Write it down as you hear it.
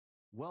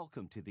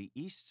Welcome to the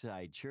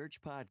Eastside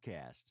Church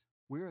Podcast.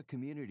 We're a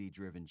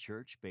community-driven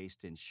church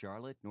based in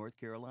Charlotte, North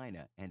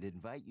Carolina, and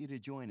invite you to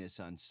join us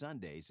on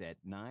Sundays at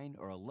 9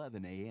 or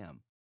 11 a.m.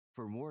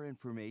 For more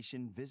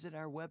information, visit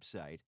our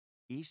website,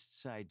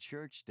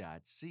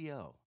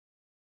 eastsidechurch.co.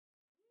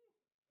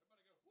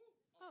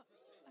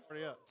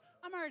 Already up.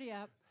 I'm already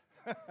up.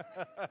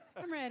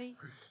 I'm ready.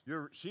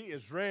 She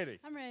is ready.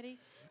 I'm ready.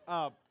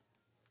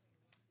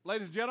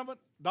 Ladies and gentlemen,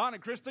 Don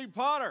and Christine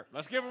Potter.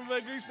 Let's give them a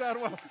big Eastside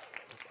welcome.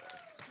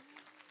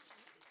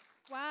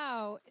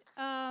 Wow.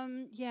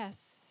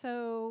 Yes.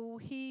 So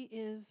he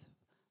is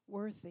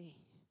worthy.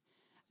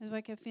 As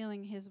I kept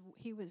feeling, he's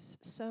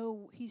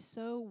so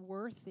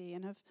worthy,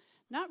 and I've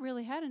not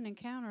really had an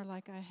encounter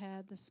like I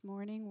had this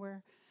morning,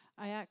 where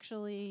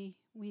he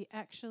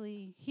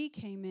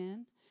came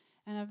in,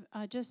 and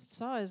I just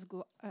saw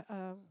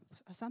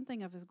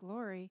something of his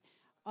glory.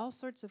 All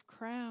sorts of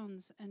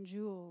crowns and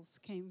jewels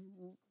came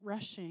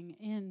rushing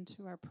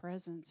into our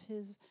presence.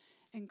 His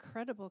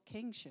incredible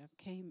kingship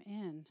came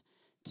in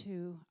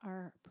to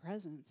our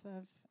presence.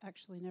 I've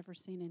actually never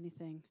seen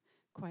anything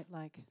quite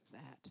like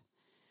that.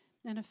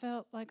 And I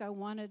felt like I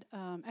wanted,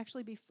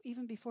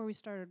 even before we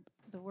started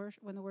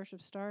when the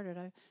worship started,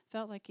 I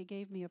felt like he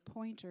gave me a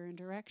pointer and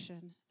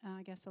direction.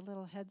 I guess a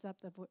little heads up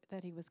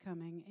that he was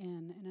coming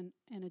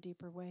in a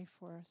deeper way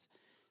for us,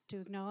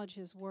 to acknowledge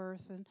his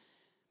worth.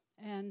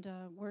 And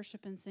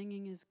worship and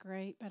singing is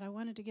great, but I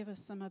wanted to give us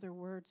some other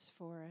words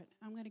for it.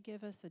 I'm going to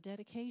give us a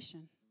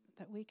dedication,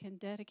 that we can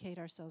dedicate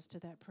ourselves to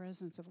that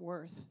presence of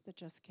worth that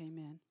just came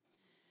in.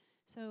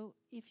 So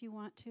if you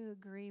want to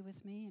agree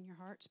with me in your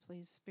hearts,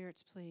 please,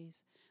 spirits,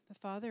 please. But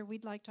Father,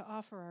 we'd like to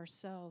offer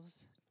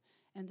ourselves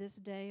and this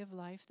day of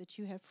life that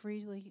you have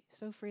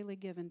so freely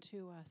given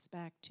to us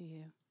back to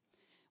you.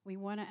 We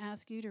want to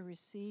ask you to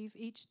receive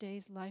each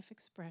day's life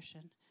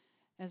expression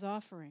as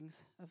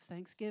offerings of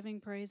thanksgiving,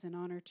 praise, and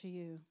honor to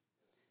you.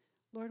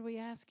 Lord, we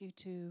ask you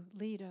to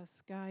lead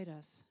us, guide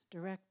us,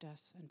 direct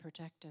us, and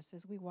protect us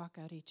as we walk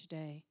out each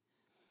day.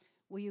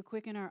 Will you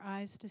quicken our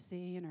eyes to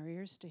see and our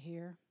ears to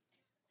hear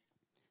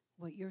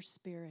what your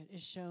Spirit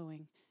is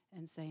showing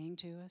and saying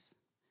to us?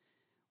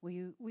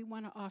 We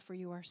want to offer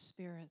you our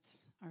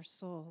spirits, our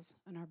souls,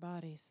 and our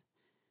bodies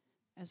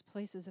as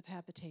places of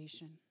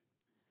habitation.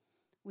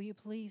 Will you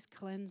please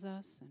cleanse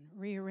us and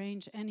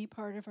rearrange any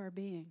part of our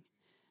being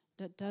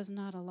that does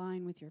not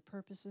align with your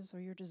purposes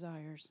or your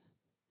desires?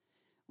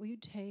 Will you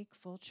take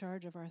full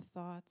charge of our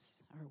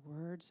thoughts, our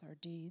words, our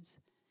deeds,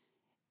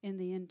 in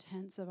the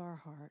intents of our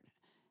heart?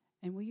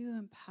 And will you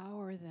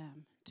empower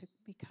them to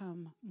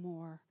become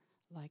more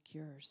like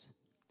yours?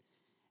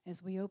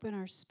 As we open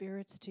our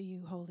spirits to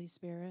you, Holy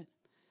Spirit,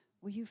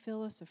 will you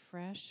fill us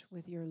afresh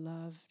with your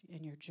love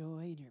and your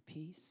joy and your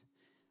peace,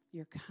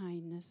 your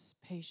kindness,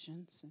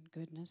 patience, and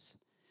goodness,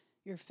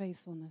 your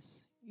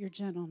faithfulness, your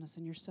gentleness,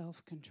 and your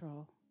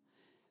self-control?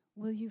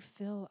 Will you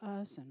fill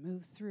us and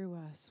move through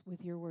us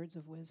with your words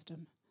of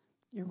wisdom,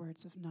 your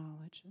words of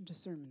knowledge and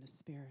discernment of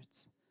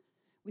spirits,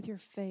 with your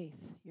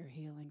faith, your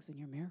healings, and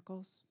your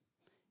miracles,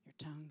 your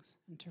tongues,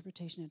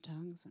 interpretation of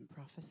tongues, and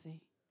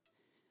prophecy?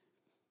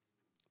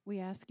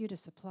 We ask you to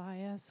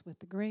supply us with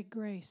the great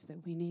grace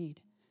that we need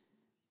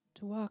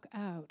to walk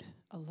out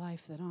a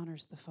life that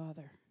honors the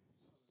Father.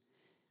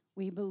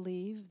 We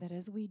believe that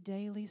as we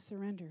daily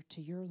surrender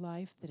to your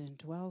life that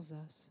indwells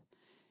us,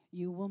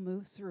 you will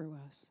move through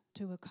us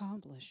to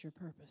accomplish your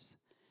purpose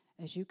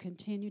as you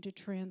continue to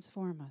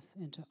transform us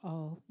into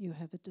all you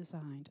have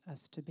designed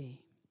us to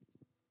be.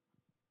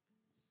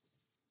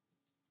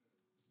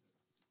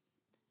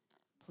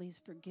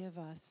 Please forgive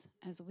us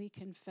as we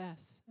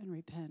confess and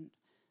repent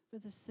for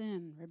the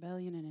sin,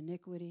 rebellion, and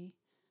iniquity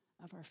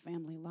of our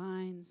family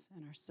lines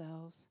and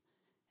ourselves,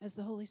 as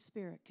the Holy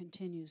Spirit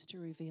continues to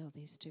reveal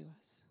these to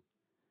us.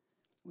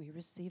 We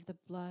receive the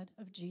blood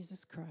of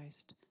Jesus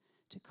Christ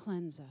to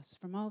cleanse us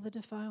from all the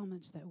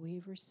defilements that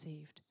we've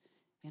received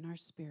in our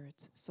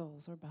spirits,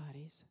 souls, or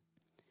bodies.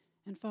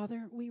 And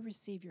Father, we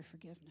receive your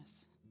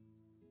forgiveness,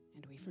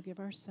 and we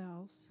forgive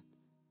ourselves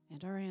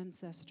and our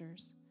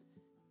ancestors,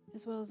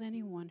 as well as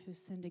anyone who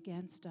sinned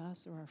against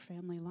us or our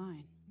family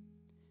line.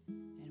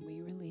 And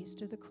we release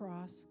to the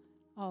cross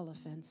all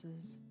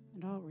offenses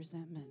and all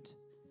resentment,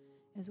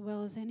 as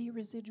well as any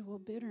residual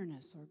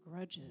bitterness or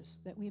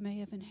grudges that we may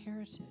have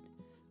inherited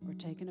or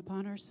taken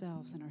upon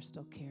ourselves and are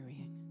still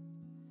carrying.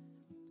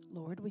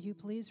 Lord, will you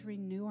please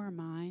renew our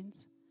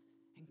minds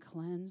and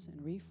cleanse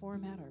and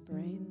reformat our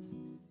brains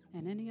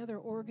and any other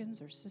organs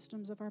or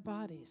systems of our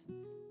bodies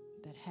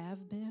that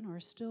have been or are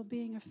still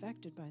being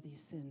affected by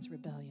these sins,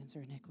 rebellions,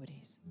 or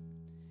iniquities.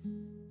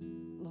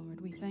 Lord,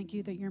 we thank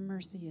you that your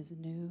mercy is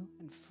new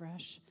and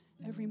fresh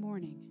every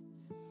morning,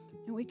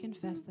 and we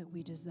confess that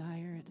we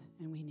desire it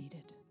and we need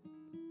it.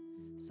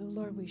 So,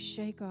 Lord, we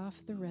shake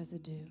off the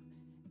residue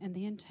and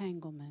the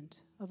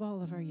entanglement of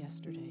all of our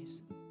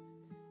yesterdays,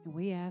 and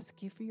we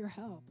ask you for your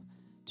help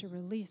to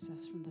release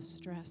us from the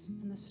stress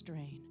and the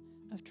strain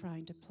of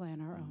trying to plan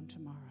our own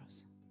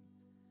tomorrows.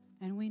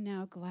 And we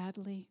now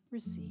gladly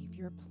receive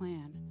your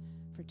plan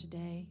for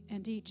today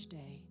and each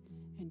day,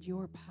 and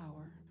your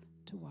power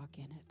to to walk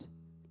in it.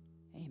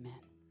 Amen.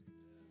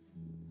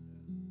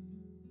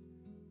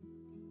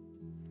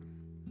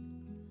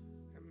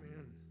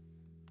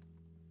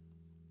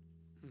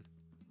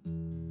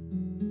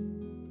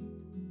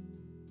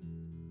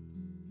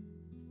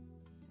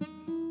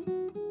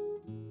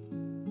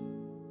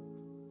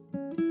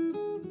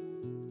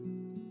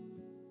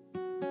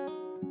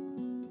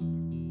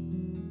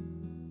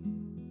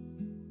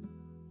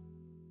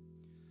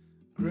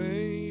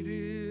 Great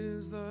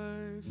is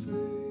thy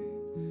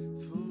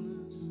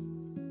faithfulness.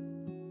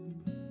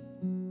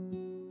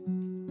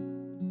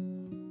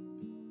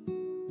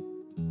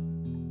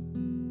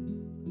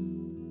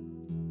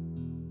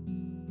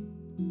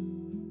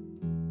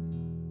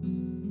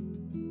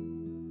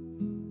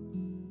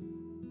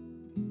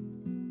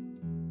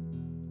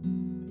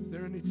 Is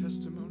there any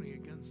testimony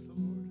against the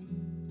Lord?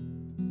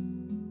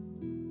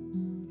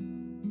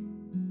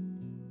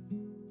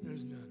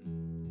 There's none.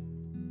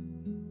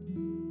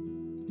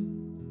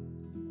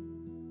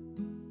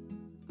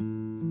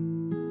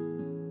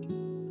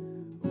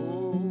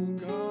 Oh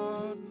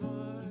God,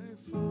 my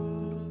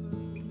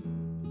Father,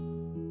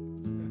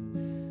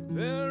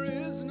 there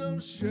is no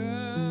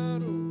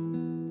shadow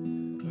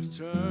of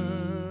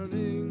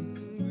turning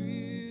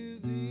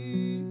with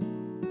thee.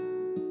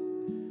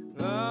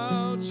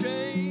 Thou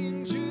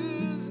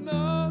changes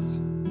not,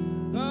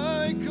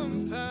 thy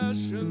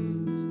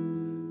compassions,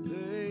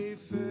 they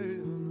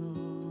fail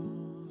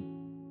not.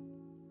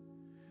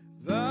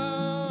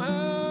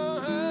 Thou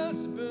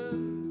hast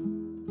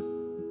been,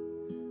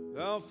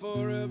 thou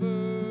forever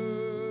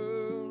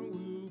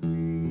will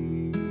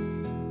be.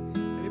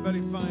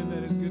 Anybody find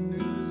that is good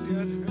news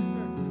yet?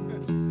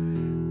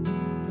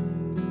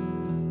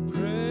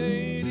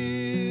 Great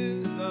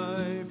is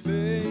thy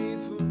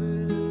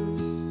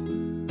faithfulness.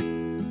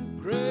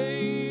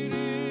 Great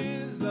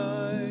is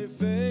thy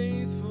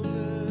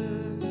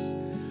faithfulness.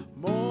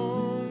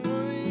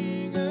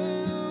 Morning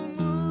and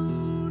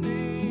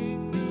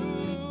morning,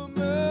 new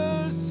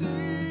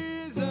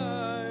mercies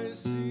I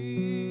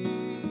see.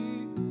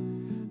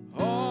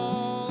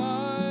 All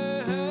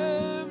I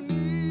have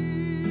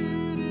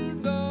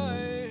needed, thy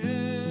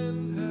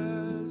hand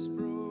has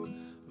provided.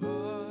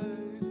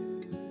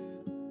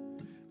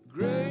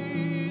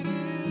 Great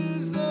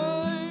is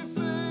thy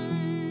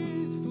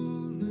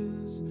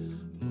faithfulness,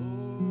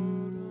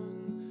 Lord,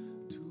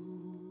 unto me.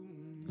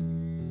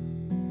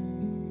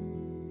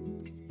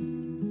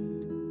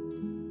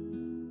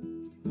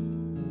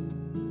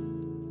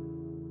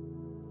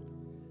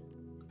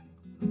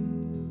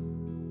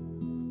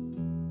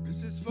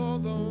 This is for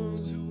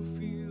those who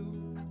feel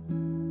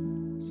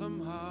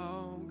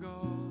somehow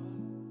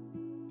God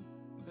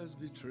has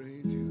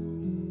betrayed you.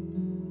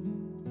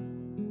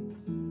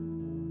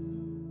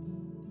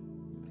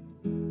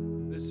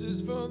 This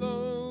is for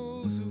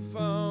those who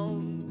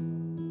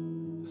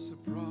found the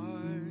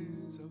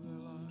surprise of their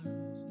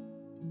lives.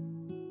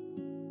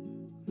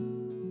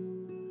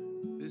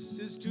 This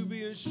is to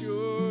be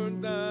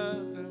assured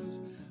that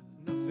there's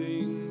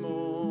nothing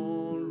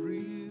more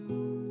real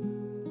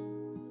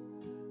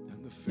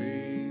than the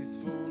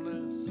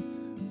faithfulness,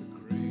 the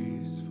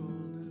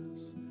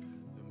gracefulness,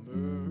 the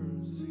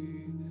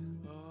mercy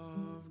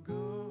of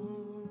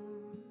God.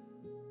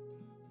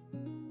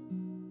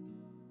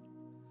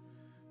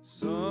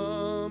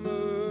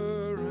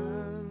 Summer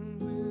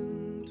and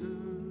winter,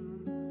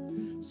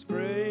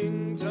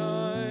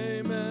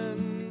 springtime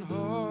and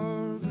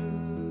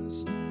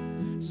harvest,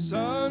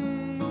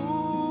 sun,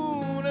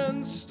 moon,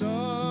 and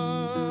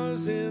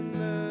stars in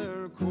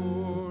their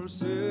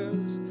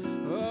courses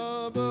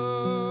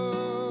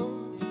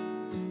above,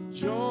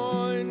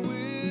 join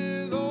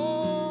with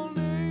all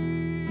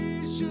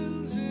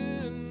nations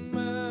in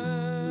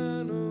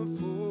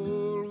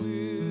manifold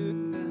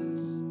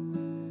witness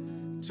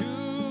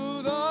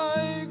to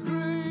thy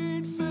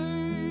great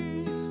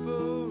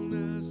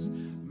faithfulness,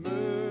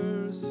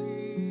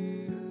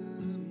 mercy,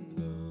 and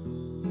love.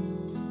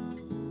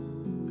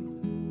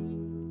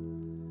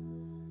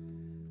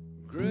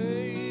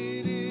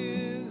 Great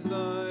is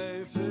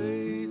thy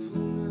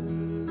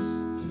faithfulness.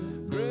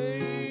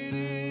 Great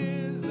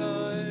is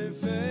thy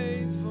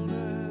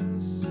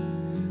faithfulness.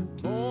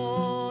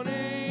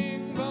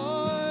 Morning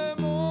by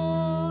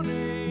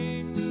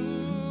morning,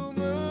 new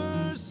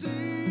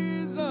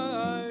mercies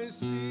I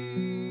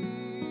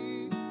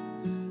see.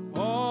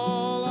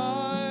 All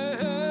I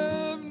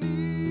have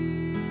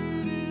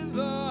needed,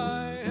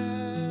 thy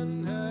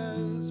hand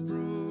has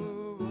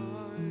provided.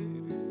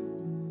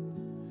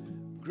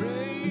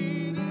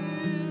 Great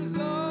is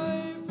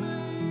thy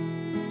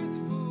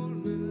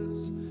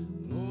faithfulness,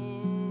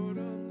 Lord,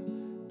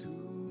 unto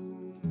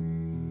me.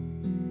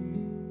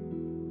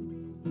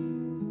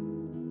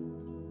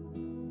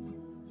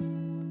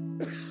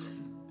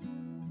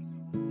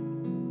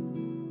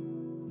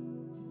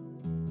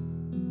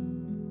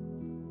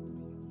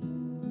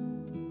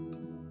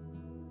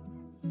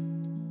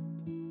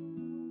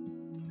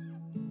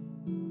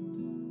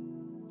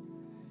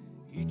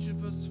 Each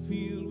of us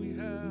feel we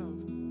have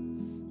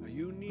a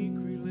unique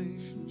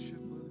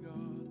relationship with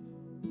God.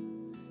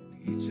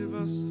 Each of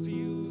us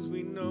feels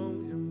we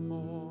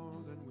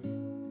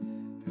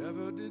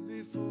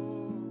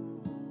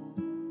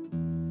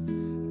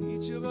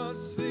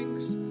just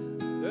thinks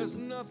there's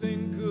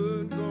nothing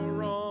could go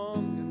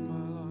wrong in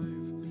my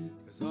life,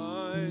 'cause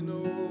I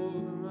know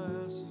the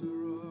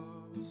master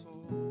of us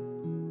all.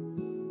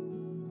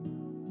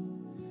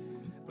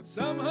 But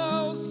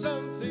somehow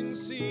something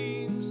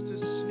seems to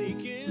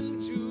sneak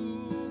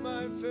into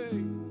my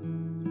faith,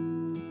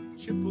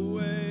 chip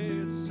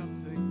away at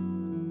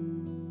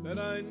something that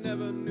I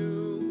never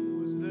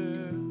knew was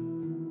there.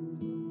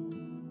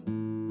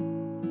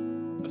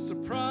 A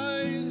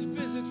surprise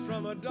visit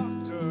from a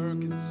doctor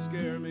can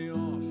scare me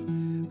off,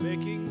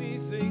 making me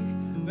think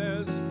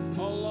there's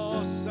a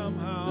loss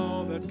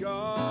somehow, that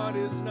God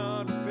is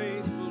not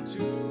faithful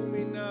to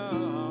me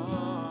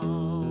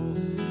now.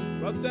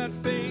 But that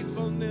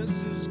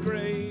faithfulness is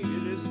great,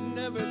 it has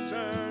never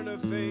turned a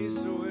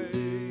face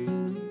away.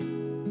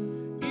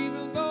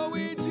 Even though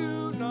we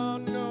do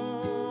not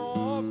know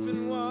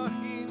often what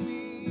he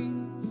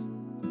means,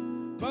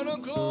 but a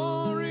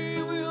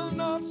glory will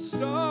not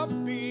stop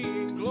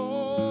being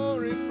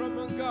glory from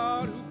a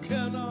God who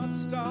cannot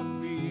stop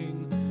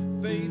being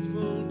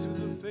faithful to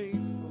the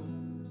faithful,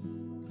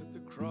 that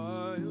the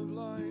cry of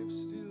life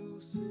still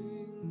sings.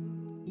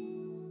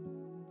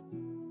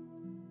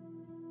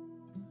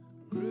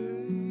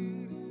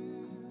 Great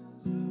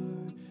is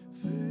thy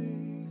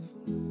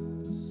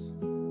faithfulness.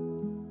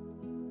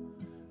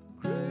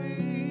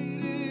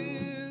 Great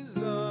is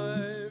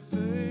thy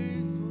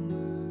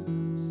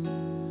faithfulness.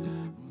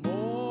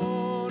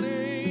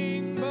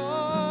 Morning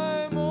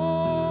by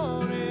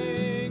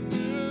morning,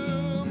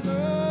 new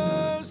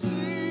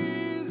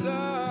mercies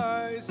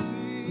I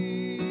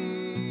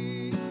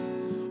see.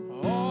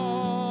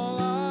 All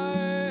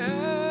I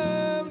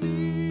have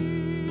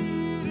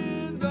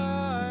needed,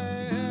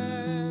 thy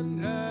hand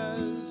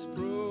has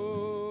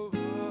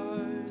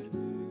provided.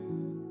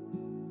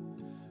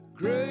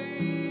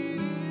 Great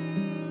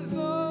is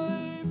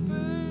thy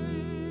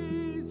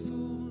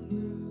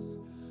faithfulness,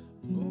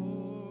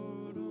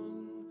 Lord,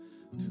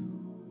 unto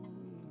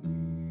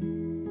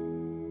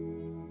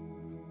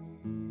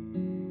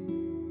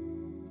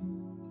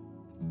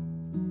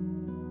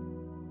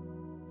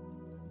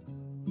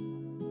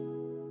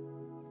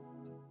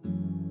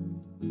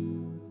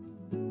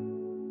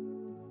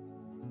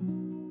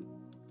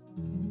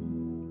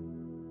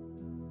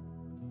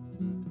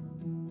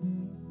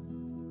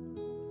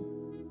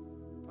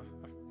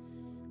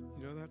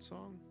You know that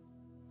song?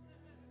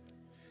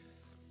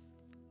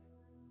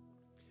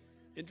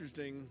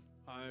 Interesting.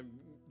 I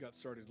got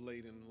started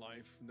late in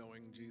life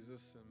knowing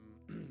Jesus,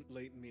 and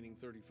late meaning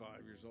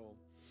 35 years old.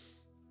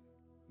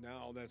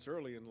 Now that's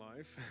early in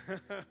life.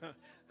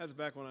 That's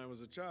back when I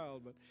was a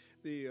child. But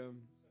the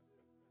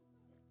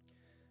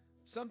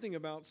something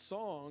about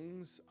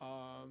songs,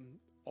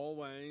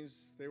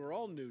 always, they were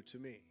all new to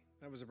me.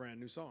 That was a brand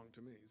new song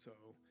to me. So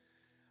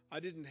I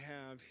didn't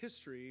have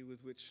history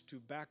with which to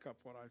back up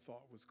what I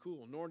thought was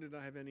cool, nor did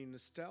I have any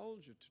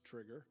nostalgia to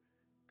trigger,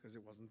 because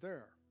it wasn't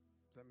there.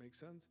 Does that make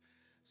sense?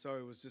 So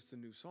it was just a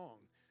new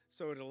song.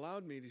 So it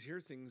allowed me to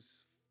hear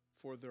things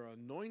for their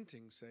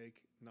anointing's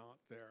sake, not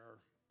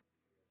their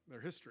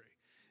history.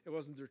 It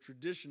wasn't their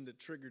tradition that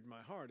triggered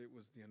my heart. It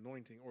was the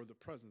anointing or the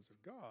presence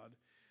of God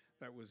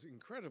that was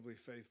incredibly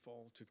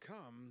faithful to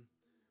come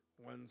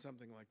when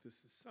something like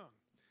this is sung.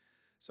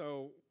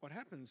 So what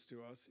happens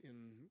to us,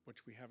 in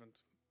which we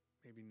haven't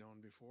maybe known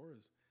before,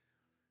 is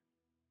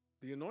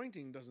the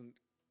anointing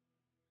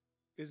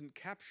isn't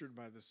captured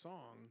by the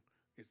song.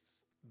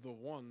 It's the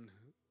one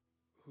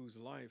whose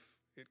life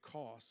it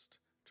cost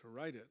to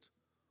write it.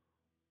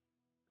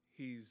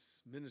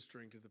 He's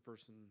ministering to the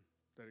person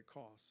that it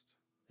cost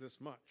this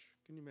much.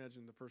 Can you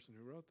imagine the person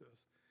who wrote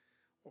this,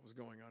 what was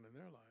going on in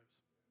their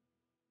lives?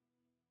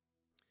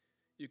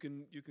 You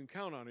can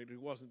count on it. It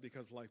wasn't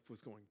because life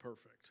was going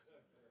perfect.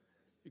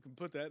 You can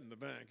put that in the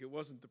bank. It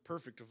wasn't the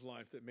perfect of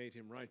life that made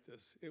him write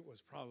this. It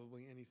was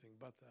probably anything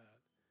but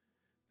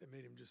that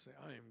made him just say,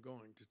 I am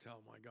going to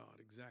tell my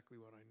God exactly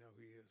what I know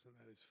he is, and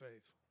that is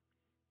faithful.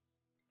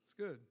 It's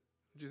good.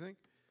 What do you think?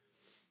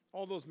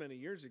 All those many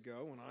years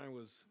ago, when I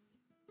was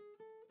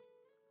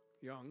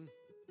young,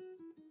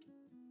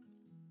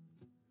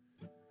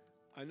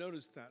 I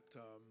noticed that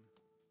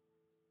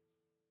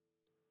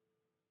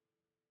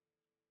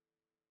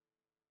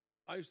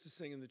I used to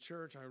sing in the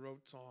church. I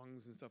wrote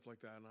songs and stuff like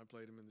that, and I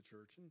played them in the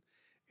church.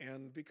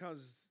 And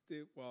because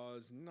it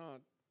was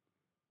not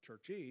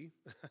churchy,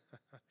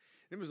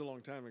 it was a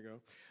long time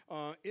ago,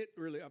 it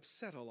really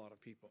upset a lot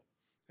of people.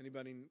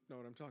 Anybody know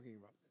what I'm talking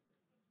about?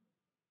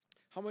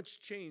 How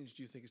much change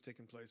do you think has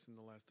taken place in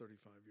the last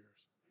 35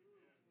 years?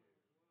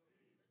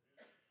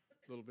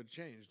 A little bit of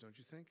change, don't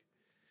you think?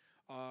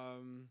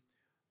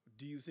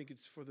 Do you think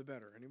it's for the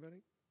better?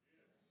 Anybody?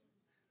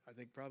 I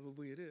think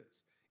probably it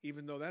is.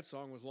 Even though that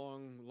song was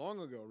long, long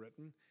ago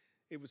written,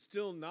 it was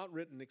still not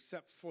written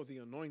except for the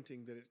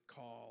anointing that it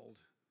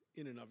called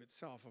in and of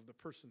itself of the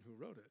person who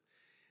wrote it.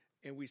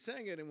 And we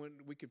sang it, and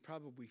when we could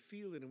probably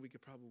feel it, and we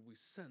could probably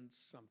sense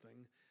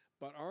something.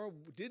 But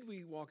did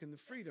we walk in the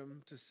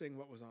freedom to sing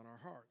what was on our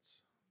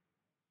hearts?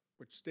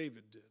 Which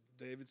David did.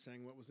 David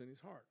sang what was in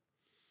his heart.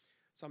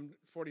 Some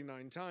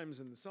 49 times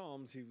in the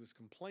Psalms, he was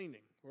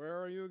complaining. Where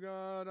are you,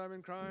 God? I've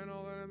been crying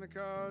all that on the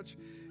couch.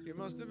 You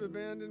must have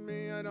abandoned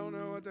me. I don't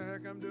know what the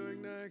heck I'm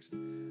doing next.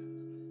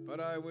 But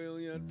I will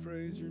yet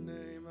praise your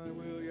name. I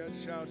will yet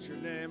shout your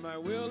name. I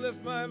will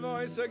lift my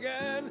voice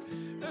again.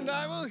 And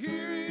I will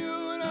hear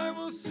you and I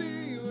will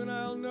see you. And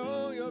I'll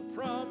know your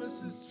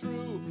promise is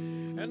true.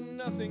 And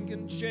nothing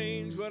can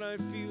change what I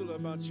feel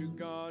about you,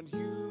 God. You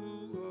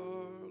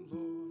are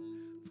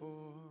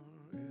Lord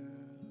forever.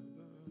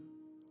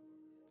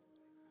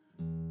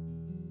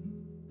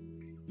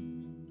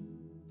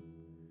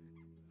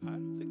 I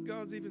don't think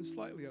God's even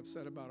slightly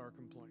upset about our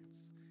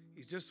complaints.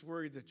 He's just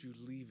worried that you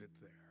leave it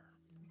there.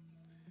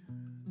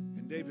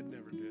 And David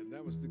never did.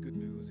 That was the good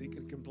news. He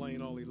could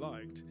complain all he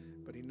liked,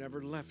 but he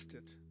never left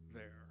it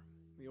there.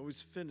 He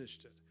always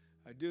finished it.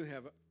 I do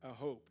have a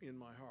hope in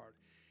my heart.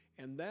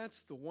 And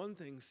that's the one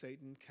thing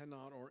Satan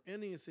cannot, or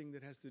anything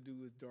that has to do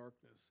with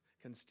darkness,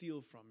 can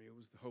steal from you,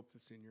 is the hope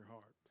that's in your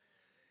heart.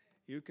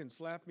 You can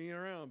slap me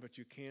around, but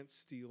you can't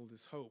steal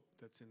this hope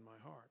that's in my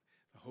heart.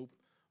 The hope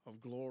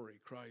of glory,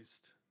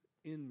 Christ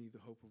in me, the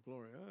hope of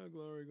glory. Ah,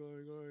 glory,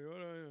 glory, glory.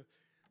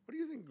 What do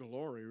you think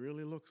glory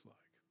really looks like?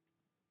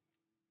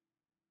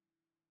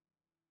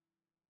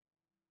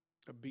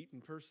 A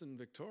beaten person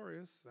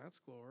victorious, that's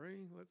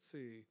glory. Let's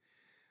see.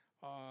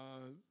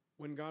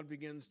 When God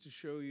begins to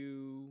show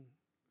you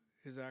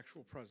his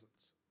actual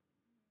presence.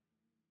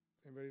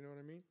 Anybody know what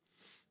I mean?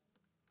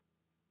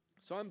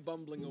 So I'm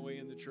bumbling away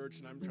in the church,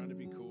 and I'm trying to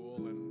be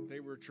cool, and they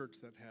were a church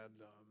that had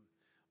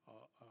a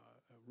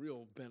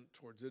real bent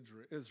towards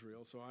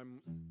Israel, so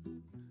I'm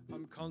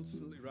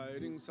constantly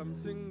writing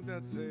something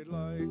that they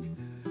like,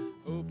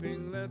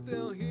 hoping that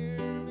they'll hear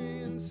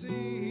me and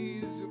see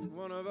he's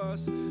one of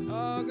us.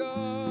 Oh,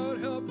 God,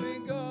 help me,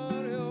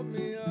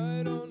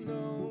 I don't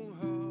know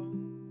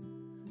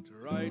how to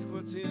write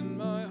what's in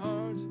my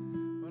heart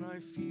when I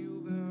feel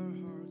their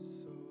hearts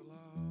so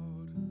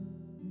loud.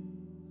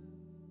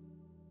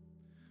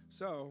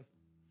 So,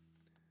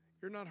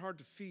 you're not hard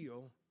to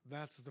feel,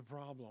 that's the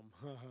problem.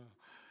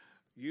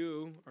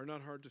 You are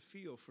not hard to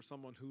feel for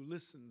someone who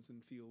listens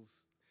and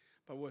feels.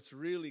 But what's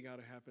really got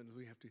to happen is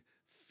we have to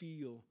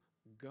feel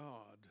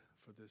God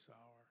for this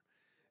hour.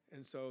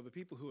 And so the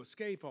people who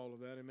escape all of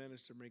that and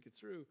manage to make it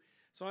through.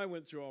 So I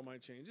went through all my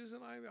changes,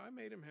 and I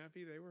made them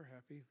happy. They were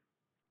happy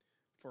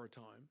for a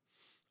time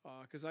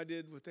because I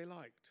did what they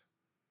liked.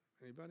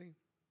 Anybody?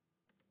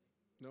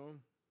 No?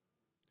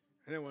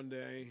 And then one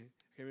day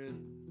I came in.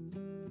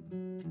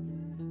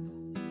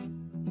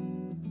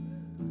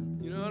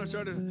 You know, and I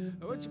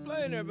started, what you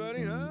playing there,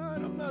 buddy?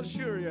 I'm not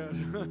sure yet.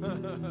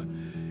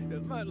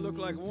 It might look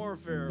like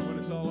warfare when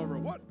it's all over.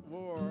 What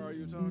war are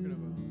you talking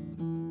about?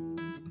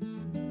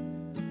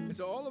 And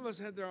so all of us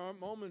had their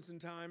moments in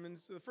time, and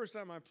so the first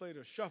time I played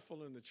a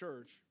shuffle in the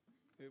church,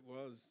 it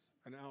was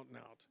an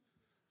out-and-out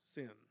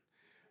sin.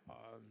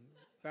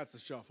 That's a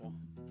shuffle.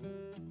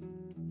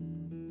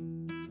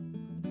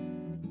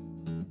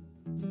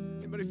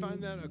 Anybody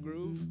find that a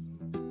groove?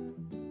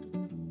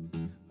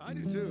 I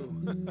do too.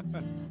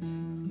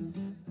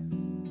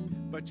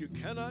 But you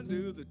cannot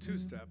do the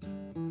two-step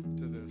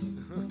to this.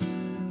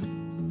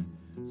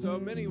 So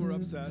many were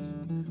upset.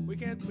 We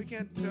can't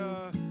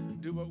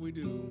do what we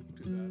do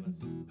to that.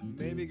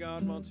 Maybe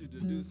God wants you to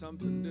do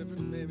something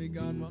different. Maybe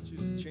God wants you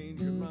to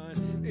change your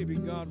mind. Maybe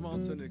God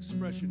wants an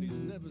expression he's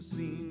never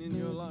seen in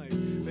your life.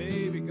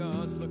 Maybe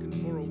God's looking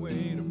for a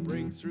way to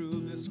break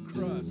through this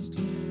crust.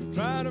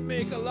 Try to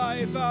make a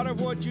life out of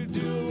what you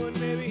do, and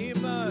maybe he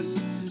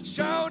must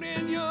shout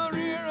in your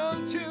ear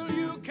until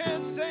you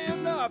can't say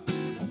enough.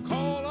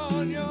 Call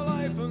on your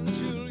life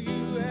until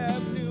you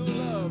have new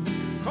love.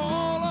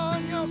 Call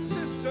on your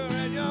sister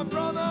and your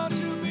brother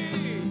to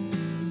be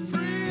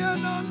free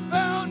and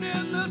unbound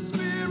in the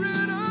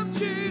Spirit of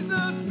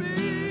Jesus.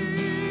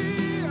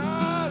 Be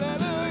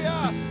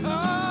hallelujah,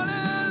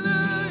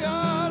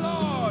 hallelujah,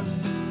 Lord.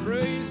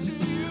 Praise to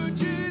you,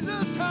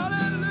 Jesus,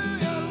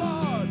 hallelujah,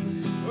 Lord.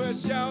 We're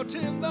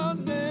shouting the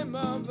name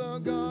of the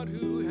God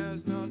who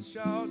has not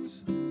stopped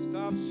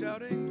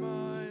shouting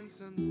mine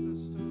since the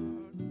start.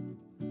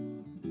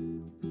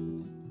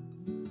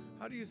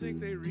 How do you think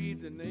they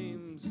read the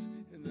names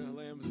in the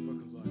Lamb's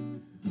Book of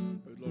Life?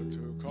 I'd like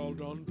to call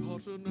Don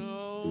Potter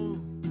now.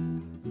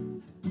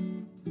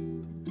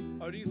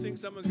 Or do you think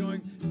someone's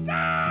going,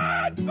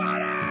 Don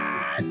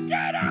Potter,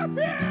 get up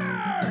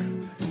here!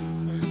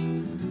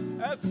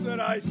 That's what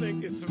I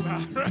think it's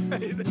about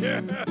right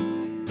there.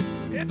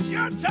 It's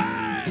your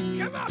time!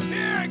 Come up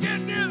here and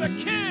get near the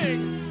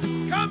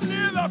King! Come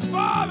near the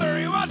Father!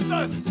 He wants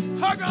to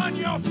hug on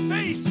your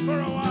face for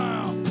a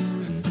while!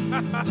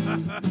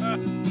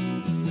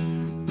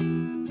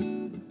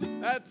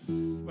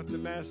 That's what the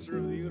Master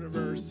of the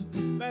universe,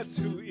 that's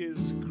who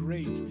is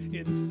great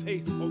in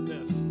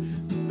faithfulness.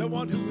 The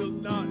one who will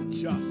not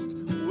just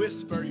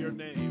whisper your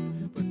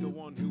name, but the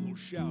one who will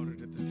shout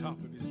it at the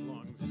top of his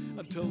lungs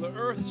until the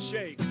earth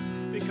shakes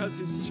because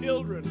his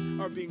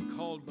children are being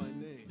called by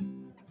name.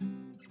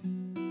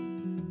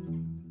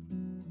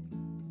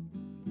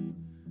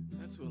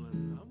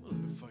 I'm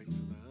willing to fight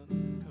for that.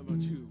 How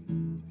about you?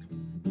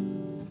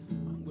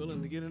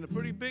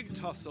 big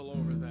tussle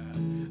over that.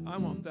 I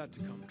want that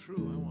to come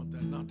true. I want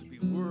that not to be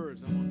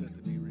words. I want that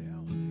to be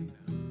reality now.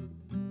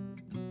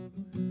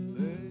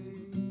 They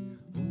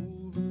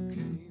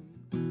overcame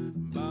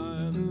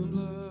by the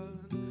blood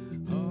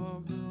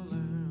of the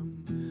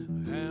Lamb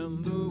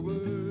and the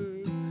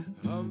word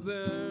of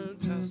their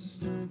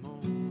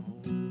testimony.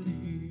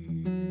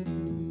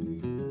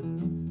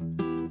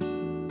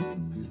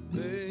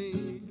 They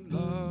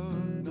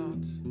loved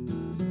not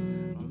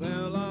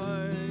their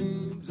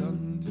lives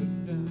unto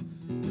death.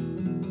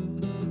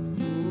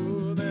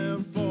 Oh,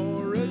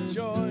 therefore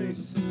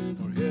rejoice,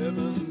 for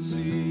heaven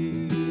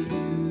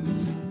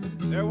sees.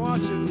 They're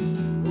watching.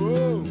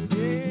 Oh,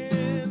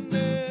 in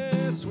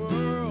this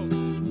world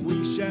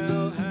we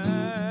shall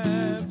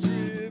have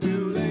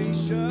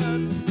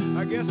tribulation.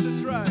 I guess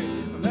it's right.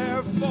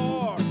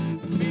 Therefore,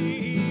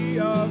 be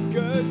of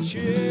good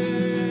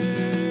cheer.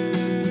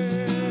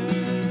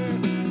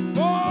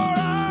 For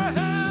I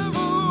have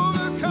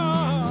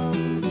overcome.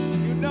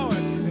 You know it.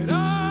 And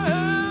I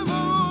have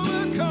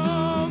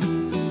overcome.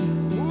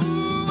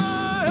 Ooh,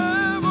 I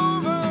have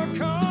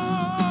overcome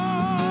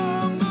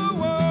the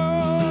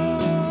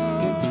world.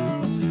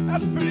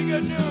 That's pretty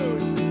good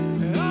news.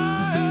 And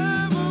I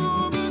have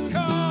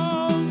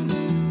overcome.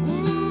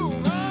 Ooh,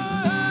 I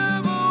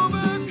have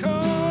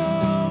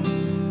overcome.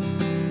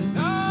 I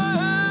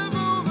have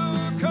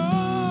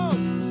overcome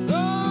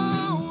the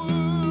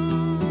world.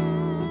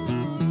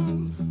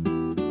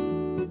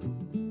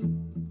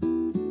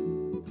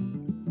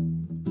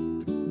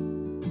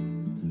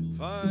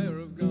 Fire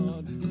of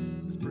God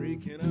is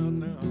breaking out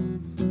now.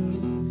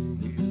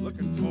 He's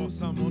looking for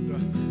someone to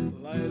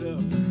light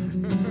up.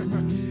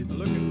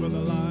 Looking for the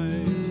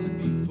lives to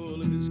be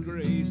full of His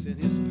grace, and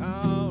His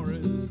power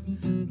is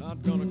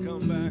not gonna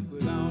come back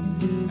without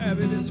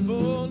having His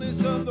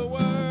fullness of the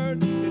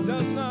word. It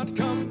does not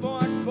come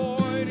back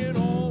void. It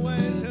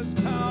always has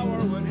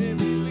power when He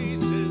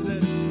releases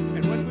it.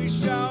 And when we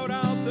shout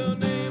out the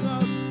name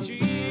of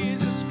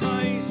Jesus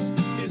Christ,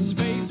 His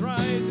faith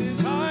rises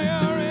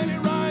higher and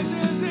it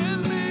rises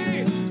in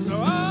me.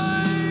 So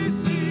I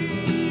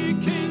see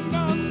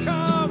kingdom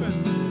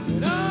coming,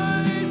 and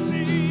I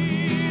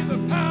see the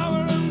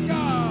power of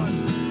God.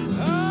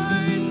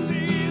 I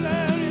see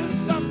there is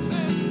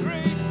something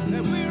great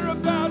that we're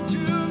about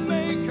to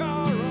make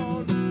our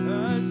own.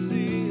 I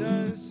see,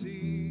 I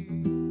see.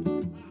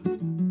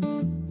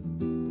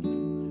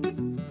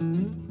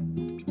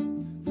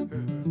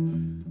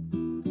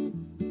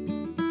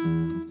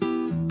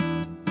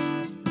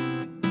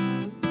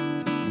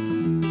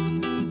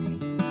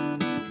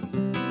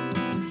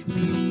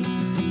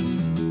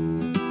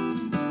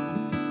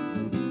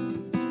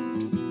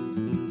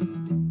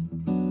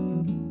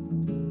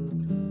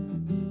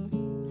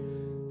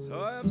 So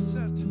I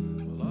upset a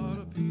lot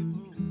of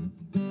people.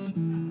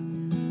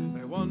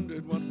 They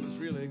wondered what was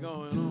really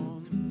going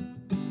on.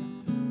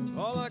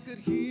 All I could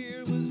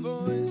hear was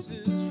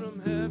voices from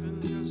heaven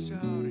just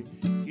shouting,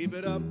 "Keep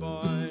it up,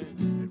 boy,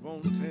 it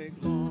won't take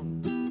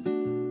long."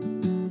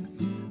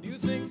 Do you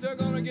think they're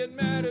gonna get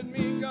mad at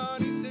me,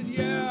 God? He said,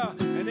 yeah.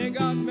 And they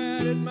got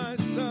mad at my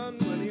son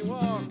when he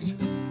walked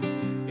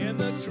in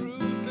the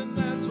truth, and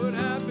that's what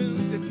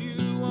happens if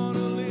you want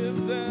to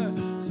live there.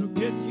 So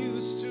get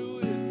used to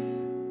it.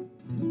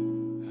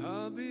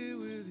 I'll be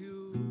with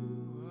you.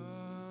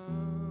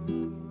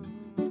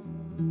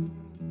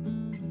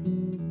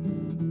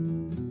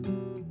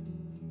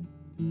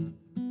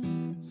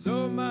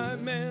 So my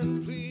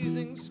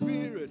man-pleasing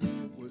spirit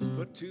was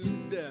put to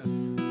death.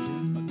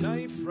 A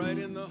knife right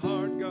in the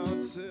heart,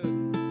 God said.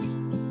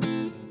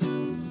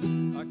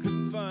 I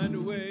couldn't find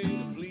a way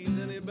to please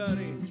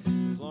anybody.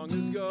 As long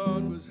as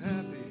God was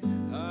happy,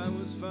 I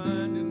was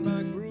finding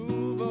my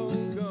groove. Oh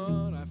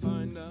God, I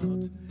find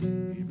out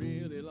He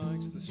really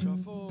likes the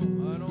shuffle.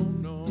 I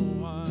don't know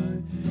why.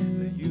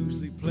 They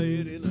usually play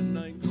it in a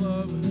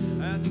nightclub.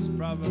 That's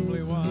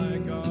probably why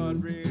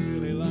God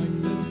really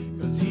likes it.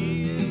 'Cause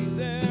He is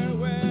there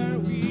where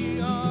we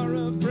are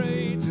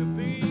afraid to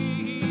be.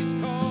 He's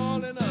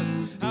calling us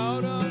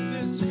out of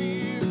this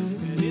fear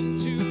and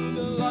into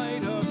the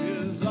light of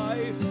His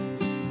life,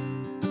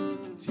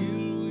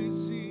 till we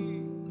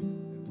see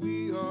that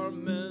we are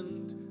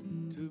meant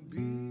to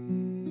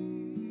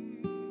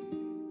be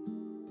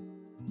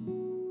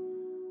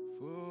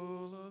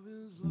full of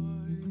His light.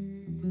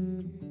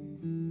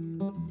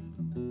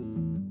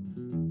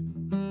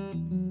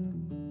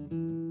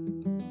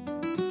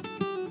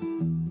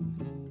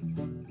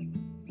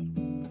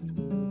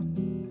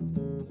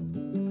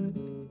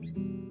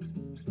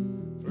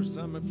 First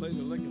time I played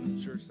a lick in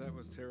the church, that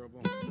was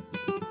terrible. I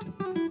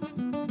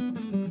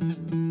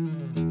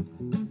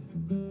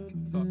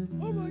thought,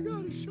 oh my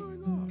God, he's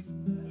showing off.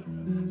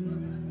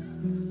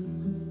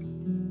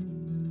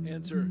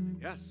 Answer,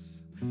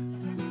 yes.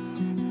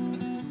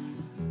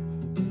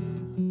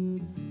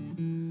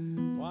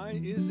 Why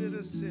is it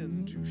a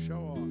sin to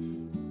show off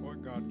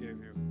what God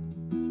gave you?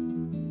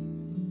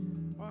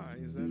 Why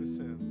is that a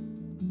sin?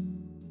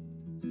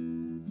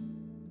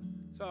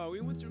 So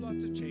we went through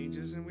lots of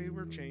changes, and we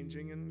were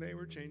changing, and they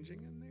were changing,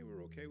 and they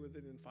were okay with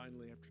it. And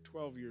finally, after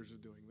 12 years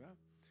of doing that,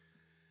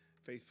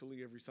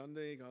 faithfully every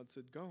Sunday, God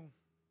said, go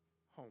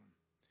home.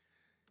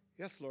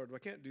 Yes, Lord, I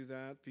can't do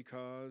that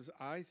because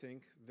I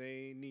think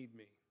they need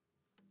me.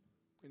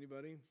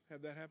 Anybody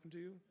have that happen to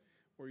you?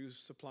 Or you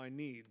supply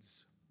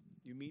needs?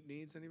 You meet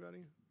needs,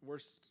 anybody?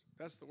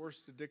 That's the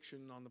worst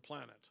addiction on the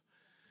planet,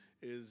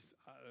 is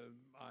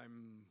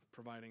I'm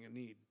providing a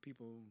need.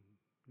 People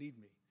need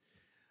me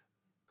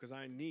because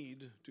I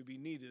need to be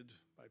needed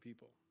by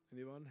people.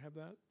 Anyone have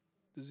that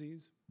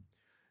disease?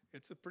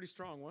 It's a pretty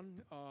strong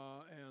one,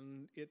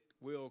 and it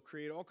will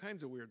create all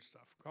kinds of weird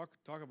stuff.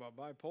 Talk about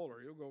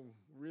bipolar. You'll go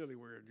really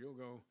weird. You'll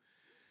go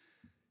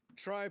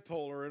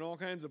tripolar and all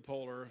kinds of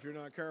polar if you're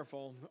not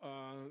careful,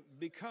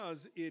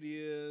 because it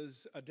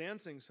is a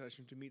dancing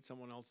session to meet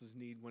someone else's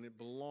need when it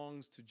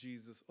belongs to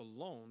Jesus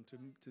alone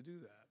to do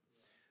that.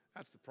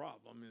 That's the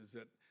problem, is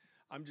that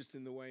I'm just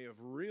in the way of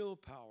real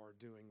power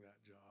doing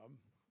that job.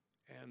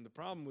 And the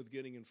problem with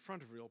getting in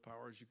front of real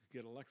power is you could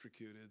get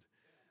electrocuted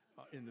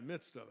in the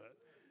midst of it.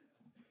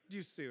 Do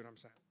you see what I'm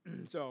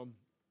saying? So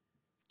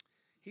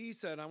he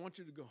said, I want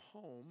you to go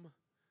home,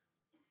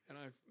 and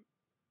I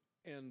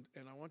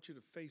want you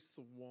to face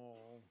the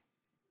wall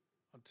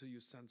until you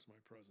sense my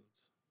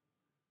presence.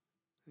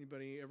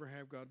 Anybody ever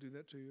have God do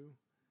that to you?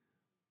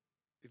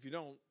 If you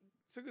don't,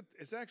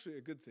 it's actually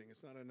a good thing.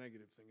 It's not a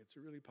negative thing. It's a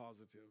really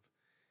positive.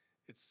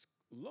 It's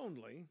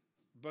lonely,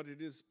 but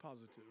it is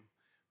positive.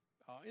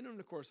 And then,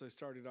 of course, I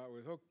started out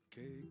with,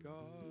 okay,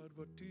 God,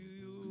 what do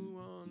you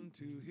want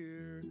to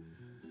hear?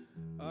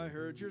 I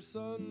heard your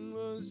son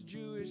was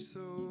Jewish,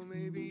 so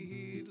maybe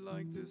he'd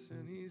like this.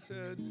 And he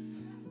said,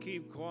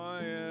 keep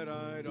quiet,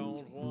 I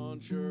don't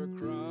want your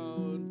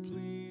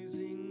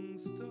crowd-pleasing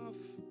stuff.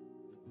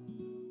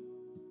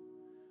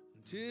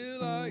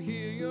 Until I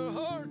hear your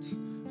heart,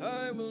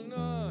 I will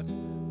not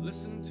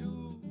listen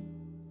to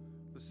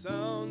the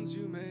sounds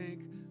you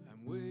make.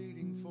 I'm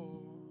waiting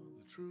for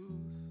the truth.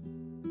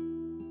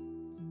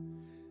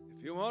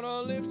 If you want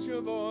to lift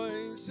your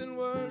voice and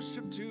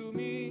worship to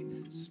me,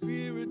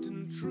 spirit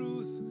and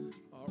truth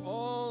are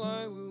all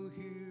I will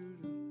hear.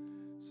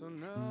 So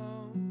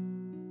now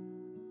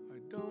I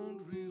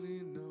don't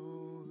really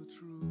know the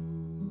truth.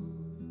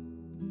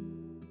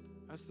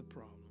 That's the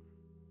problem.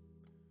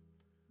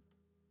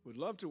 Would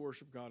love to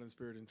worship God in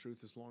spirit and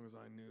truth as long as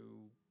I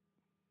knew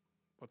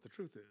what the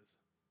truth is,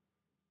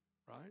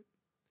 right?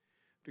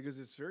 Because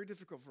it's very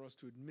difficult for us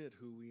to admit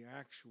who we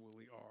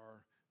actually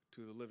are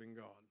to the living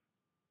God.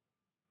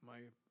 Am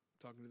I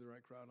talking to the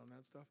right crowd on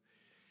that stuff?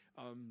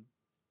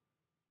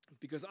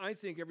 Because I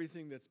think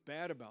everything that's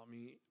bad about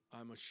me,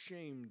 I'm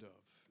ashamed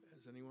of.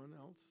 Is anyone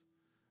else?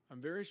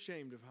 I'm very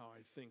ashamed of how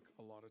I think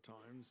a lot of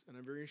times, and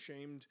I'm very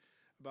ashamed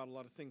about a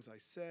lot of things I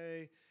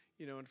say.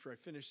 You know, and after I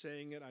finish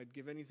saying it, I'd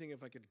give anything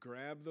if I could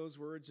grab those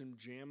words and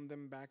jam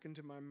them back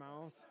into my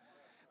mouth.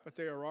 But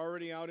they are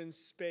already out in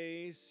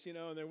space, you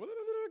know, and they're, God,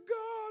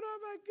 oh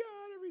my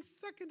God, every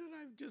second that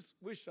I just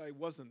wish I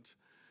wasn't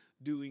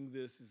doing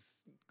this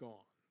is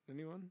gone.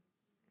 Anyone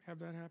have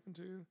that happen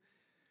to you?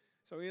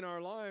 So in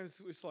our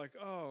lives, it's like,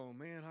 oh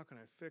man, how can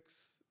I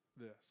fix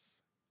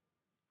this?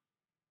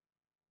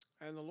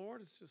 And the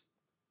Lord is just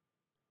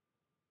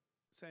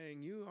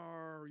saying,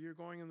 you're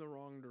going in the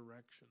wrong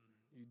direction.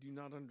 You do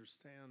not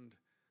understand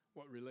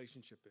what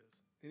relationship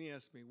is. And he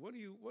asked me,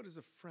 what is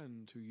a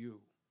friend to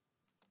you?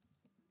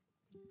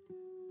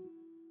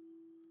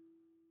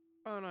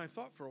 And I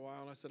thought for a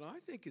while, and I said, I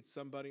think it's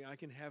somebody I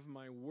can have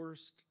my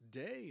worst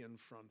day in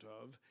front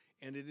of,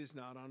 and it is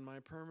not on my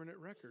permanent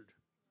record.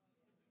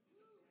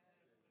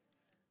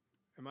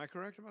 Am I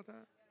correct about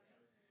that?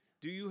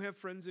 Do you have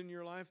friends in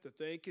your life that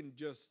they can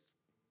just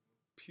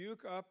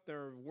puke up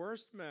their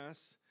worst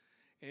mess,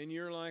 and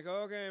you're like,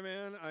 okay,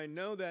 man, I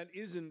know that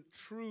isn't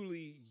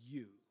truly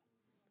you,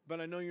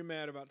 but I know you're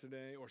mad about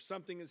today, or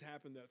something has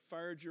happened that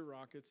fired your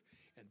rockets,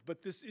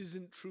 but this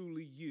isn't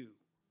truly you.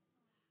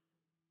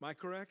 Am I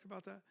correct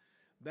about that?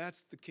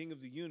 That's the King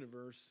of the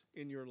universe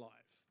in your life.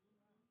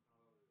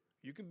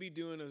 You can be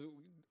doing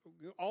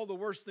all the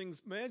worst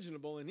things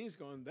imaginable, and he's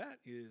going, that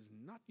is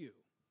not you.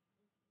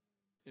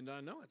 And I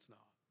know it's not.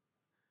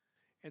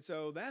 And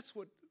so that's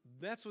what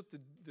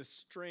the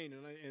strain,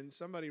 and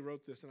somebody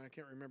wrote this, and I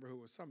can't remember who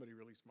it was, somebody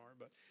really smart,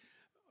 but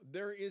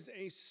there is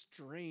a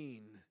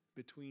strain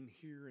between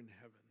here and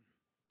heaven.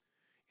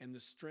 And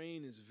the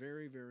strain is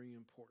very, very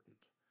important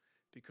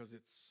because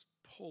it's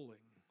pulling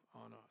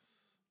on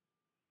us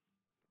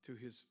to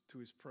his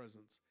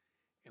presence.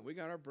 And we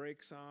got our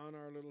brakes on,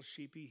 our little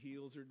sheepy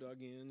heels are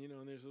dug in, you know,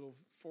 and there's little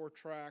 4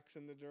 tracks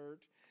in the dirt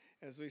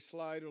as we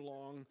slide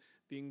along,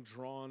 being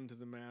drawn to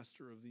the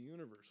master of the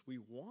universe. We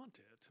want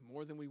it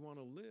more than we want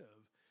to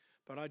live,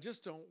 but I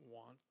just don't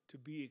want to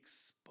be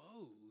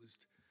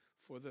exposed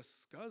for the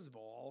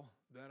scuzzball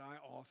that I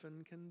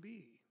often can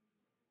be.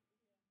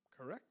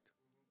 Correct?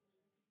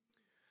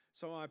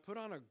 So I put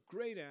on a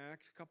great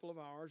act, a couple of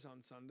hours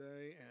on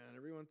Sunday, and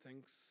everyone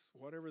thinks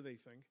whatever they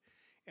think.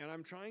 And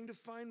I'm trying to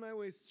find my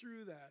way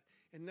through that.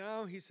 And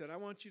now he said, I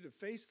want you to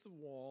face the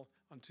wall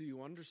until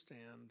you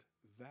understand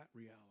that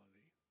reality.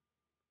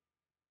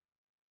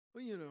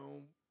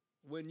 Well,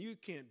 when you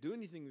can't do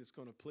anything that's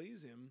going to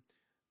please him,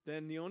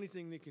 then the only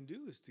thing they can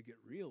do is to get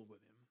real with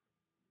him.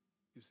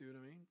 You see what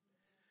I mean?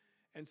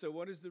 And so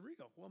what is the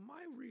real? Well,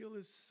 my real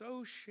is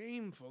so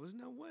shameful. There's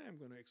no way I'm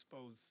going to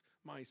expose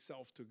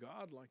myself to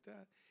God like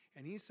that.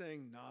 And he's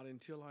saying, not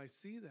until I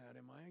see that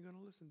am I going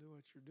to listen to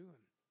what you're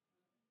doing.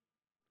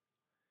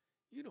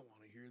 You don't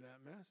want to hear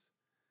that mess.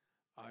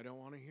 I don't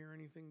want to hear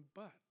anything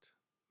but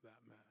that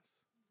mess.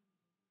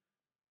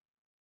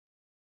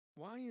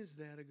 Why is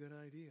that a good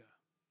idea?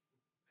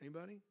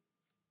 Anybody?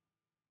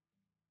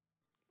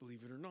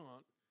 Believe it or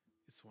not,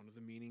 it's one of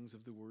the meanings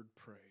of the word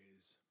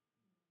praise.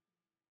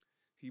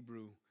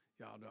 Hebrew,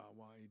 yada,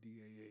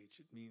 Y-D-A-H.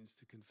 It means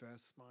to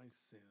confess my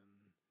sin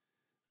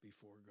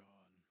before God.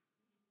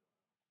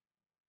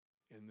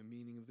 And the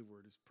meaning of the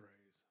word is praise.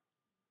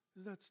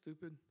 Is that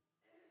stupid?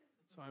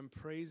 So I'm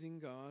praising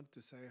God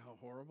to say how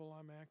horrible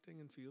I'm acting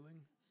and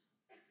feeling?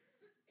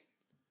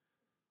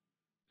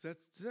 Does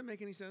that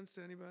make any sense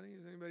to anybody?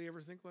 Does anybody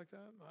ever think like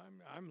that?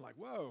 I'm like,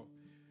 whoa.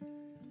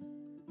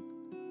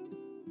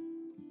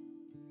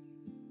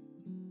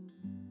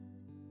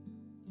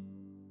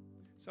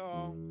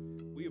 So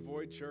we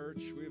avoid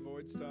church, we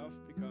avoid stuff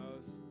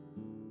because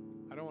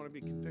I don't want to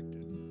be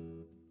convicted.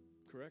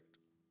 Correct?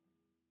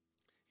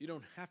 You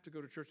don't have to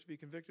go to church to be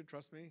convicted,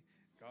 trust me.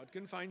 God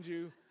can find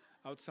you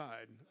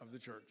outside of the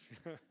church.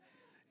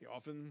 He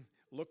often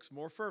looks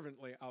more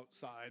fervently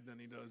outside than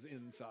he does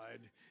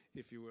inside,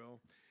 if you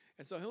will.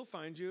 And so he'll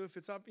find you. If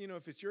it's up,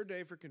 if it's your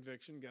day for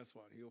conviction, guess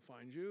what? He'll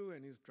find you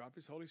and he'll drop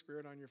his Holy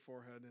Spirit on your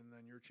forehead and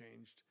then you're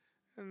changed.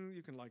 And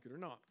you can like it or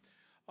not.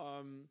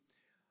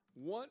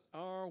 What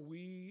are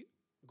we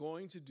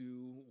going to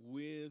do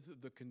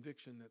with the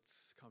conviction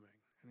that's coming?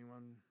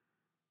 Anyone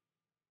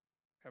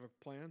have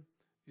a plan?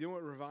 You know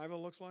what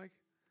revival looks like?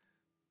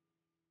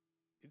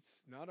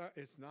 It's not a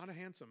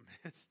handsome,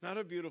 it's not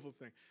a beautiful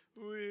thing.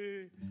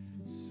 We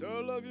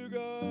so love you,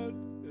 God,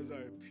 as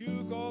I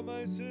puke all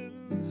my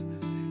sins.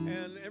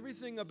 And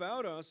everything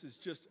about us is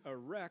just a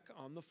wreck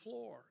on the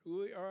floor.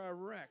 We are a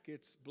wreck.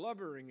 It's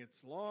blubbering,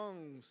 it's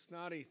long,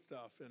 snotty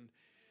stuff. And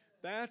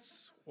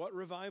that's what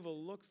revival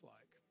looks like.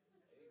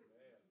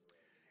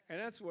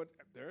 And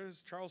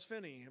there's Charles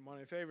Finney, one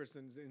of my favorites,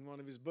 in one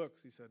of his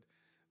books. He said,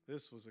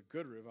 this was a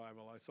good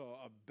revival. I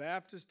saw a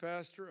Baptist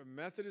pastor, a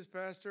Methodist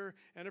pastor,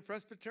 and a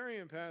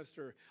Presbyterian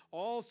pastor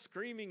all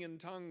screaming in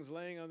tongues,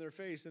 laying on their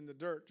face in the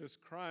dirt,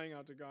 just crying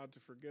out to God to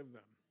forgive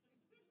them.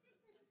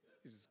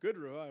 He says, good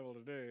revival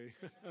today.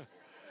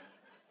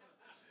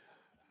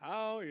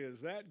 How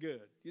is that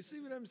good? You see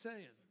what I'm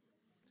saying?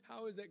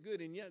 How is that good?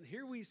 And yet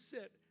here we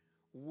sit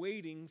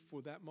waiting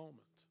for that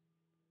moment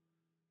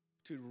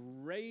to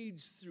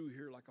rage through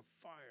here like a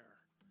fire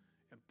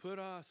and put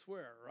us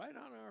where? Right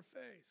on our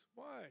face.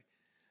 Why?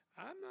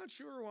 I'm not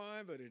sure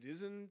why, but it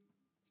isn't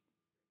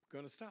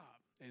going to stop,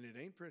 and it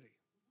ain't pretty.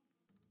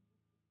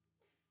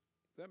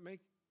 Does that make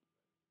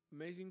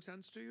amazing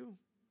sense to you?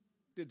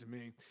 Did to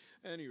me.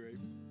 At any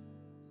rate,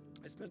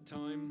 I spent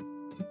time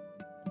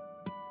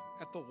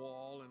at the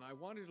wall, and I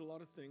wanted a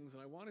lot of things,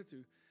 and I wanted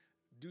to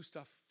do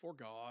stuff for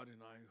God,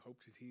 and I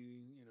hoped that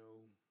he,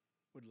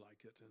 would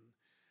like it. And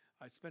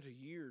I spent a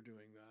year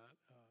doing that.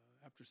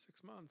 After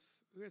 6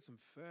 months, we had some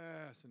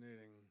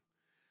fascinating,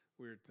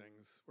 weird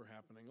things were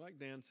happening, like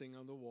dancing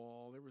on the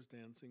wall. There was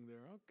dancing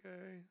there.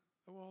 Okay,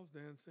 the wall's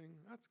dancing.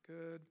 That's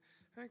good.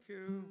 Thank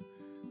you.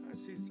 I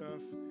see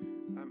stuff.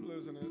 I'm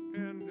losing it.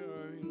 And,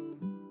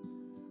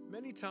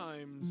 many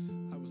times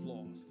I was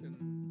lost. And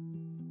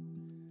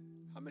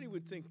how many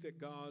would think that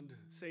God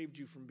saved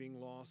you from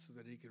being lost so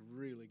that he could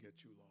really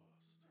get you lost?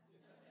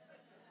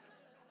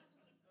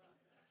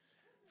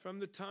 From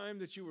the time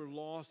that you were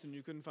lost and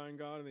you couldn't find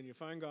God, and then you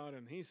find God,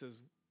 and he says,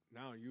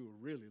 now you were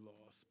really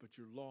lost, but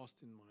you're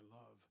lost in my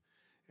love,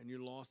 and you're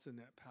lost in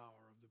that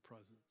power of the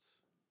presence.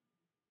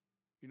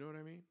 You know what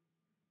I mean?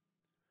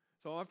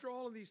 So after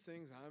all of these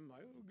things, I'm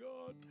like, oh,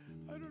 God,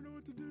 I don't know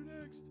what to do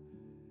next.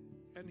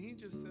 And he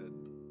just said,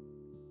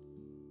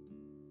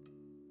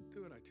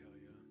 do what I tell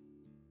you,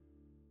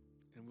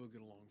 and we'll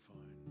get along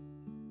fine.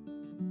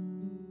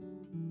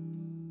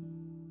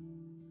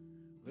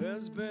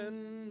 There's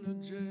been a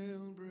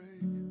jailbreak.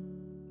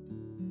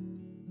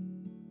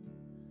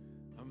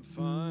 I'm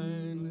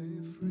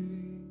finally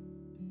free.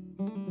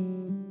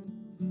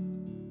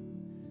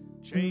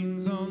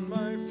 Chains on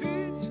my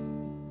feet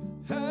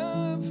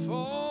have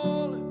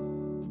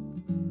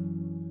fallen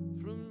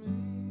from me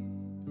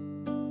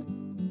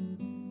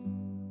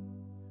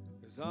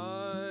as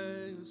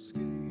I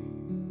escape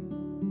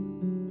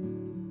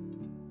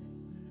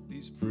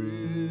these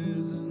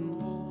prison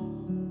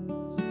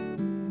walls.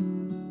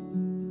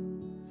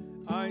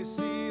 I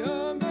see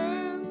a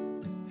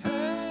man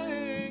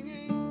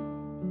hanging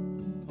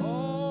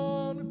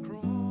on a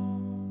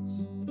cross.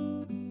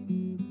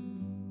 He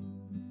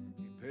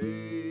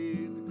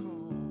paid the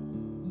cost.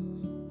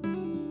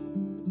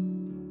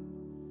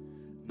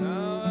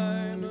 Now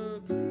I'm a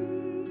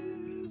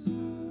prisoner.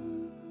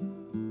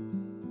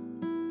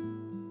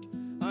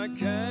 I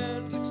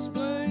can't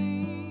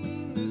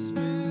explain this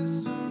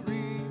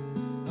mystery.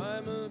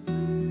 I'm a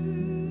prisoner.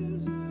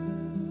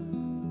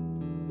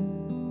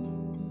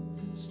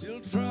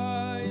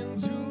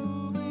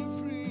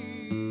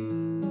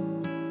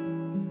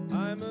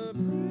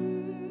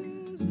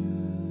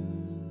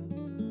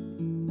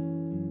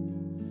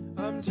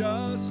 I'm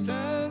just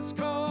as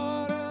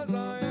caught as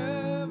I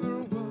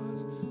ever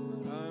was,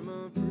 but I'm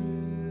a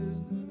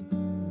prisoner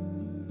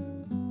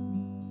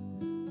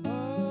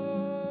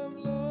of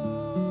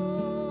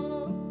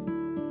love.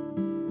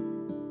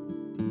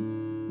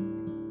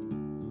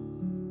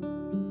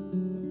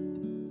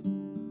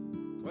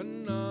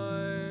 When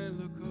I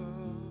look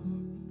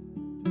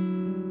up,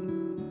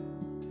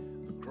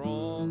 the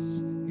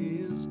cross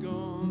is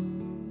gone.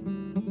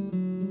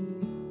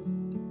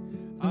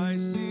 I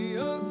see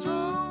a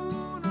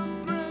throne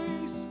of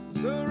grace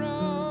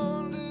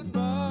surrounded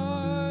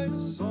by a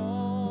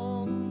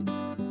song.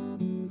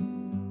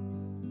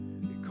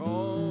 It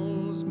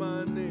calls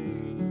my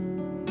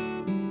name.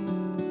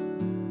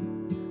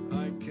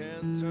 I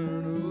can't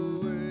turn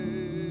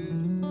away.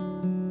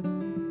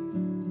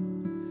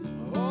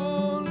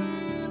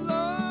 Only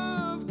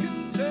love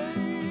can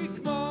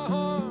take my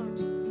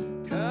heart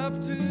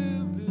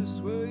captive this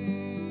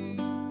way.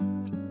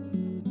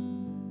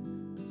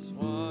 That's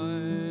why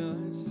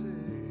I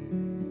say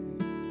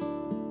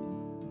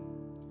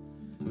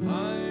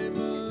I'm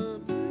a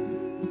prisoner.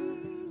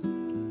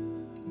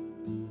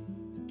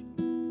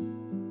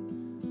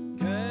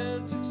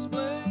 Can't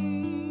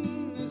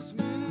explain this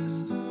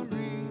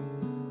mystery.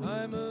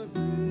 I'm a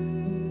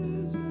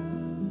prisoner,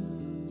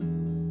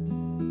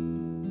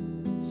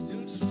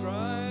 still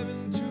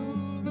striving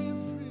to be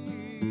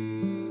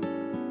free.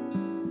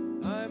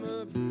 I'm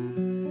a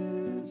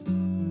prisoner.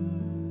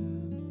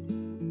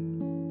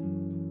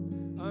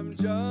 I'm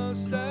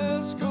just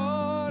as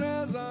caught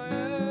as I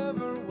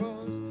ever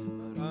was,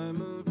 but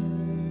I'm a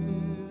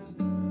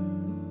prisoner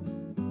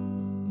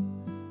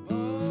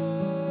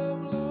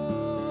of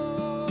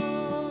love.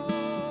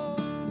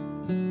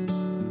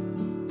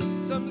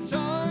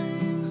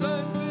 Sometimes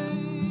I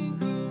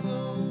think of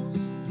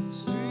those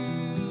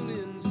still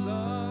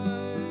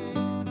inside,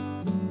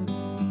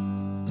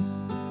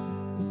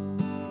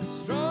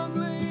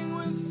 struggling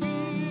with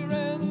fear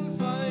and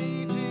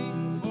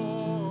fighting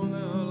for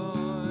their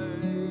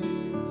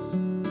lives.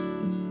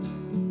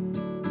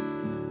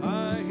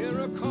 I hear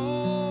a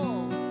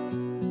call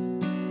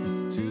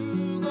to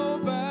go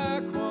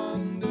back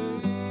one day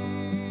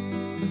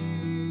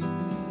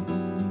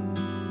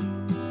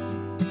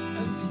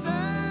and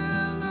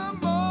stand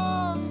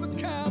among the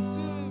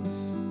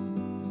captives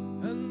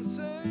and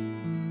say,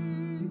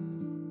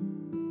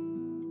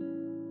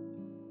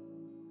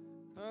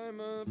 I'm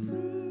a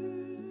prisoner.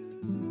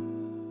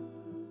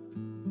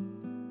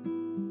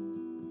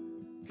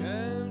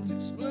 Can't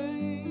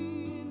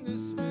explain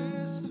this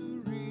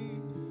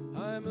mystery.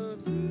 I'm a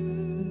prisoner.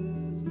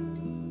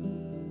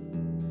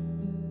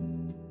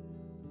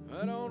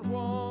 I don't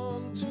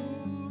want to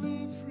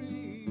be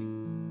free.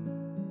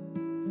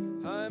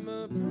 I'm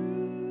a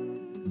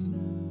prisoner,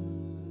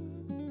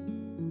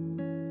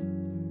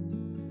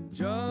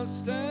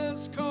 just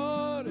as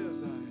caught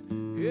as I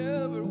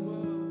ever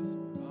was,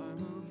 but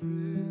I'm a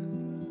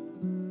prisoner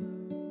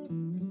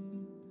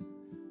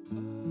of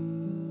love.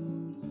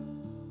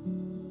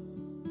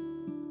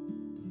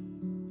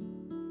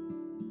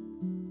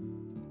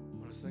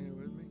 Want to sing it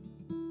with me?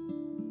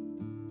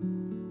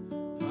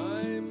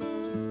 I'm a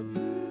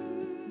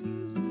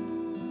prisoner.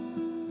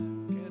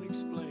 Can't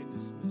explain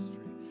this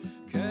mystery.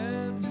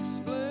 Can't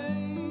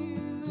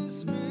explain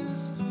this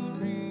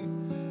mystery.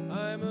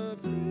 I'm a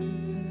prisoner.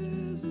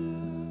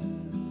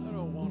 I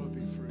don't want to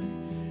be free,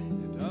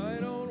 and I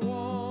don't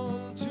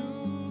want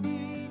to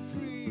be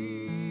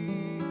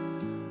free.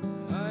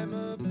 I'm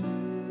a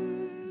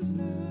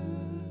prisoner,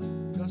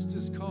 just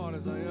as caught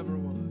as I ever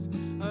was.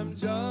 I'm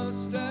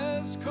just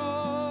as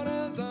caught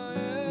as I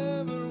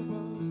ever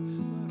was,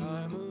 but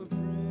I'm a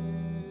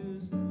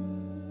prisoner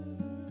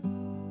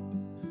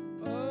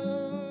of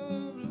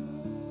love.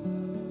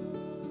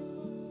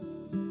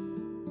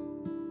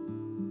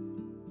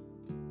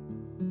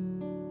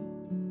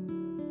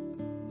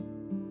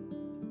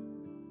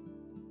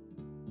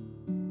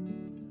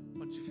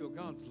 Once you feel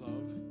God's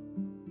love,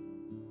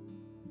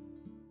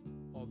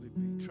 all the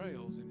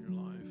betrayals in your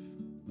life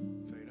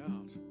fade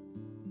out.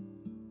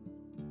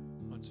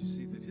 Once you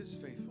see that His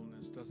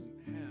faithfulness doesn't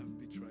have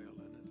betrayal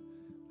in it,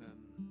 then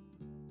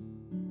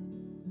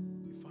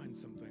you find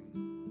something.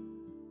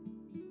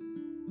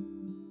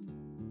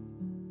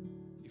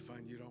 You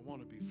find you don't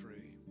want to be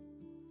free.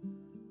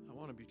 I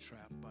want to be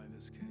trapped by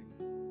this king.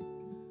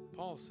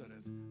 Paul said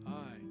it.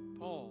 I,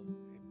 Paul,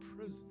 a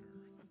prisoner,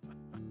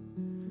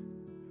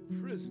 a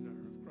prisoner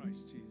of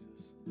Christ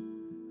Jesus.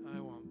 I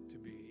want to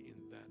be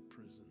in that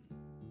prison.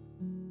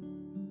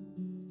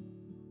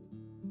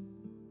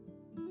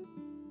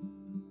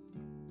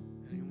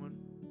 Anyone?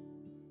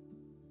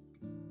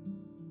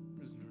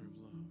 Prisoner of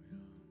love,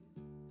 yeah.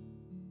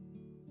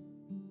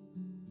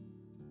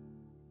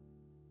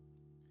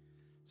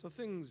 So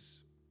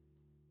things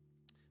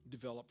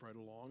develop right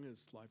along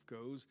as life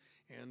goes,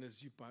 and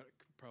as you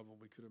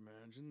probably could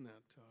imagine,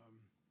 that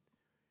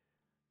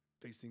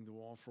facing the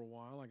wall for a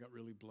while, I got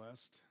really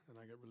blessed, and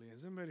I got really.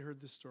 Has anybody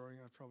heard this story?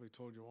 I've probably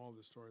told you all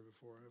this story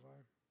before, have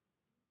I?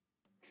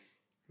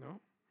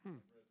 No?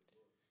 You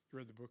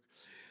read the book.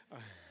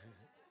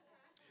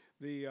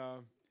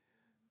 The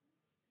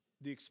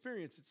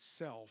experience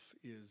itself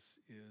is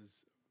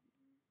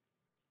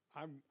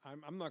I'm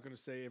not going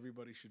to say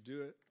everybody should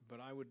do it, but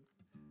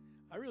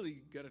I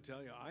really got to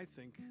tell you, I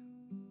think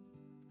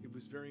it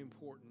was very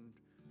important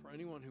for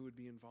anyone who would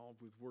be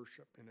involved with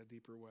worship in a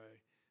deeper way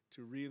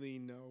to really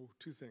know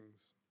two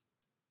things.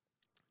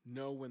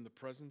 Know when the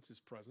presence is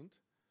present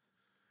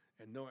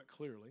and know it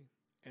clearly,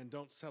 and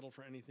don't settle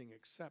for anything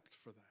except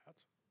for that.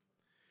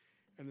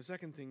 And the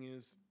second thing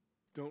is,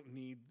 don't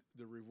need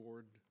the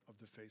reward of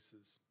the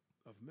faces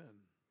of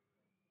men.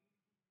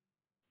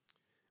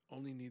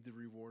 Only need the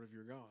reward of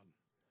your God,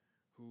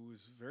 who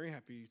is very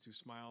happy to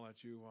smile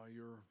at you while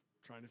you're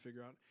trying to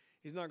figure out.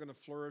 He's not going to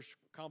flourish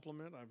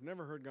compliment. I've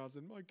never heard God say,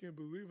 I can't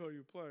believe how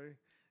you play.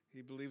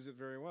 He believes it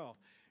very well.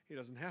 He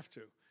doesn't have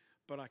to,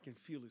 but I can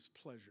feel his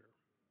pleasure.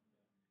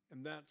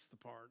 And that's the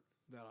part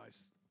that I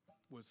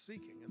was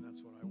seeking, and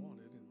that's what I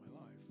wanted in my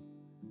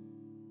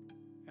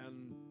life.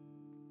 And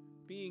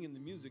being in the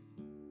music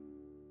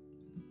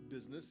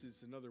business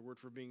is another word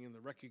for being in the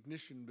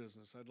recognition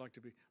business. I'd like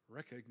to be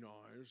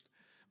recognized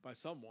by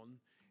someone.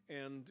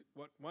 And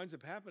what winds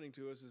up happening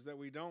to us is that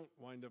we don't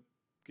wind up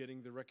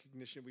getting the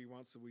recognition we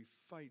want, so we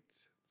fight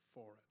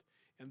for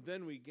it. And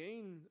then we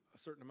gain a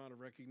certain amount of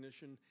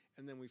recognition,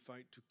 and then we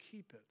fight to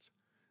keep it.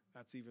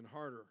 That's even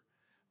harder,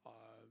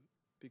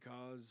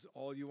 because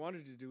all you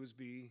wanted to do is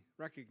be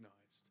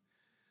recognized.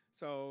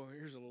 So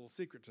here's a little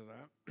secret to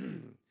that.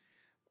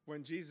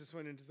 When Jesus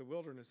went into the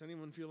wilderness,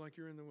 anyone feel like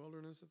you're in the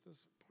wilderness at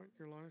this point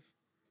in your life?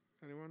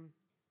 Anyone?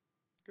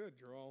 Good,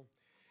 you're all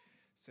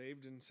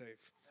saved and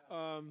safe.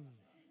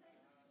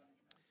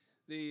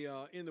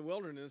 In the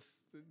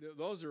wilderness,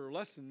 those are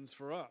lessons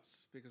for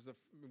us, because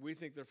we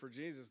think they're for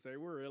Jesus. They're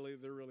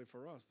really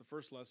for us. The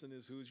first lesson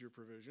is, who's your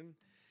provision?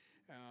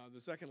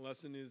 The second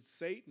lesson is,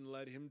 Satan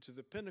led him to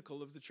the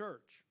pinnacle of the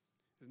church.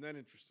 Isn't that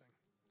interesting?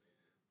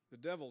 The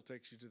devil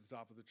takes you to the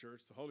top of the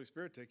church. The Holy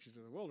Spirit takes you to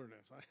the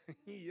wilderness.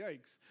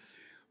 Yikes.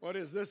 What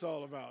is this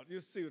all about? You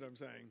see what I'm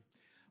saying?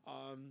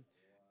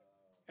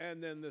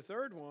 And then the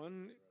third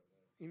one,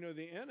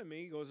 the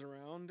enemy goes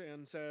around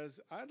and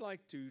says, I'd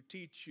like to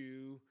teach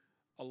you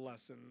a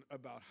lesson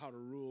about how to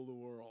rule the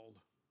world.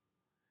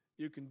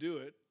 You can do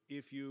it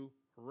if you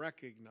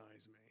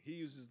recognize me. He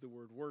uses the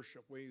word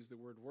worship. We use the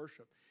word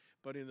worship.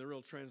 But in the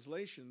real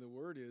translation, the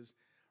word is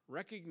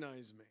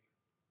recognize me.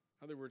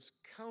 In other words,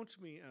 count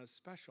me as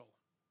special.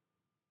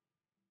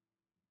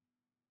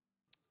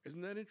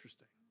 Isn't that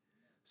interesting?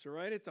 So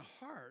right at the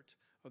heart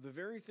of the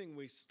very thing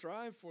we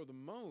strive for the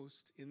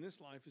most in this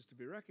life is to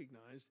be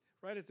recognized,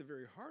 right at the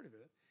very heart of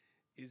it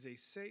is a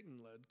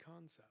Satan-led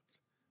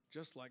concept.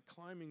 Just like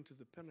climbing to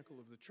the pinnacle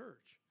of the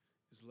church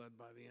is led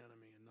by the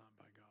enemy and not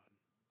by God.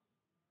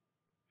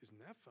 Isn't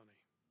that funny?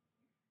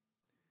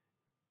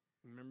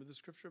 Remember the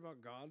scripture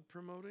about God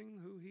promoting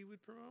who he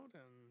would promote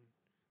and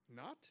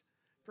not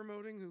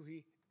promoting who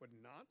he would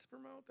not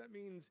promote? That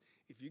means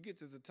if you get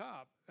to the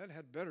top, that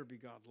had better be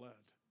God-led.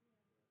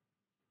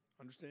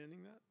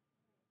 Understanding that?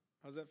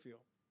 How's that feel?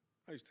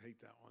 I used to hate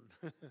that one.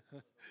 I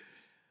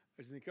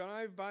used to think, can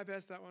I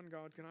bypass that one,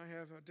 God? Can I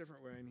have a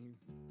different way?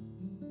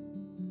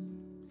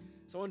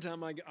 So one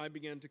time I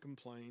began to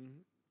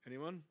complain.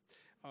 Anyone?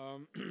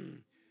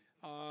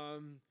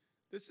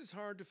 This is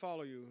hard to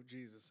follow you,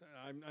 Jesus.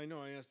 I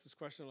know I asked this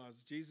question a lot.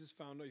 You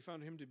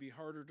found him to be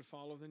harder to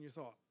follow than you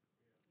thought.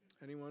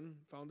 Anyone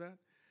found that?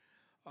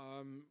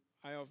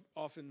 I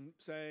often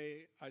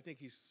say I think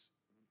he's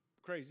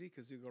crazy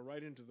because he'll go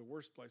right into the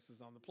worst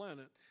places on the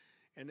planet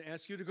and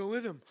ask you to go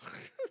with him.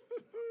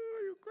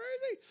 Are you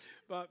crazy?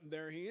 But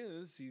there he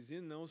is. He's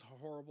in those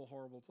horrible,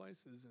 horrible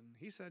places, and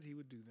he said he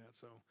would do that.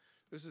 So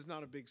this is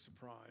not a big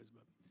surprise.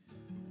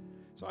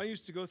 So I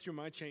used to go through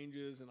my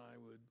changes, and I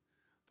would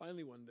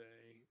finally one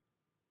day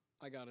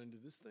I got into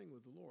this thing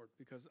with the Lord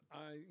because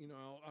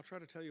I'll try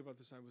to tell you about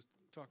this. I was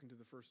talking to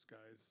the first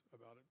guys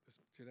about it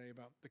today,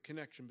 about the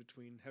connection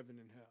between heaven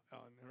and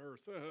hell, and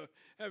earth.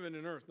 Heaven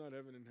and earth, not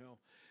heaven and hell.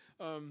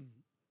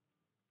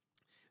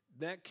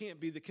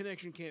 The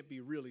connection can't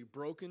be really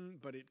broken,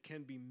 but it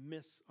can be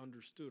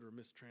misunderstood or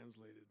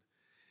mistranslated.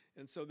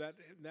 And so that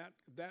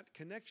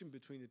connection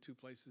between the two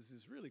places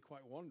is really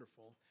quite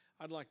wonderful.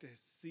 I'd like to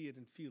see it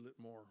and feel it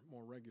more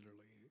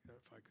regularly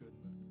if I could.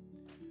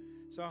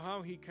 So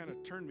how he kind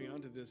of turned me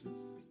onto this is,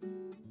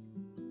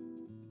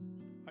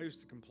 I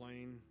used to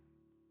complain,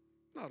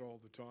 not all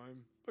the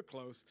time, but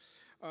close,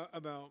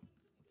 about,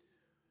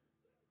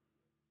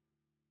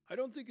 I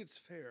don't think it's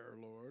fair,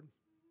 Lord.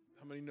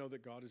 How many know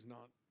that God is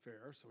not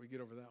fair? So we get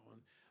over that one.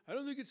 I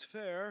don't think it's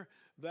fair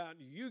that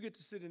you get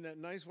to sit in that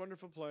nice,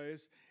 wonderful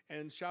place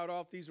and shout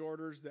off these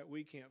orders that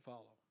we can't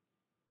follow.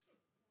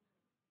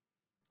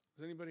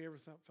 Has anybody ever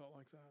felt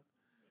like that?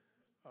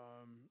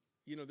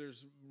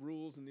 There's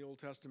rules in the Old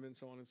Testament,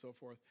 so on and so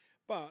forth.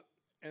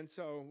 And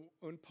so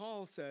when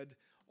Paul said,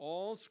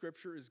 all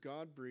Scripture is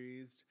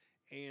God-breathed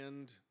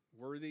and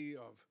worthy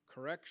of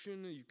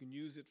correction, you can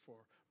use it for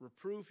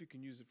reproof, you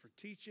can use it for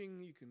teaching,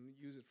 you can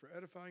use it for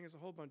edifying, it's a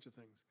whole bunch of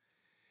things.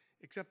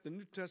 Except the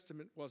New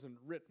Testament wasn't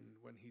written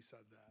when he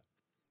said that.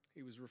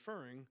 He was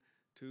referring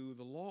to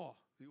the law,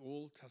 the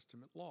Old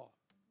Testament law.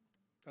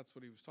 That's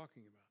what he was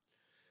talking about.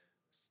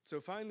 So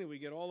finally we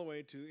get all the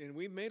way to, and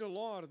we made a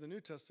law out of the New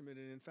Testament,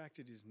 and in fact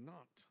it is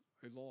not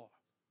a law.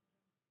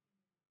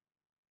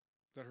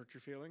 That hurt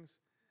your feelings?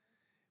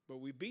 But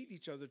we beat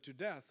each other to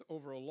death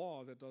over a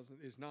law that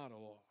is not a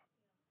law.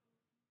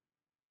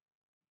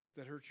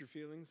 That hurt your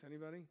feelings,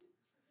 anybody?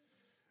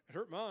 It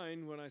hurt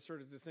mine when I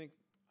started to think,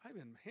 I've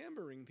been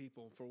hammering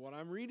people for what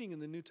I'm reading in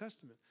the New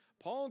Testament.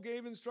 Paul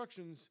gave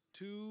instructions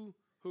to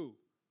who?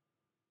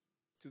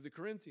 To the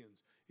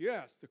Corinthians.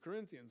 Yes, the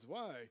Corinthians.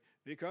 Why?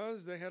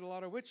 Because they had a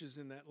lot of witches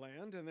in that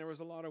land, and there was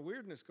a lot of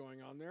weirdness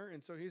going on there.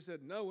 And so he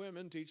said, no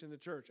women teach in the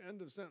church.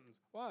 End of sentence.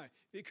 Why?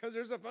 Because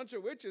there's a bunch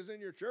of witches in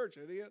your church,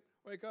 idiot.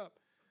 Wake up.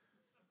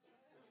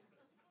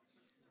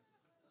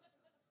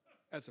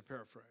 That's a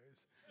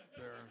paraphrase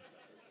there.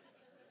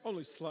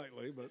 Only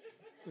slightly, but...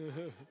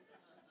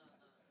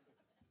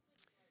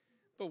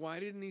 But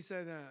why didn't he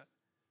say that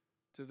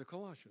to the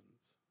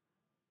Colossians?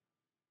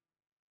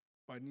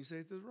 Why didn't he say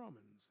it to the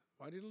Romans?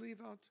 Why did he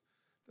leave out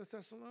the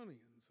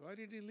Thessalonians? Why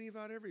did he leave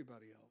out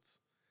everybody else?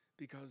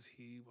 Because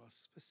he was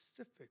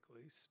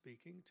specifically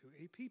speaking to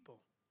a people.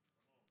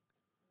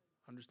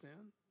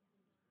 Understand?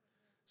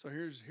 So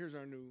here's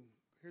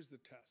the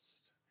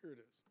test. Here it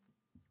is.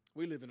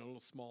 We live in a little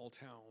small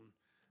town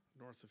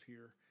north of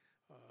here.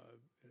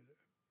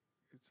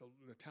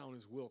 The town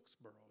is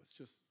Wilkesboro. It's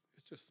just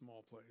a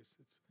small place.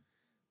 It's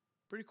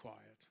pretty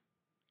quiet.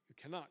 You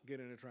cannot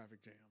get in a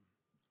traffic jam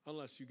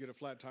unless you get a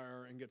flat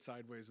tire and get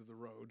sideways of the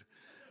road.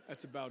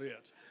 That's about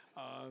it.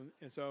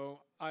 And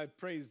so I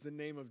praise the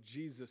name of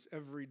Jesus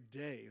every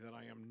day that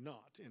I am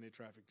not in a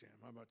traffic jam.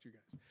 How about you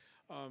guys?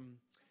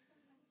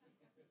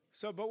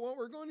 But what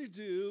we're going to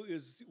do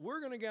is we're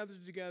going to gather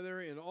together,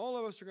 and all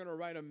of us are going to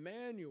write a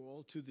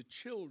manual to the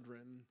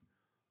children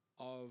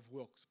of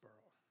Wilkesboro,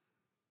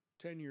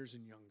 10 years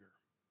and younger.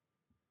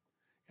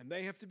 And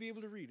they have to be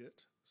able to read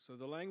it, so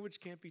the language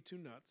can't be too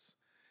nuts.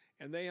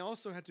 And they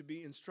also have to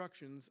be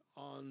instructions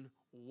on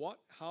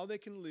how they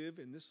can live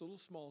in this little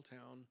small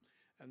town,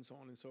 and so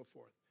on and so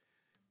forth.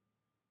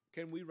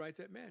 Can we write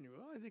that manual?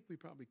 Well, I think we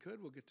probably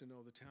could. We'll get to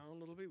know the town a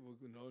little bit.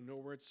 We'll know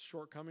where its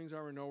shortcomings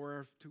are, and know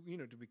where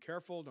to be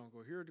careful. Don't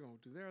go here,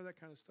 don't do there, that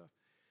kind of stuff.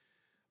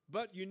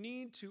 But you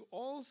need to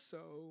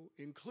also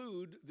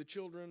include the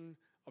children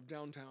of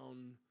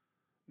downtown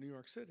New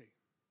York City.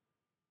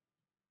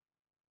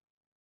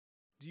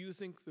 Do you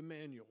think the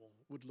manual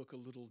would look a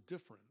little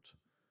different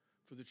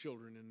for the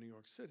children in New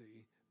York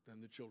City than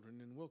the children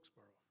in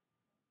Wilkesboro?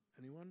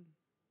 Anyone?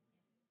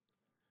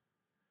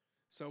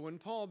 So when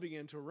Paul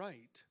began to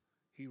write,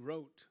 he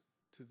wrote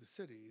to the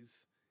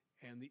cities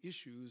and the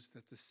issues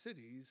that the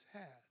cities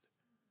had.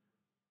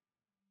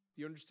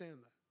 Do you understand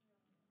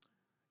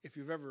that? If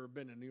you've ever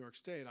been in New York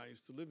State, I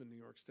used to live in New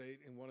York State,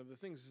 and one of the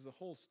things is the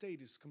whole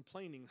state is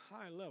complaining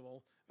high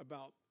level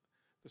about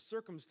the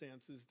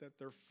circumstances that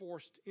they're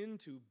forced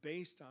into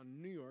based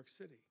on New York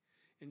City.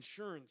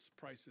 Insurance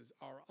prices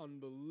are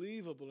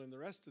unbelievable in the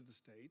rest of the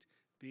state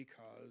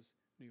because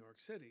New York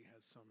City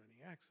has so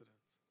many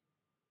accidents.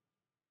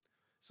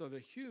 So the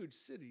huge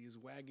city is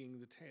wagging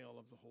the tail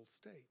of the whole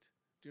state.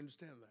 Do you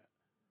understand that?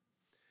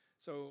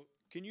 So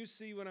can you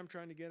see what I'm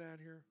trying to get at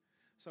here?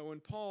 So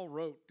when Paul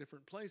wrote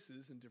different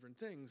places and different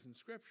things in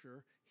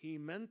Scripture, he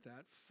meant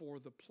that for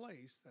the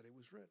place that it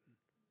was written.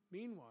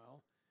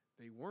 Meanwhile,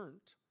 they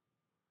weren't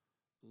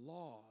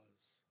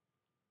laws,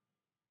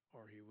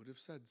 or he would have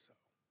said so.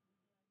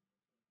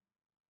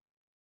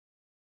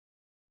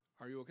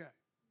 Are you okay? Yes.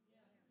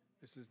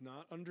 This is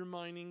not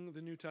undermining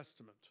the New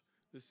Testament.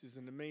 This is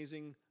an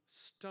amazing,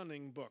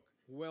 stunning book,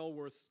 well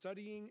worth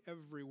studying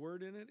every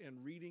word in it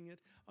and reading it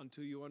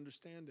until you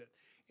understand it.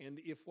 And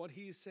if what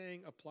he's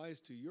saying applies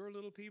to your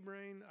little pea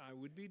brain, I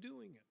would be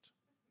doing it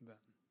then.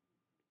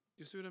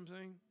 Do you see what I'm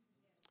saying?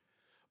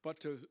 But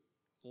to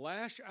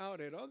lash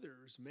out at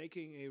others,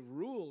 making a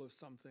rule of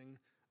something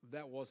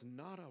that was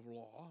not a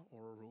law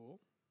or a rule,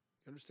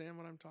 you understand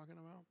what I'm talking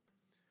about?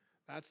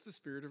 That's the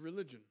spirit of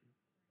religion.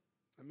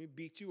 Let me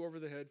beat you over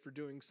the head for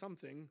doing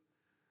something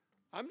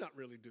I'm not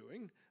really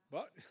doing,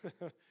 but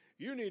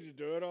you need to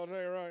do it, I'll tell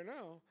you right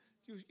now.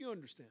 You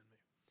understand me.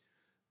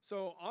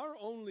 So our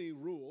only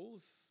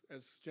rules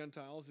as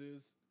Gentiles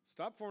is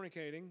stop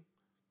fornicating.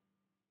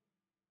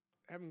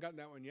 Haven't gotten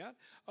that one yet.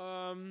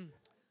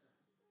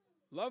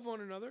 Love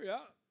one another, yeah.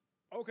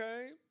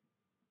 Okay.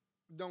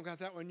 Don't got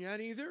that one yet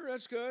either.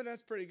 That's good.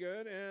 That's pretty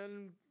good.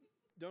 And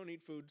don't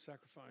eat food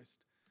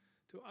sacrificed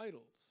to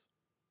idols.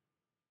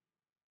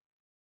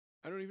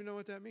 I don't even know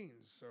what that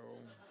means, so...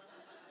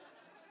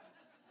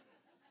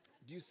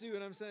 Do you see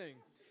what I'm saying?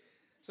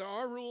 So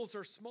our rules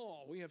are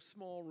small. We have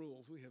small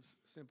rules. We have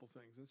simple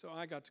things. And so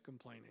I got to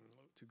complaining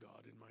to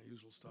God in my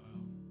usual style.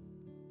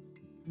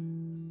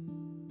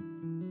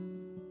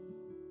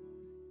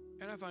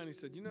 And I finally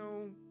said,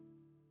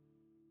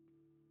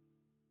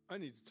 I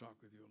need to talk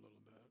with you a little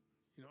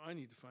bit. I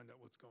need to find out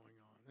what's going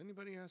on.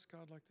 Anybody ask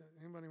God like that?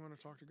 Anybody want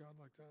to talk to God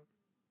like that?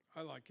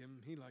 I like him.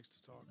 He likes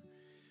to talk.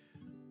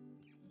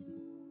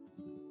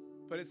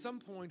 But at some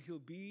point, he'll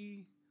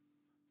be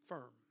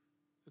firm.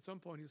 at some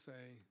point he'll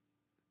say,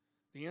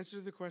 the answer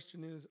to the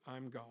question is,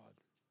 I'm God.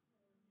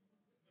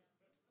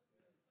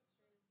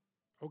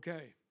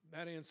 Okay,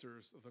 that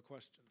answers the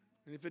question.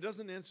 And if it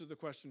doesn't answer the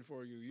question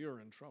for you, you're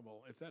in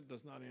trouble. If that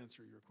does not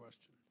answer your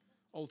question,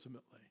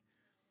 ultimately.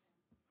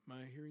 Am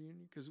I hearing you?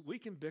 Because we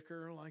can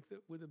bicker like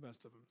that with the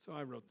best of them. So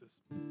I wrote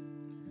this,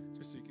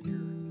 just so you can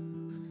hear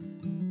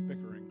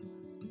bickering.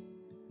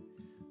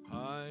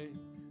 I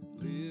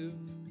live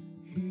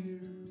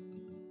here,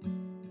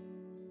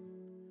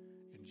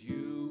 and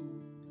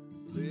you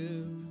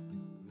live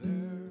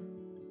there.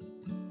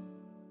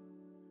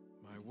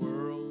 My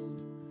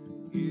world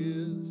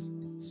is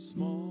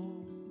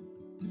small.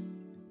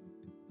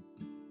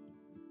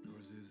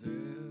 Yours is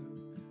everywhere.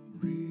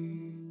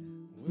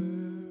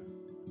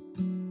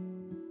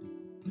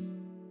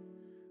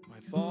 My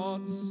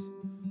thoughts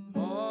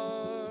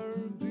are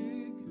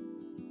big,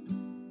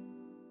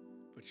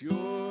 but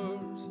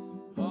yours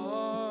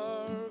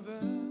are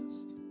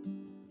vast.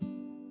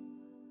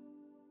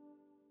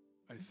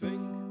 I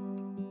think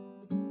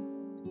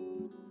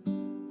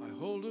I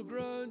hold a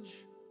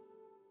grudge,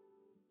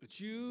 but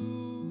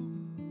you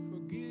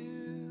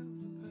forgive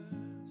the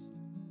past.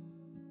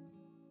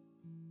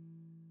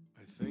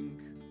 I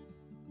think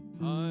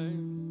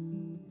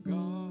I'm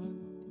God,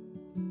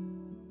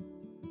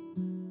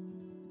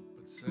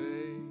 but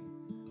say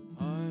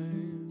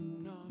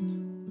I'm not.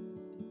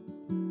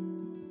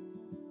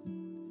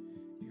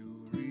 You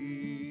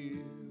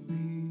really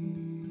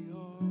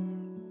are,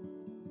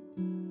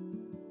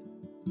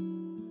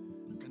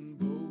 and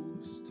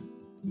boast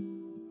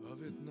of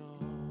it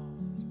not.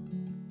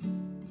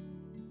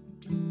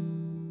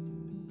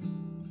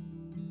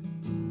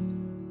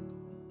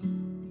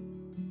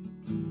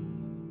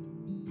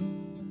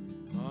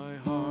 My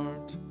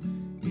heart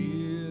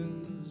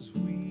is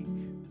weak,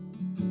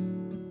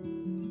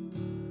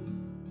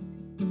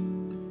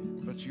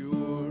 but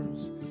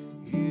yours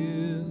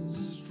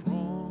is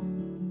strong.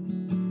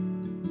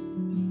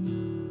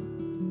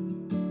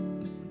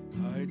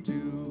 I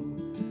do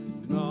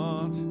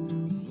not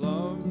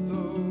love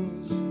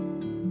those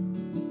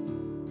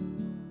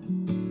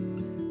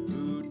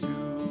who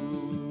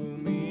do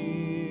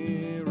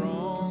me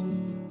wrong,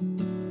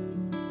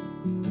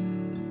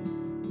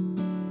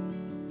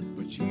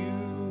 but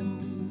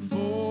you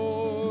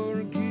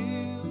forgive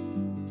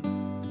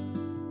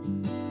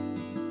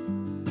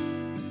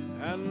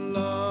and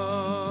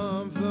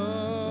love the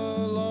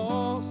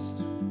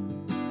lost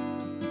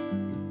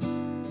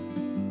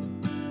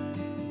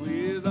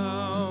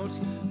without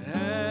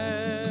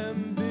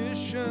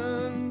ambition.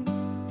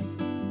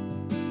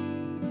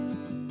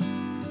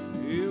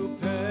 You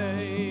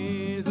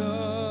pay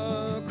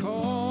the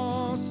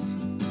cost,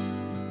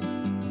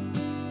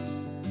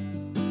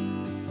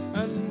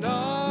 and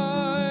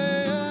I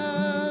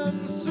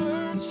am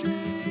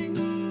searching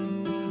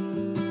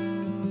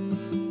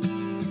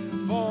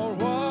for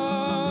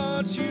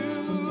what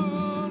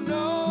you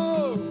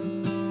know.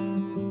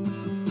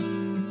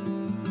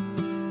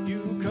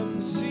 You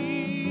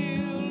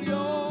conceal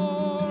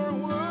your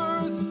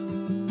worth,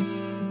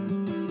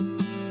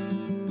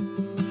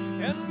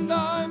 and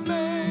I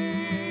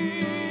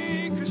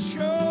make a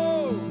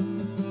show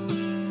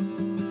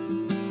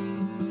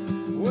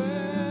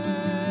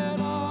when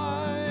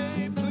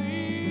I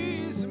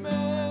please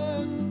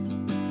men.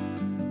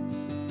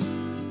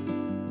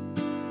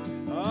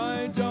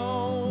 I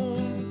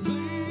don't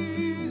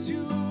please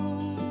you.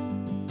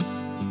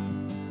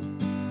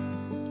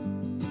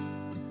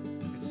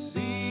 It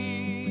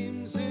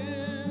seems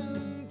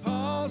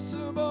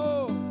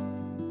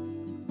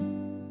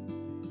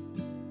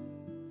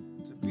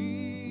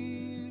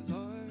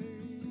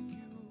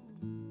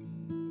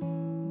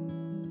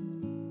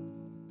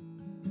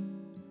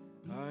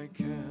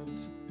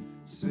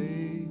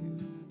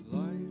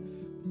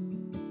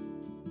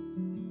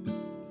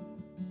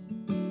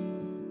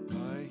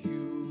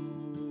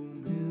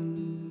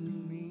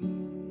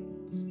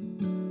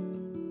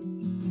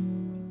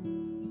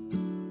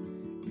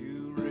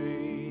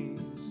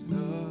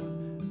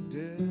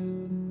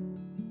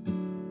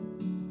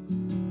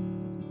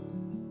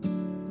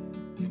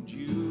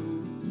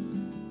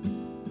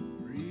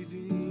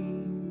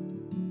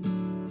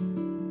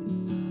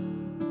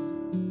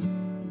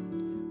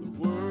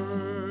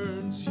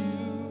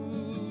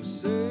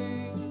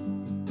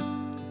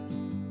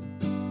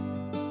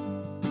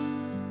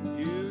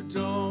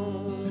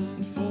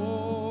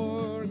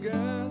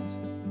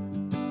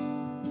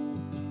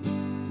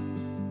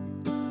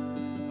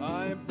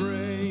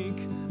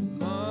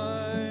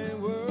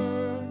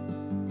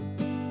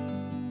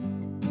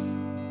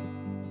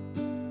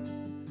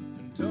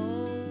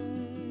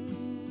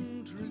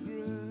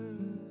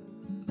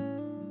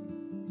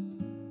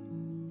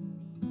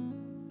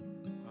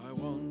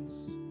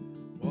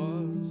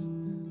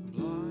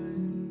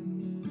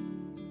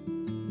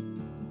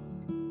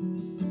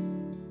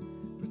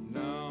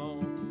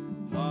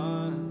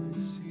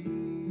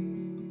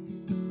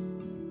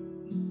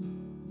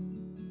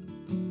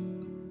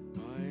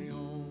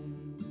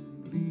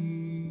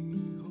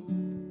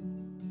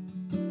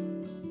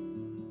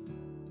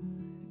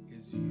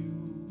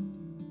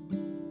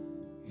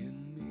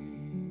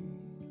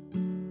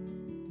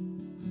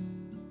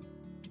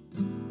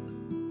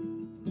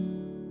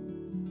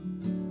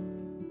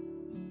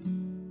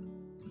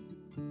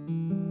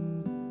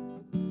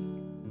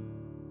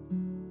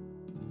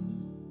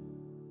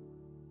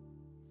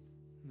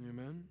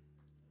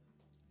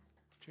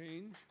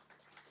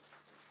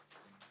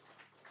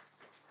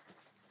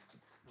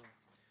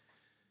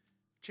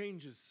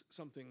change is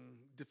something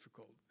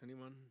difficult.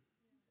 Anyone?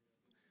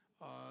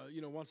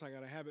 Once I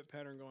got a habit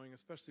pattern going,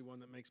 especially one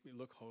that makes me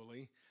look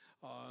holy,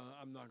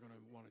 I'm not going to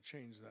want to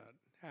change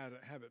that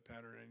habit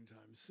pattern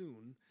anytime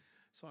soon.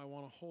 So I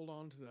want to hold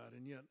on to that,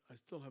 and yet I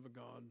still have a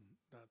God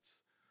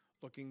that's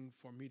looking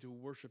for me to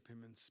worship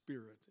him in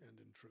spirit and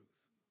in truth.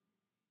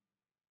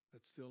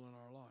 That's still in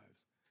our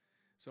lives.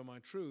 So my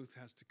truth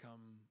has to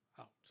come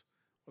out,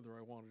 whether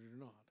I want it or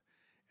not.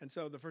 And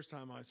so the first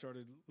time I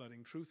started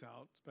letting truth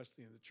out,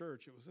 especially in the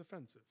church, it was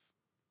offensive,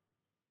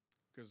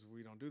 because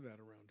we don't do that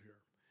around here.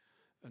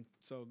 And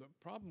so the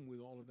problem with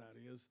all of that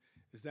is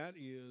that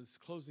is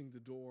closing the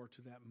door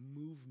to that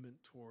movement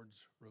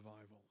towards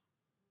revival.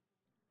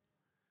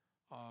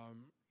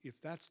 If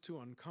that's too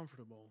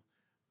uncomfortable,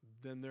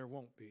 then there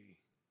won't be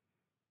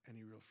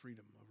any real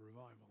freedom of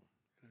revival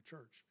in a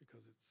church,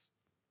 because it's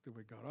the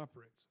way God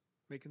operates.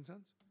 Making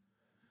sense?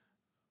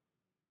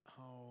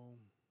 How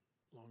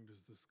long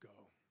does this go?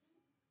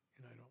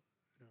 And I don't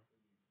know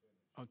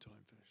until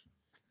I'm finished.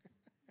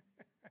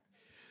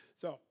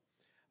 So,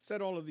 I've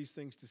said all of these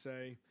things to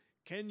say,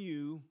 can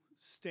you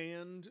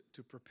stand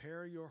to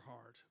prepare your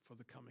heart for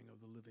the coming of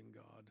the living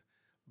God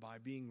by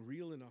being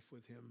real enough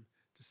with him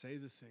to say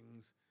the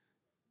things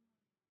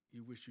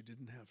you wish you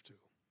didn't have to?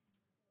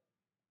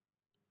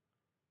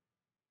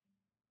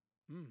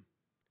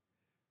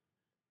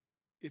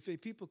 If a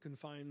people can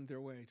find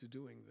their way to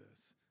doing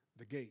this,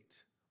 the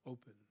gate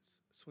opens,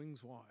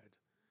 swings wide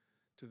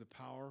to the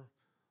power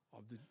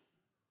of the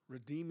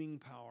redeeming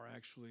power.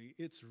 Actually,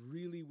 it's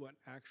really what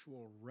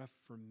actual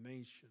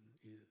reformation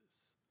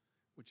is,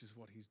 which is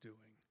what he's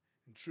doing.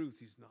 In truth,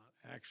 he's not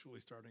actually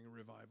starting a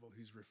revival.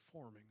 He's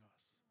reforming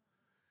us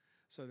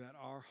so that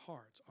our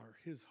hearts are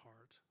his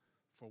heart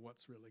for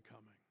what's really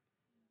coming.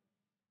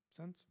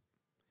 Sense?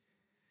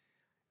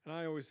 And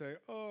I always say,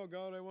 oh,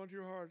 God, I want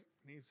your heart.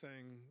 And he's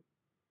saying,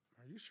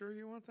 are you sure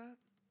you want that?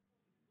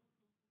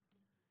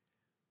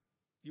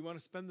 You want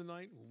to spend the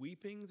night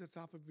weeping at the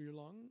top of your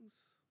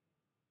lungs?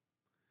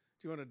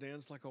 Do you want to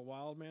dance like a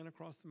wild man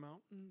across the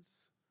mountains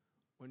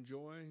when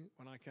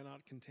I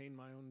cannot contain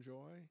my own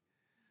joy?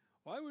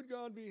 Why would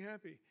God be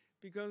happy?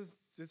 Because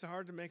it's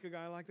hard to make a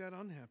guy like that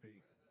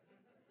unhappy.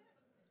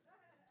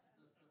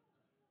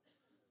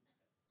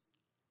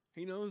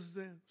 He knows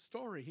the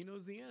story. He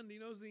knows the end. He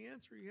knows the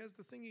answer. He has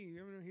the thingy.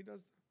 He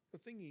does the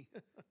thingy.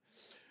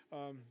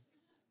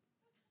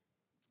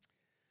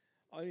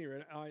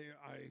 Anyway, I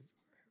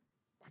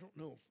don't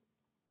know.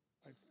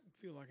 I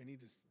feel like I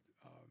need to,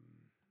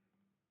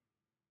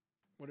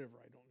 whatever.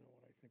 I don't know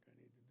what I think I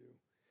need to do.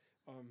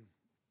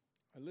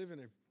 I live in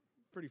a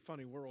pretty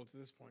funny world to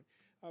this point.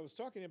 I was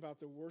talking about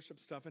the worship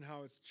stuff and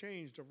how it's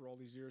changed over all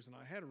these years, and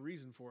I had a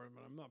reason for it,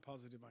 but I'm not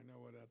positive I know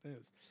what that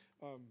is.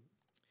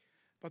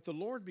 But the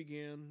Lord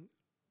began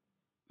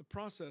the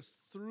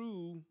process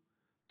through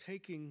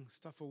taking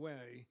stuff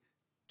away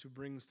to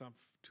bring stuff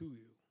to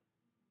you.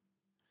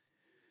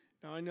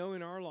 Now, I know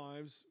in our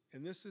lives,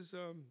 and this is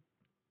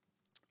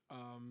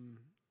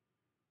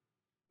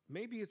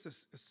maybe it's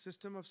a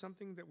system of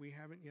something that we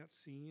haven't yet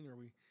seen, or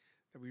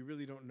that we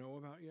really don't know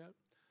about yet.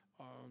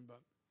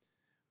 But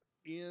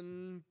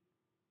in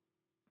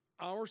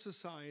our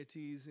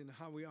societies, in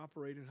how we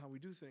operate and how we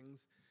do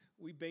things,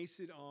 we base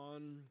it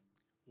on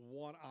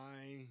what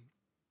I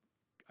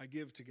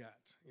give to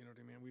get. You know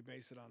what I mean? We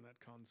base it on that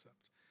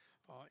concept.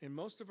 And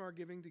most of our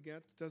giving to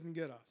get doesn't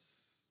get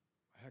us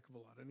a heck of a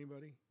lot.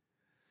 Anybody?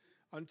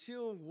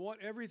 Until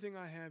everything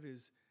I have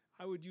is,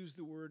 I would use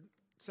the word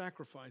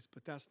sacrifice,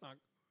 but that's not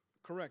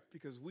correct,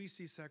 because we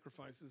see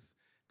sacrifices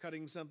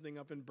cutting something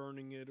up and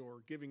burning it,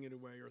 or giving it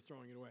away, or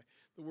throwing it away.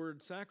 The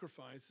word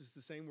sacrifice is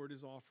the same word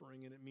as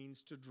offering, and it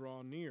means to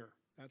draw near.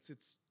 That's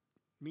its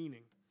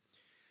meaning.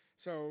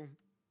 So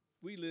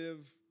we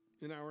live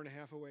an hour and a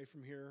half away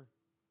from here.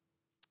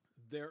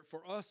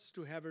 For us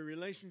to have a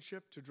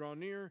relationship, to draw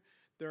near,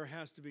 there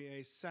has to be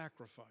a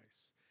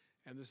sacrifice.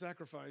 And the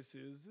sacrifice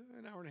is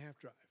an hour and a half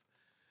drive.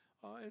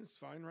 And it's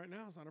fine right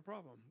now. It's not a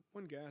problem.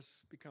 When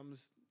gas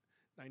becomes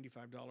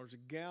 $95 a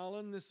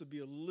gallon, this will be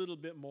a little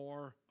bit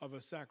more of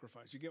a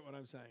sacrifice. You get what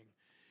I'm saying?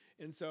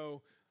 And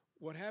so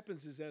what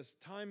happens is, as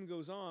time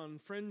goes on,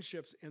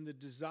 friendships and the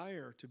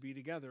desire to be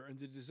together and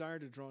the desire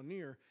to draw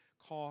near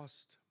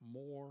cost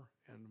more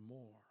and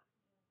more.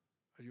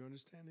 Are you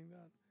understanding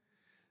that?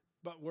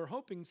 But we're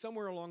hoping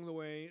somewhere along the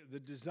way, the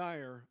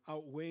desire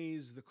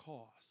outweighs the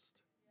cost.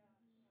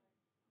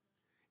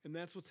 And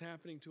that's what's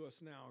happening to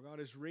us now. God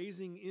is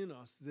raising in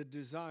us the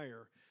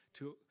desire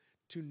to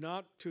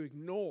not to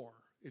ignore,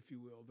 if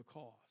you will, the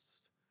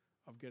cost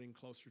of getting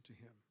closer to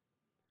him.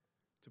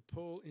 To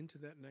pull into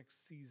that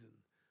next season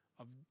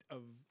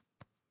of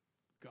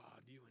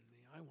God, you and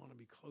me. I want to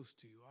be close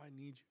to you. I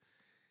need you.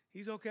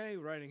 He's okay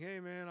writing,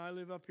 hey man, I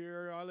live up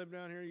here, I live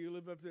down here, you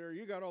live up there,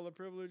 you got all the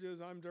privileges,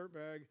 I'm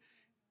dirtbag.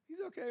 He's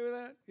okay with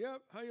that.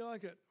 Yep, how you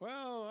like it?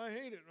 Well, I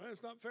hate it.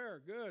 It's not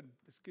fair. Good.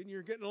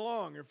 You're getting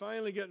along. You're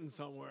finally getting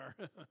somewhere.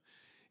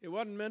 It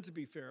wasn't meant to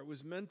be fair. It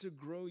was meant to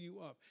grow you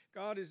up.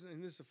 God is,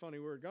 and this is a funny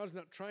word, God is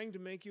not trying to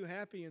make you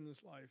happy in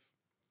this life.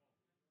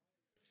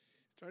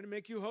 He's trying to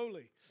make you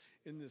holy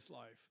in this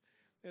life.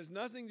 It has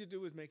nothing to do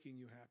with making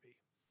you happy.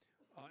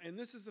 And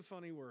this is a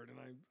funny word, and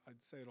I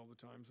say it all the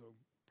time, so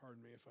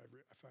pardon me if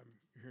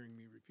I'm hearing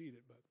me repeat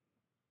it, but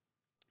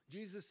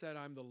Jesus said,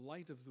 I'm the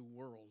light of the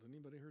world.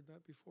 Anybody heard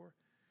that before?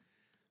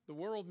 The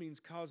world means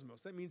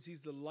cosmos. That means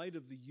he's the light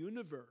of the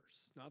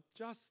universe, not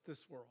just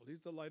this world.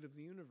 He's the light of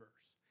the universe.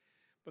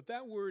 But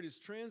that word is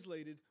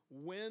translated,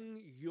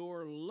 when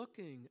you're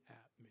looking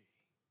at me.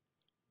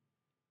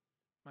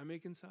 Am I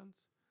making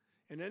sense?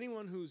 And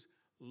anyone who's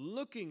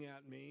looking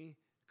at me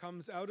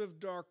comes out of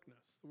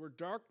darkness. The word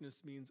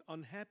darkness means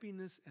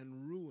unhappiness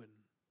and ruin.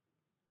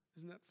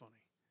 Isn't that funny?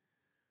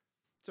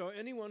 So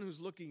anyone who's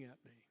looking at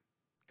me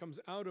comes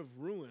out of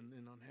ruin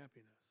and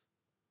unhappiness.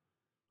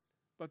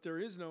 But there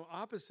is no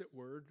opposite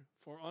word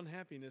for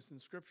unhappiness in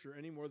Scripture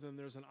any more than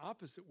there's an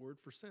opposite word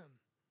for sin.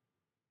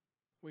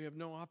 We have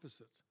no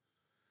opposite.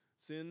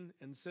 Sin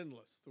and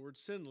sinless. The word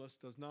sinless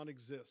does not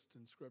exist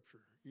in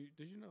Scripture.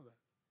 Did you know that?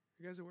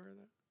 You guys aware of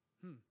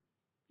that?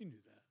 You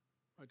knew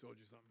that. I told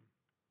you something.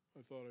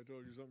 I thought I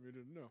told you something you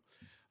didn't know.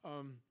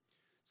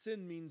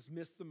 Sin means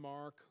miss the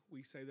mark.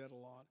 We say that a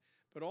lot.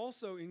 But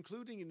also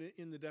including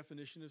in the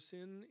definition of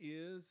sin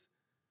is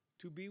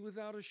to be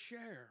without a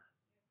share.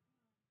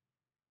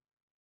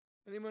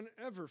 Anyone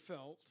ever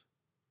felt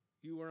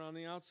you were on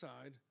the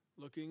outside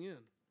looking in?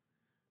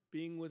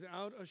 Being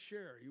without a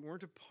share. You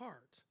weren't a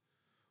part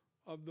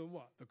of the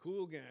what? The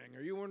cool gang.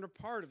 Or you weren't a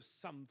part of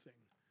something.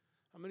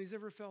 How many's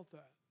ever felt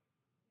that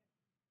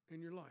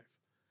in your life?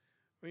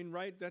 I mean,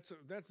 right, that's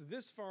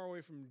this far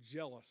away from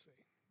jealousy.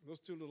 Those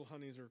two little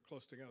honeys are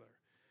close together.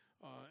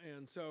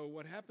 And so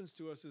what happens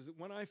to us is that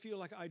when I feel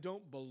like I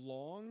don't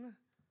belong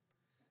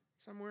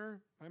somewhere,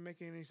 am I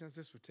making any sense?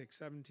 This would take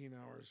 17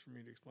 hours for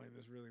me to explain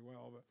this really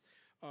well.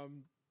 But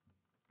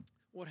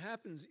what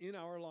happens in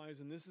our lives,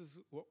 and this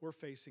is what we're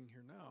facing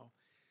here now,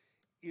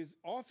 is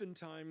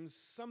oftentimes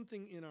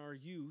something in our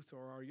youth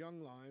or our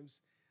young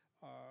lives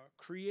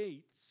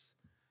creates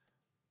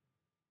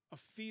a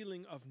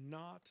feeling of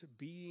not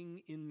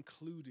being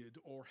included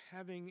or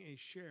having a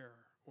share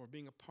or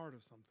being a part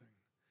of something.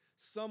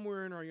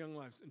 Somewhere in our young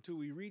lives, until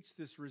we reach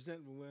this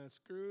resentment, well,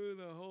 screw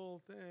the whole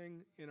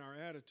thing in our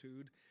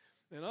attitude,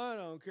 and I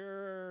don't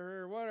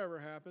care, whatever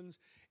happens,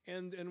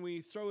 and we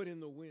throw it in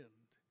the wind.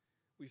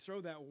 We throw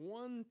that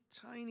one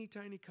tiny,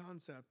 tiny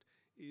concept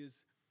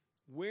is,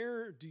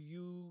 where do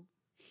you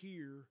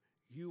hear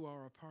you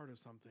are a part of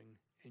something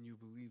and you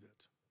believe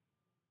it?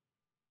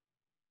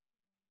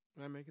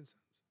 Am I making sense?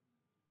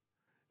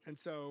 And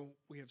so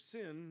we have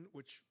sin,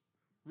 which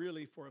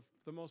really, for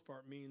the most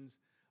part, means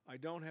I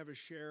don't have a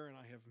share and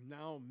I have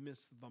now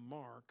missed the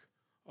mark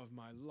of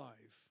my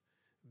life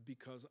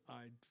because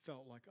I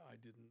felt like I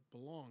didn't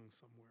belong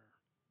somewhere.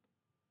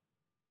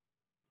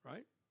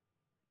 Right?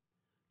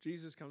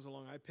 Jesus comes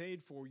along, I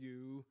paid for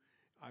you,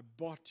 I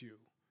bought you.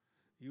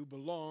 You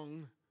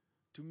belong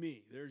to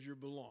me. There's your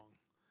belong.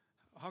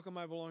 How come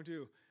I belong to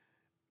you?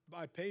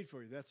 I paid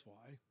for you, that's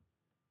why.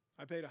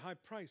 I paid a high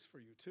price for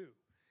you too.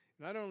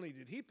 Not only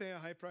did he pay a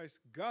high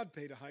price, God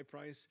paid a high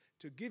price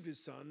to give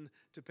his son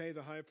to pay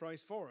the high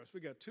price for us.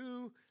 We got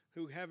two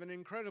who have an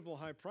incredible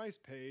high price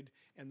paid,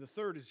 and the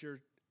third is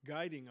here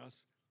guiding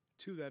us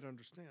to that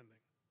understanding.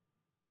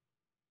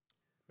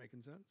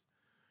 Making sense?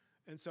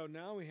 And so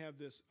now we have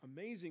this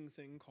amazing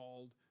thing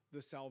called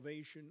the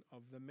salvation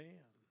of the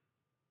man.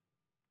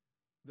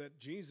 That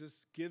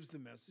Jesus gives the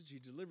message, he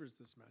delivers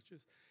this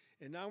message,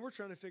 and now we're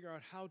trying to figure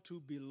out how to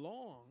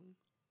belong.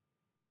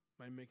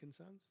 Am I making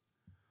sense?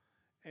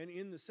 And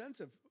in the sense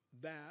of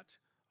that,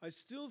 I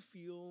still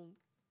feel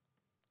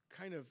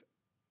kind of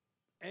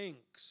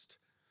angst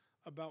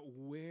about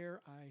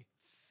where I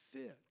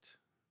fit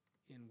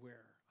in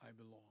where I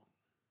belong.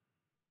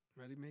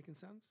 Ready, making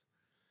sense?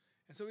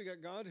 And so we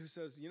got God who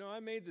says, I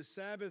made the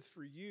Sabbath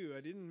for you.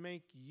 I didn't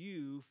make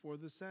you for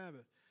the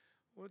Sabbath.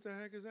 What the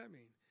heck does that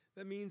mean?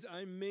 That means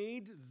I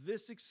made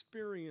this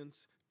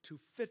experience to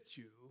fit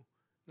you,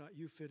 not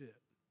you fit it.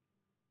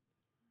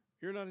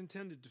 You're not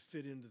intended to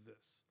fit into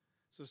this.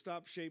 So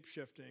stop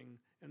shape-shifting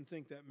and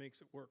think that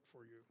makes it work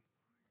for you.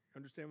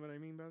 Understand what I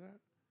mean by that?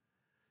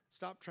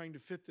 Stop trying to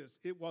fit this.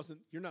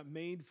 You're not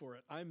made for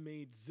it. I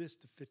made this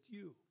to fit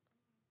you.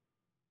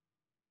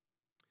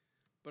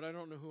 But I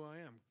don't know who I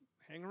am.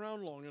 Hang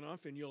around long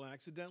enough and you'll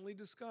accidentally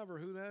discover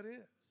who that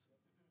is.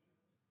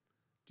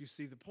 Do you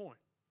see the point?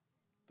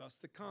 Thus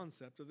the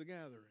concept of the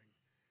gathering.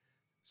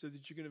 So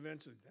that you can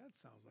eventually, that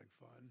sounds like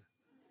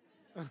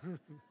fun.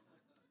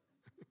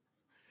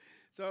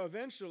 So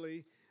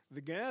eventually,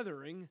 the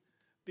gathering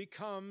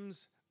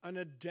becomes an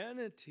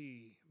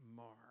identity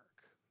mark.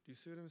 Do you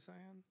see what I'm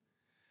saying?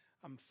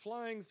 I'm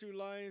flying through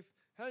life.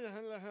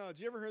 Did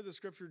you ever hear the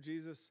scripture,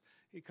 Jesus?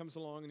 He comes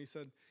along and he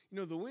said,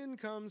 the wind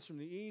comes from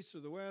the east or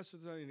the west,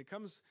 and it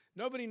comes,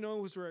 nobody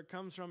knows where it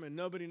comes from and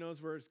nobody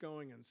knows where it's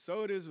going. And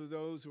so it is with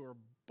those who are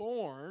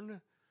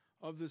born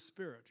of the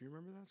Spirit. Do you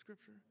remember that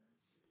scripture?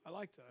 I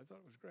liked it. I thought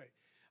it was great.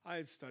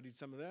 I've studied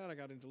some of that. I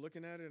got into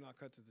looking at it, and I'll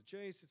cut to the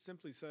chase. It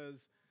simply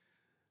says,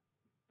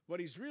 What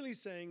he's really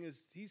saying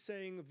is he's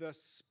saying the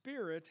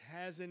Spirit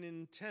has an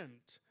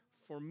intent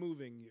for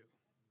moving you.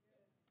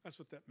 That's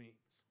what that means.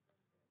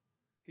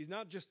 He's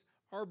not just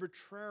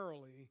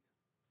arbitrarily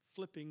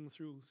flipping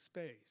through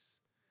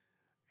space.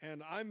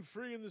 And I'm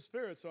free in the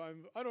Spirit, so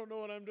I don't know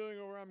what I'm doing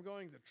or where I'm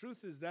going. The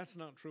truth is that's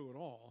not true at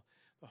all.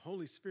 The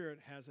Holy Spirit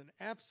has an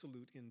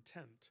absolute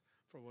intent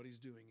for what he's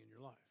doing in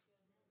your life.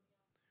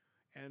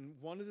 And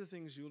one of the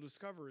things you'll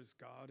discover is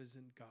God is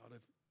a God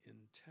of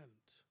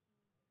intent.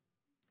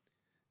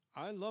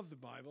 I love the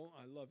Bible.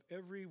 I love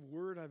every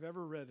word I've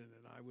ever read in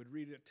it. I would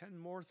read it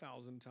 10,000 more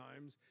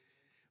times.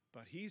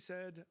 But he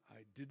said, I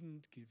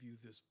didn't give you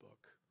this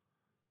book.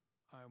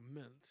 I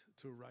meant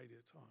to write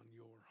it on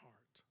your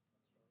heart.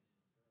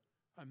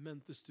 I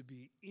meant this to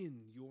be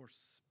in your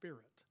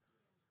spirit,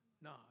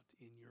 not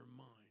in your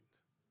mind.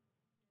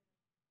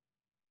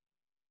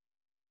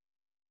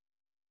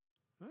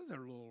 That's a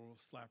little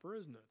slapper,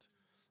 isn't it?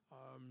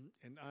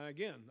 And I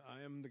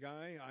am the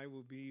guy, I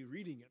will be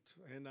reading it.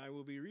 And I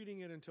will be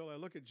reading it until I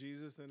look at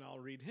Jesus, then I'll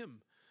read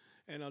him.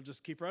 And I'll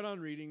just keep right on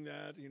reading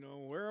that.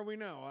 Where are we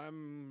now?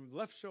 I'm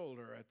left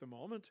shoulder at the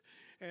moment.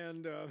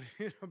 And,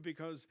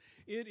 because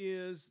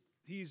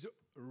he's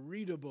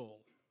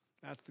readable.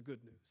 That's the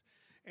good news.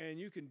 And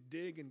you can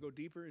dig and go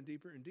deeper and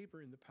deeper and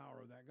deeper in the power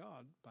of that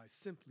God by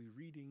simply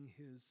reading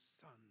his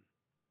Son.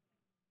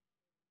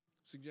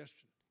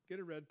 Suggestion. Get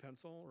a red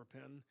pencil or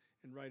pen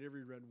and write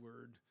every red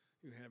word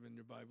you have in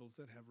your Bibles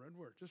that have red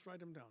words. Just write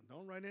them down.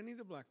 Don't write any of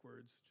the black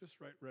words.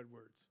 Just write red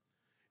words.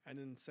 And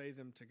then say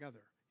them together.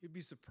 You'd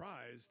be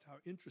surprised how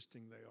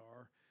interesting they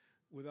are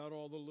without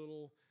all the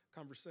little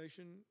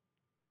conversation.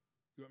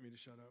 You want me to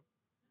shut up?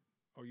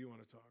 Oh, you want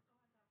to talk?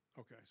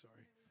 Okay,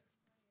 sorry.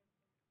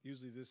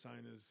 Usually this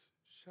sign is,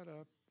 shut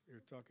up,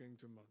 you're talking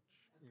too much.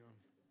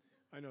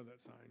 I know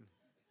that sign.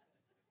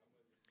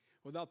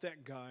 Without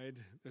that guide,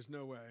 there's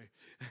no way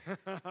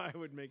I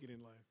would make it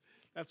in life.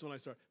 That's when I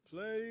start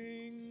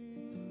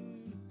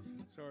playing.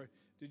 Sorry,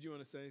 did you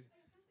want to say?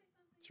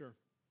 Sure.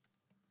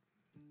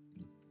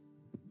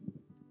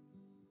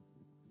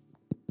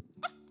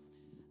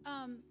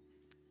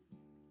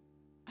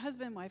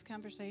 Husband-wife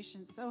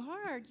conversation, so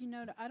hard,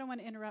 I don't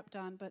want to interrupt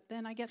on, but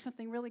then I get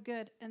something really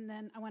good, and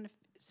then I want to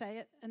say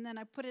it, and then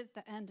I put it at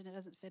the end, and it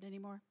doesn't fit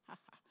anymore.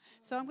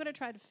 So I'm going to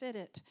try to fit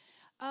it.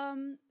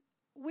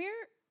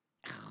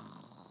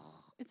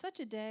 It's such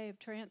a day of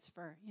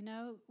transfer,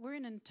 We're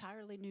in an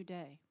entirely new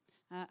day.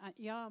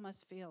 Y'all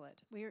must feel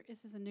it.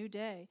 This is a new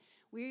day.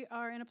 We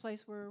are in a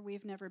place where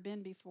we've never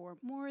been before,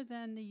 more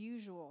than the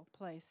usual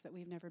place that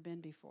we've never been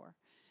before.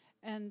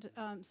 And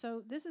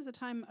so this is a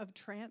time of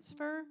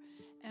transfer,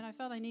 and I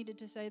felt I needed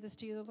to say this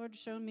to you. The Lord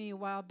showed me a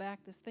while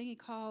back this thing he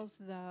calls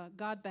the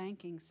God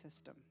banking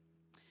system.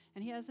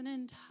 And he has an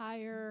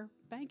entire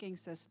banking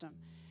system.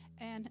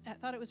 And I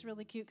thought it was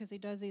really cute because he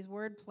does these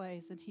word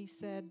plays, and he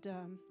said,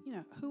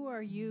 who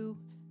are you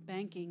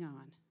banking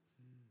on?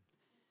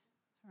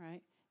 All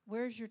right.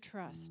 Where's your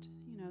trust?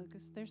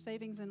 Because there's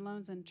savings and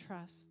loans and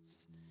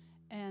trusts.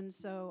 And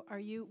so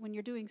when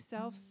you're doing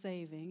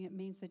self-saving, it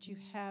means that you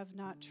have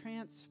not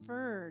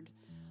transferred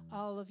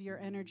all of your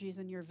energies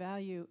and your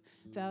values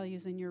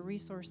and your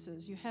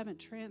resources. You haven't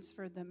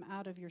transferred them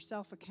out of your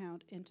self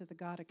account into the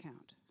God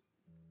account.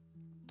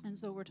 And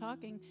so we're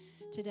talking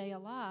today a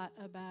lot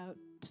about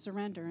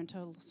surrender and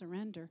total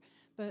surrender.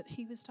 But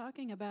he was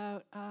talking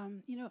about,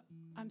 I'm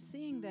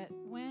seeing that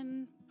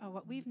when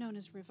what we've known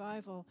as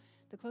revival,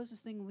 the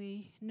closest thing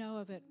we know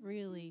of it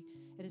really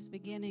at its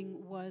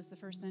beginning was the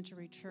first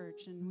century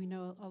church. And we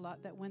know a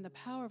lot that when the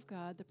power of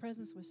God, the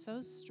presence was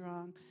so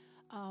strong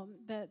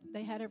that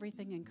they had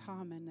everything in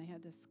common. They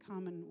had this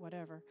common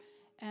whatever.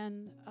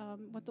 And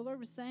what the Lord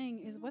was saying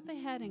is what they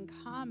had in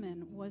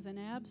common was an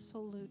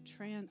absolute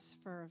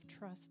transfer of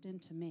trust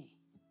into me.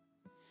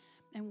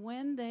 And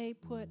when they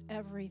put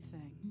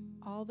everything,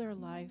 all their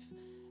life,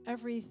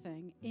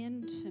 everything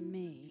into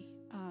me,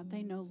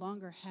 they no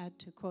longer had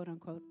to, quote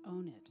unquote,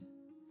 own it.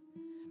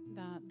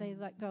 They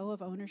let go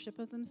of ownership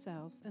of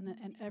themselves and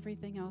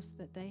everything else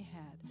that they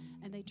had,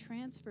 and they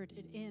transferred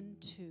it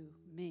into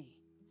me.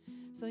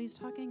 So he's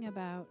talking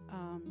about,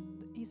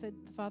 he said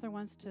the Father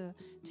wants to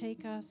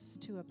take us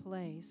to a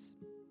place,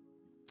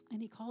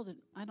 and he called it,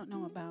 I don't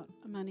know about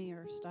money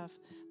or stuff,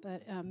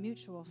 but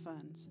mutual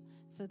funds.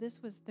 So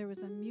there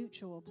was a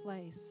mutual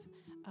place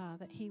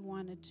that he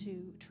wanted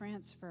to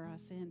transfer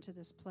us into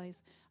this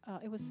place.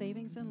 It was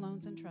savings and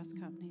loans and trust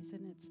companies,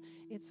 and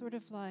it's sort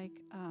of like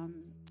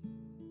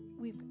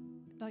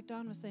like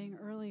Don was saying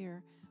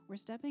earlier, we're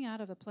stepping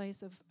out of a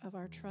place of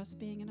our trust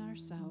being in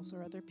ourselves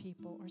or other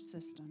people or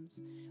systems.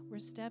 We're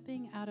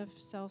stepping out of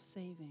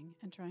self-saving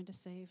and trying to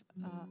save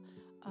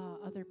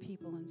other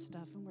people and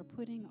stuff, and we're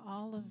putting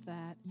all of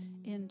that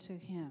into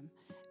him.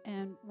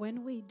 And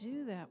when we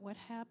do that, what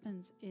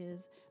happens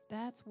is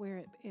that's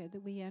where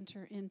that we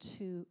enter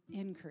into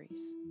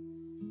increase.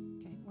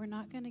 Okay, we're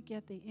not going to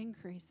get the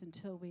increase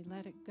until we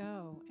let it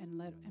go and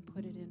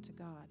put it into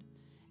God.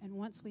 And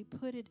once we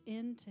put it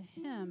into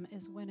him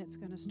is when it's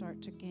going to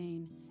start to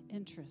gain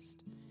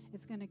interest.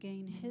 It's going to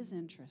gain his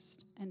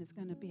interest, and it's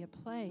going to be a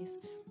place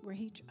where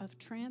of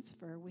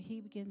transfer, where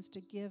he begins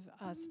to give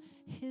us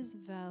his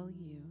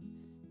value,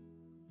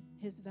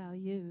 his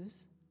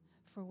values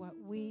for what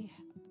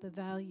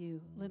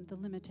the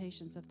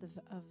limitations of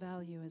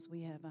value as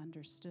we have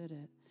understood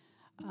it.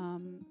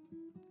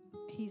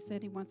 He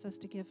said he wants us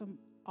to give him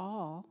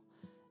all,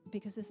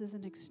 because this is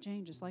an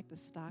exchange. It's like the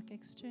stock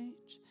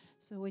exchange.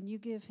 So when you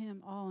give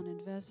him all and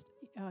invest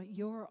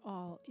your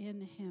all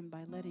in him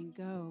by letting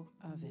go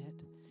of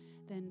it,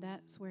 then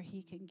that's where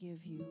he can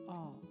give you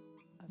all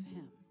of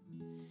him.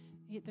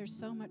 There's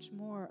so much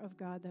more of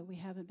God that we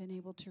haven't been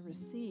able to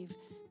receive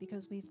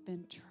because we've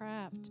been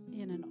trapped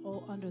in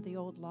under the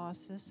old law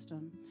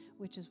system,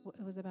 which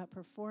was about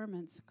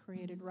performance,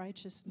 created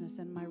righteousness,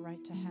 and my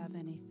right to have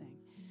anything.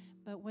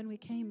 But when we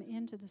came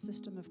into the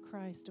system of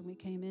Christ and we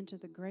came into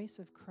the grace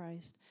of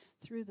Christ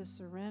through the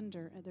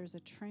surrender, and there's a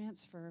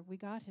transfer, we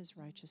got his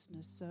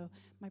righteousness. So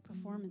my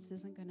performance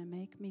isn't going to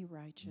make me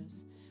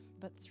righteous.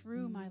 But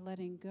through my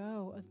letting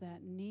go of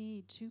that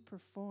need to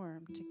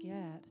perform, to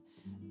get,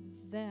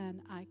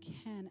 then I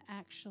can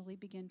actually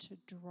begin to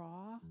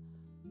draw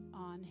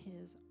on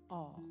his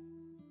all.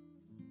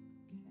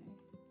 Okay.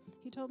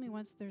 He told me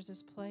once there's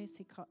this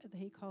place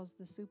he calls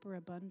the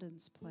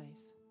superabundance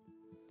place.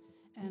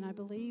 And I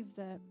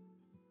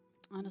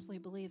honestly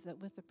believe that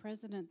with the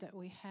president that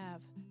we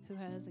have, who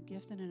has a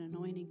gift and an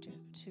anointing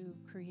to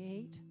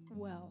create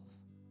wealth,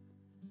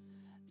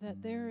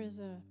 that there is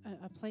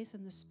a place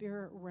in the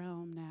spirit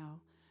realm now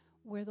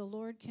where the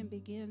Lord can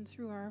begin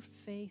through our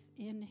faith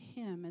in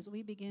him as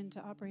we begin to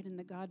operate in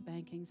the God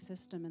banking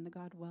system and the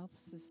God wealth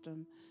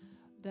system,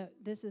 that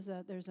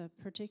there's a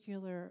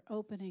particular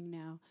opening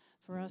now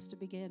for us to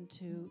begin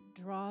to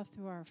draw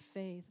through our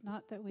faith,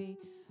 not that we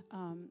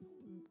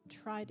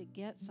try to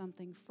get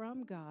something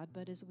from God,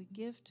 but as we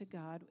give to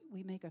God,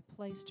 we make a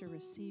place to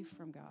receive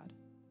from God.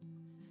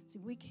 See,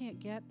 we can't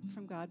get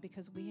from God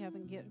because we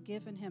haven't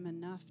given him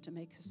enough to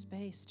make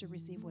space to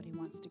receive what he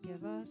wants to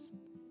give us.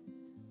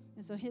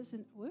 And so his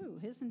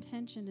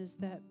intention is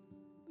that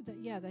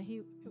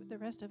the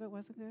rest of it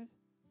wasn't good.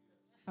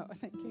 Oh,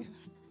 thank you.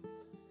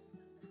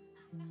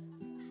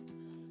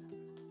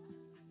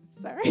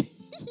 Sorry.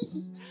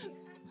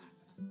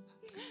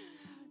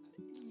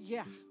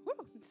 Yeah.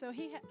 Woo. So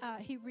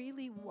he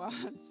really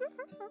wants.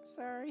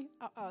 Sorry.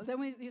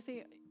 Then you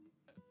see,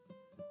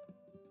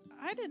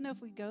 I didn't know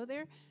if we'd go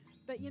there,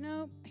 but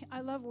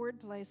I love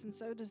wordplays, and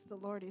so does the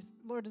Lord.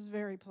 Lord is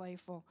very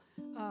playful.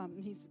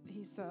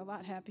 He's a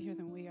lot happier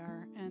than we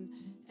are,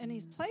 and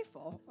he's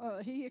playful.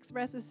 He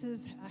expresses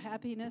his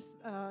happiness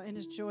and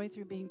his joy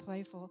through being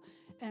playful,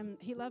 and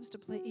he loves to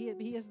play.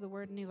 He is the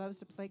Word, and he loves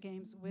to play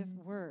games with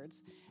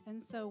words.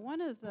 And so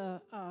one of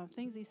the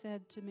things he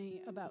said to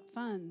me about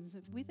funds,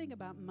 if we think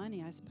about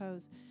money, I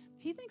suppose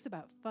he thinks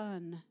about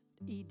fun,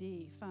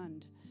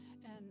 fund.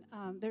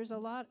 And there's a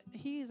lot.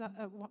 He's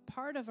a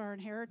part of our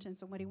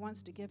inheritance, and what he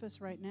wants to give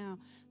us right now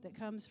that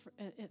comes.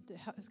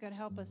 It's got to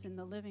help us in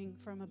the living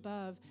from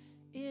above.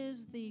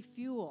 Is the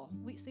fuel.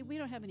 We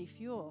don't have any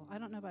fuel. I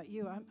don't know about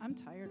you. I'm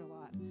tired a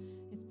lot.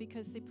 It's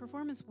because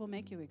performance will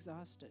make you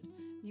exhausted.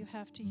 You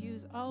have to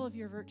use all of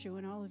your virtue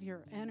and all of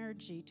your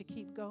energy to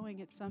keep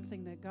going at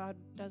something that God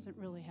doesn't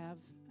really have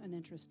an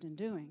interest in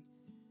doing.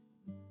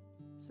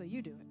 So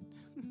you do it.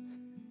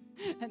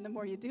 And the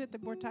more you do it, the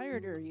more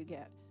tireder you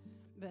get.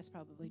 That's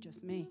probably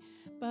just me.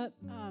 But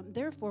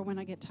therefore, when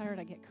I get tired,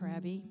 I get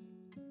crabby.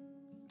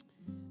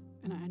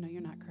 And I know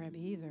you're not crabby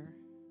either.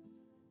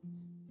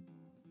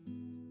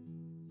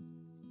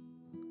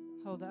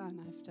 Hold on,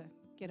 I have to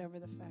get over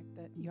the fact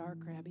that you are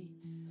crabby.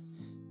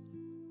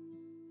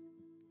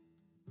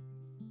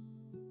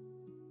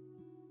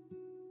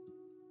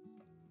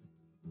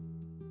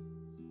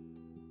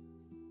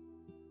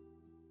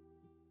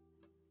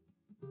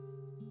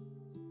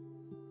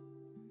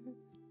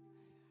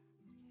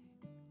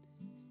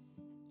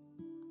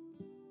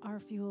 Our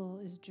fuel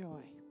is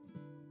joy.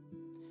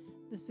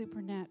 The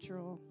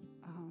supernatural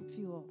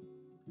fuel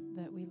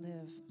that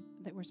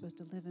we're supposed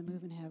to live and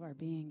move and have our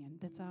being in,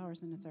 that's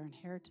ours and it's our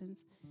inheritance,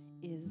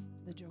 is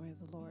the joy of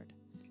the Lord.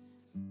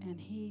 And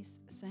he's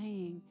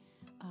saying,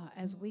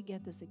 as we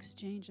get this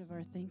exchange of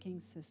our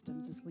thinking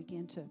systems, as we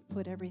begin to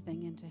put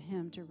everything into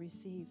him to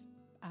receive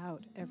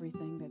out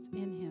everything that's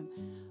in him,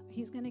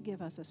 he's going to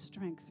give us a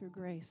strength through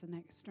grace, and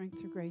that strength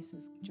through grace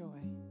is joy.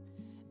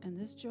 And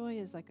this joy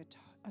is like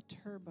a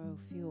turbo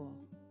fuel.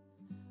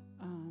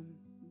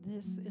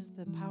 This is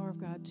the power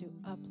of God to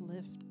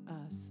uplift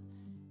us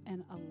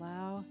and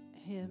allow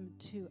him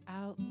to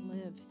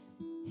outlive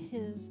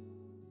his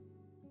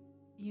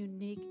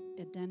unique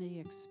identity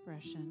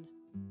expression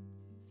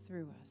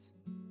through us.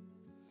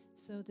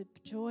 So the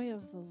joy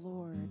of the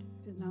Lord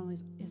not only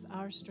is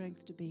our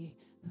strength to be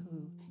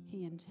who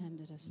he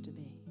intended us to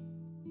be.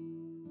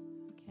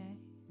 Okay?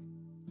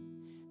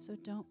 So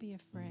don't be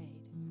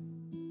afraid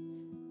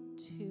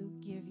to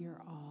give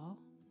your all,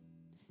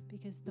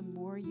 because the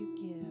more you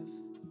give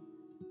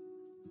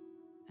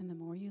and the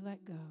more you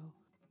let go,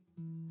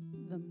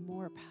 the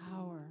more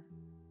power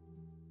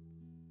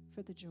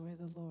for the joy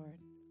of the Lord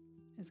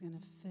is going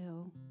to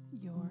fill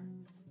your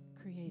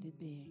created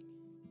being.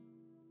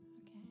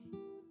 Okay.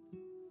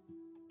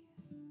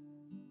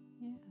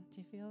 Yeah, do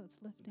you feel it's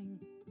lifting?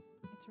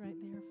 It's right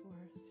there for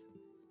us.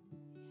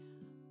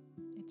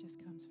 Yeah. It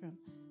just comes from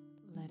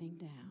letting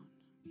down.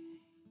 Okay.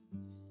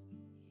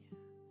 Yeah.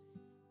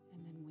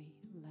 And then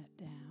we let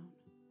down,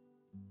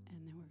 and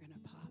then we're going to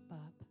pop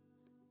up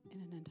in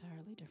an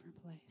entirely different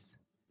place.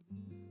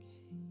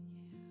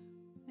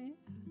 Okay. Yeah.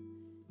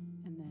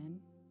 Yeah. And then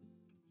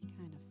you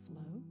kind of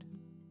float,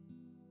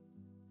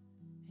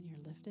 and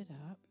you're lifted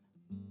up,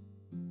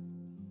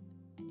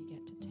 and you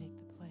get to take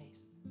the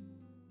place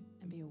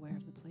and be aware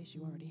of the place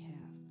you already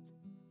have,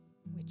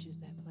 which is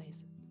that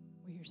place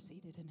where you're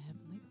seated in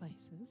heavenly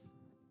places.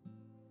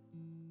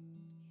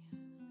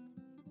 Yeah.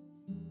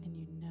 And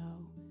you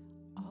know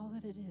all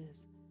that it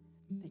is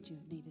that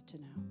you've needed to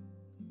know.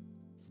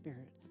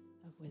 Spirit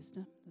of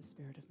wisdom, the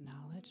spirit of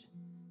knowledge,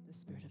 the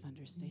spirit of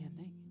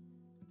understanding,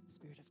 the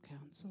spirit of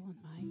counsel and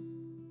might,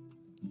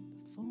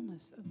 the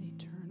fullness of the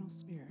eternal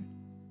spirit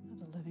of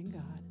the living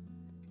God,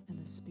 and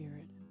the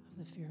spirit of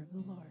the fear of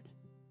the Lord.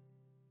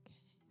 Okay.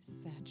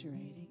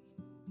 Saturating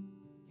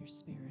your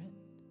spirit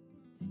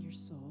and your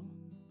soul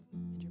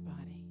and your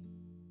body,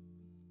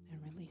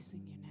 and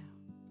releasing you now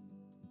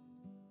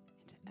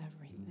into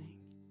everything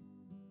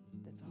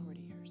that's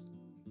already yours.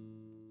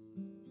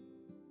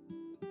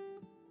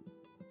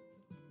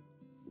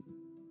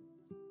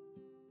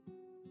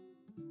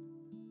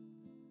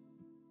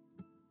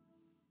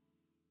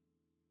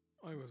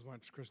 I always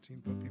watch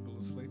Christine put people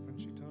to sleep when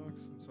she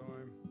talks, and so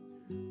I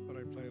thought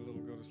I'd play a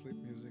little go-to-sleep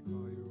music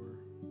while you were...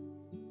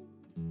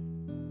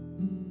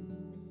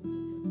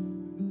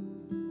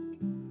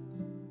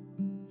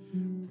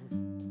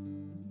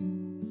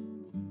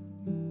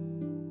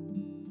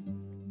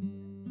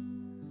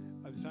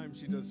 By the time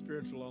she does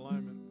spiritual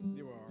alignment,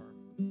 you are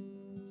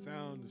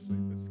sound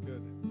asleep. It's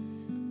good.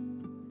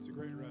 It's a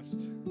great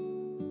rest.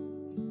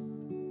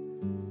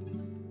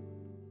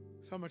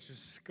 So much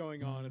is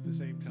going on at the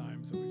same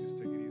time, so we just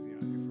take it easy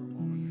on you for a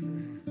moment.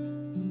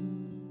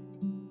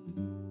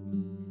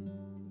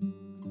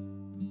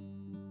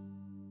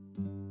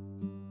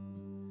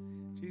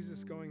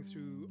 Jesus going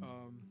through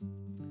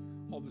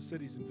all the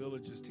cities and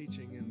villages,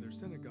 teaching in their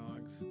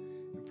synagogues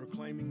and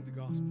proclaiming the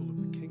gospel of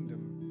the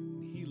kingdom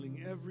and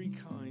healing every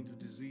kind of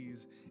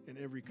disease and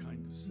every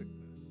kind of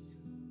sickness.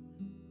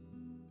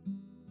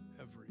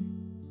 Every.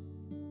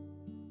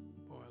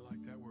 Boy, I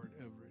like that word,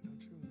 every,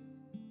 don't you?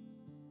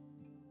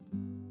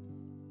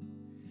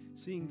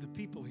 Seeing the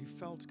people, he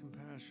felt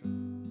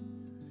compassion.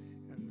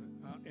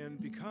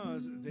 And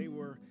because they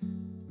were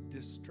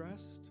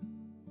distressed,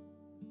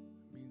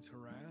 it means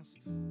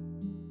harassed,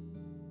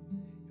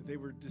 and they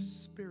were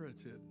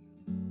dispirited,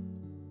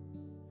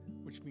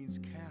 which means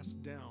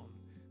cast down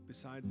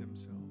beside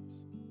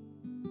themselves.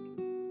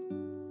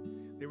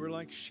 They were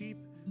like sheep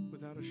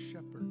without a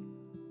shepherd.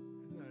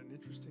 Isn't that an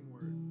interesting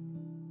word?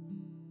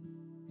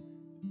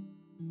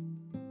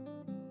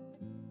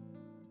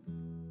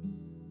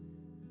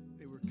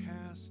 They were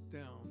cast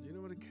down. You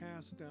know what a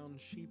cast down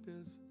sheep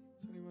is?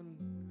 Does anyone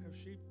have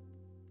sheep?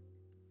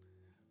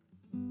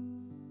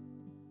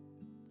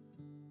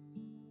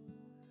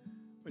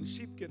 When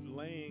sheep get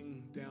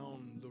laying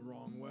down the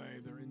wrong way,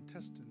 their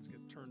intestines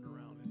get turned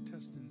around.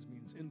 Intestines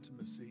means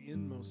intimacy,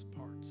 inmost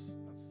parts.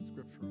 That's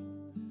scriptural.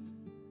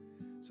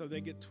 So they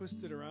get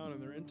twisted around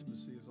and their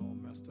intimacy is all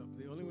messed up.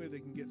 The only way they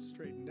can get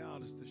straightened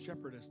out is the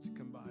shepherd has to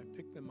come by,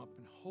 pick them up,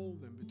 and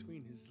hold them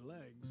between his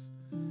legs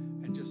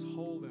and just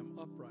hold them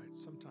upright,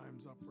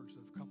 sometimes upwards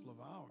of a couple of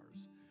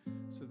hours,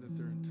 so that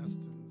their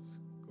intestines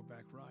go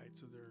back right.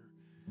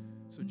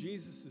 So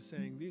Jesus is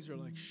saying these are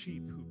like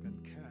sheep who've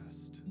been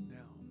cast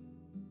down.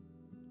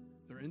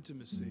 Their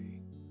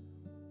intimacy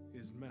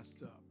is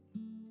messed up.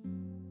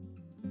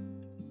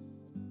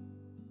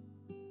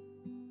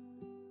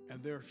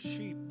 And they're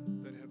sheep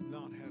that have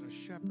not had a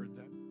shepherd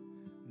that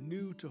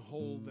knew to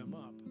hold them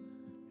up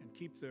and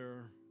keep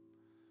their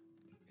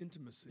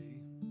intimacy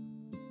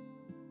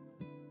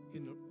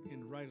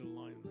in right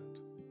alignment.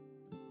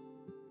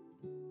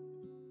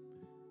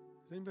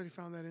 Has anybody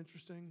found that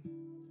interesting?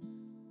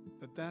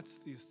 That's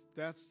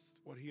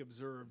what he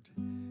observed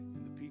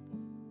in the people.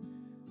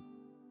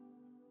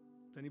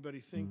 Does anybody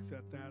think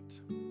that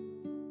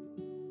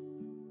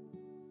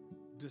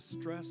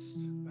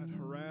distressed, that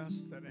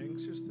harassed, that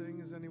anxious thing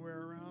is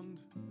anywhere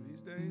around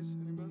these days?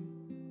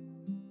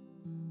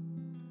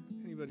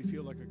 Anybody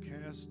feel like a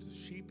cast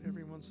sheep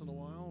every once in a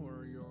while,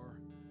 where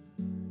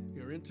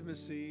your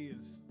intimacy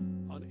is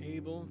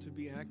unable to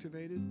be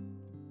activated?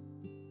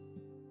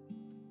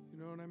 You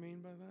know what I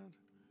mean by that?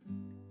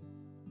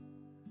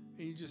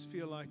 And you just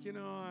feel like,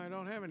 I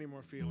don't have any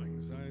more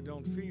feelings. I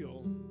don't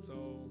feel,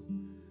 so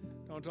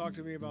don't talk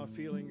to me about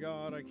feeling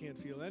God. I can't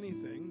feel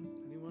anything.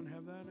 Anyone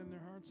have that in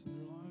their hearts and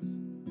their lives?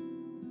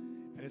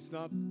 And it's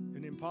not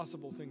an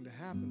impossible thing to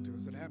happen to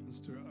us. It happens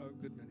to a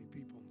good many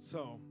people.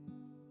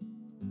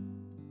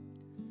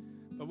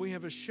 But we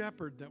have a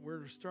shepherd that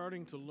we're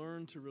starting to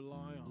learn to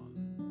rely on.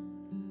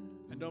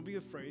 And don't be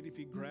afraid if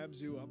he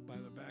grabs you up by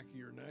the back of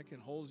your neck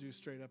and holds you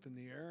straight up in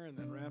the air and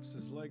then wraps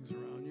his legs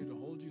around you to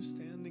hold you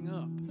standing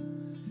up.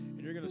 And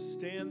you're going to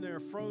stand there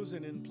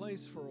frozen in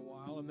place for a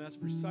while, and that's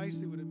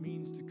precisely what it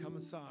means to come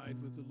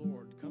aside with the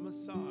Lord. Come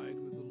aside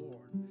with the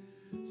Lord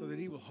so that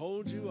he will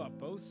hold you up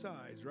both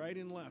sides, right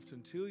and left,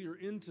 until your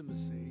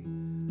intimacy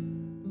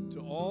to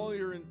all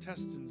your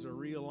intestines are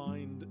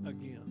realigned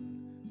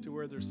again to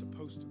where they're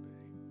supposed to be.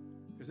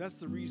 Because that's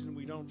the reason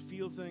we don't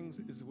feel things,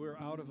 is we're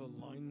out of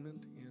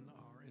alignment in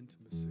our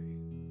intimacy.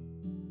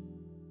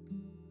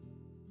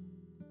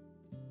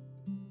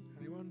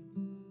 Anyone?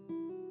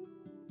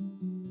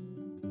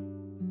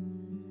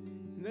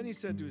 And then he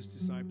said to his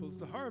disciples,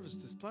 the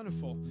harvest is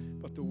plentiful,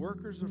 but the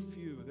workers are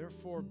few.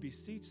 Therefore,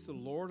 beseech the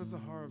Lord of the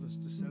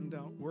harvest to send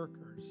out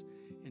workers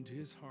into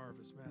his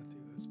harvest.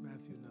 That's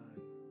Matthew 9.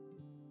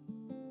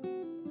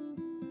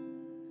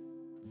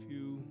 A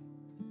few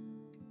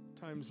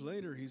times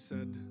later, he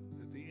said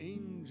that the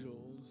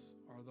angels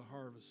are the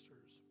harvesters.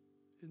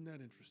 Isn't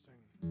that interesting?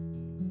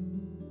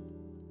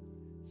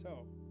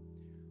 So,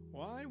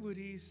 why would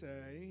he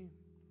say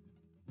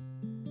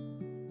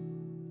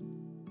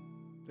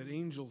that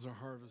angels are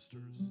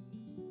harvesters?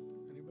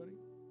 Anybody?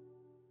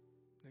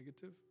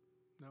 Negative?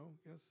 No?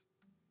 Yes?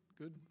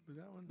 Good with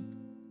that one?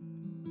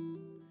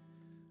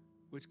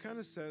 Which kind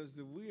of says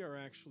that we are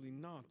actually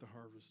not the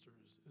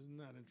harvesters. Isn't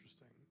that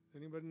interesting?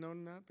 Anybody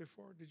known that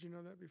before? Did you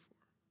know that before?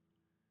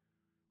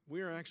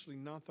 We are actually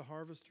not the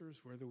harvesters,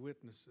 we're the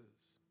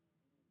witnesses.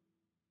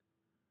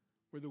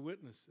 We're the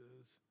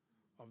witnesses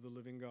of the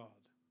living God.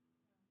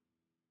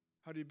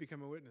 How do you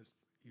become a witness?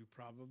 You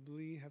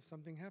probably have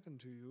something happen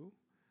to you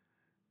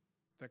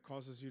that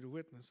causes you to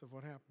witness of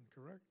what happened,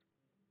 correct?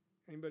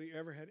 Anybody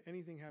ever had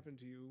anything happen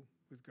to you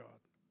with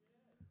God?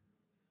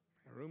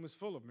 The room is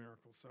full of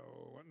miracles, so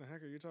what in the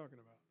heck are you talking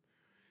about?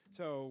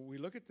 So we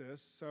look at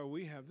this, so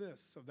we have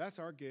this. So that's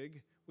our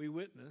gig. We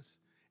witness,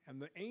 and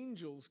the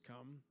angels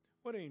come.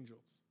 What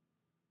angels?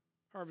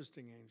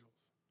 Harvesting angels.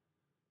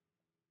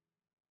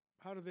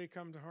 How do they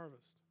come to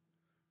harvest?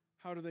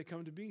 How do they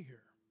come to be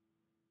here?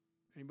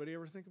 Anybody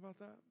ever think about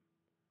that?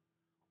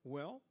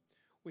 Well,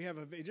 have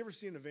you ever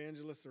seen an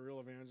evangelist, a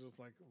real evangelist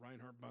like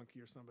Reinhard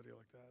Bonnke or somebody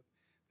like that?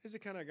 He's the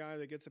kind of guy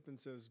that gets up and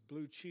says,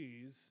 blue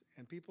cheese,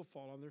 and people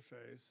fall on their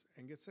face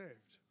and get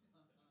saved.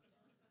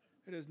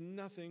 It has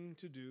nothing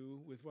to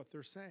do with what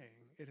they're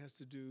saying. It has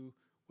to do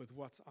with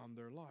what's on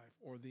their life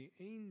or the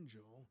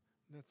angel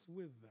that's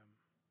with them.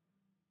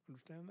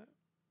 Understand that?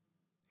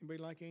 Anybody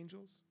like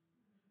angels?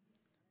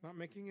 Not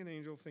making an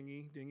angel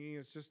thingy-dingy.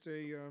 It's just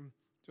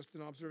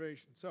an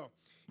observation. So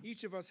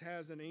each of us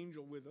has an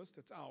angel with us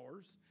that's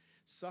ours,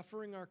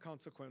 suffering our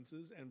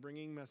consequences and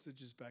bringing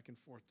messages back and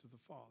forth to the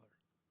Father.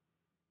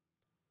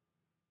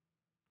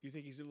 You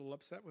think he's a little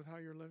upset with how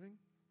you're living?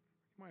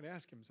 You might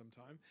ask him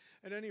sometime.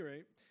 At any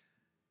rate,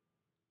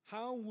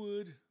 how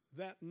would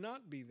that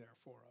not be there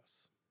for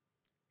us?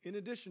 In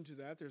addition to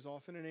that, there's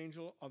often an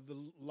angel of the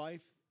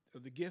life,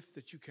 of the gift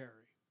that you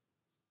carry.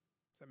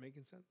 Is that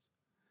making sense?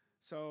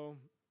 So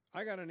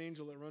I got an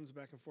angel that runs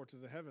back and forth to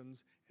the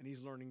heavens, and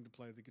he's learning to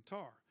play the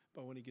guitar.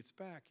 But when he gets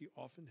back, he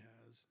often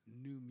has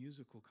new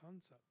musical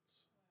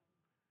concepts.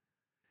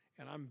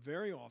 And I'm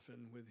very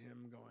often with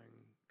him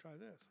going, try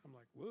this. I'm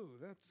like, whoa,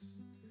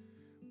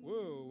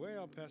 way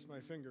out past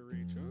my finger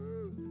reach.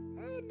 Oh,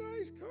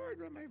 nice chord,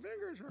 but my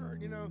fingers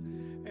hurt,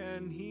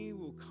 And he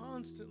will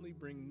constantly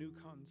bring new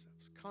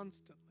concepts,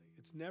 constantly.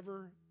 It's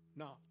never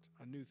not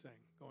a new thing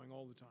going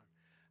all the time.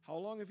 How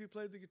long have you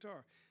played the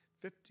guitar?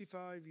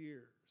 55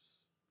 years.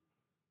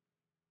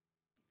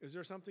 Is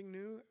there something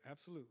new?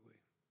 Absolutely.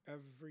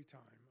 Every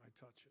time I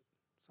touch it,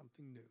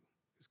 something new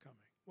is coming.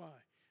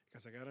 Why?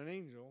 Because I got an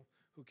angel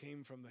who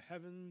came from the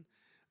heaven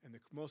and the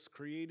most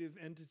creative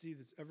entity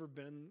that's ever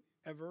been,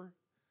 ever.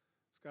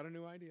 It's got a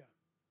new idea.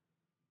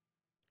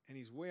 And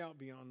he's way out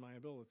beyond my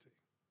ability.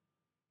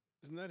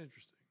 Isn't that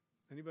interesting?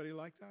 Anybody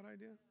like that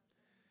idea?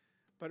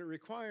 But it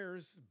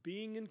requires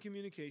being in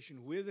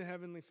communication with the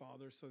Heavenly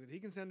Father so that he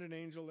can send an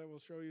angel that will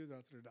show you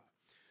da-da-da.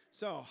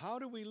 So how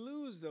do we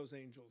lose those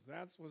angels?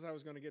 That's what I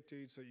was going to get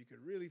to so you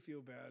could really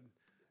feel bad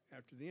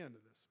after the end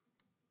of this.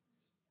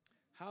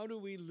 How do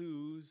we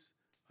lose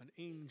an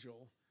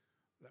angel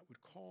that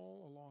would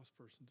call a lost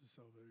person to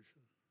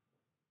salvation?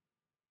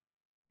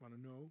 Want to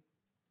know?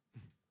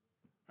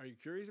 Are you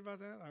curious about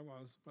that? I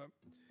was. But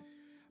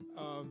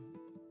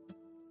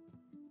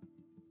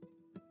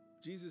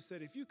Jesus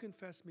said, if you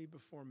confess me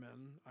before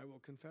men, I will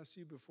confess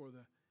you before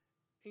the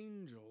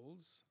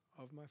angels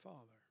of my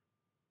Father.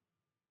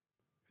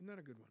 Isn't that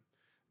a good one?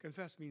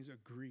 Confess means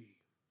agree.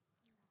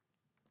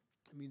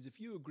 It means if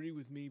you agree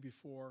with me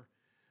before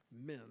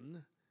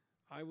men,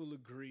 I will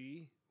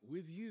agree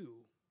with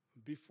you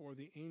before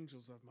the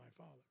angels of my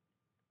Father.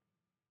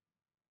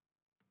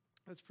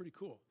 That's pretty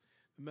cool.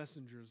 The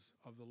messengers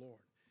of the Lord.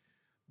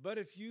 But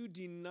if you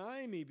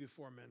deny me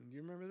before men, do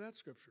you remember that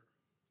scripture?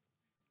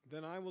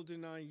 Then I will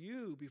deny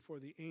you before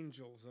the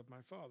angels of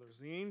my Father. It's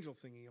the angel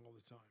thingy all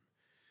the time.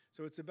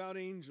 So it's about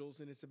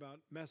angels and it's about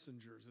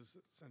messengers. It's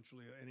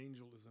essentially, an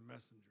angel is a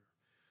messenger.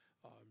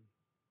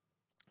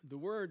 The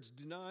words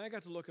deny, I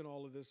got to look at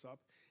all of this up,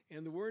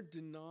 and the word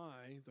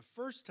deny, the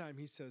first time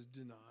he says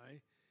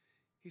deny,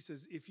 he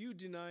says, if you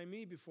deny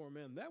me before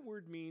men, that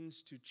word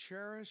means to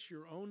cherish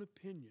your own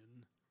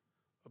opinion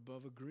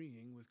above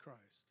agreeing with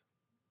Christ.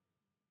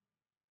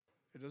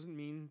 It doesn't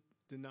mean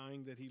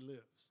denying that he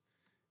lives.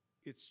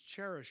 It's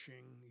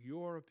cherishing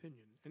your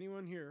opinion.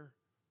 Anyone here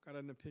got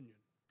an opinion?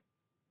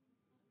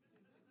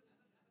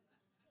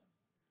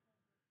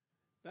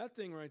 That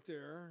thing right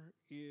there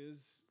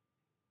is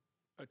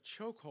a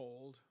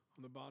chokehold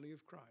on the body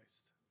of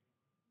Christ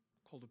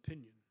called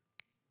opinion.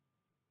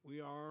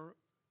 We are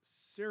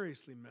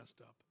seriously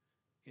messed up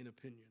in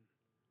opinion.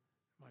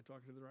 Am I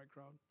talking to the right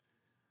crowd?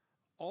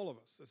 All of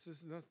us.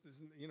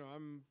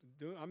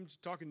 I'm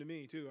talking to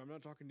me too. I'm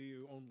not talking to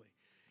you only.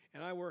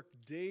 And I work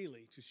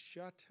daily to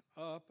shut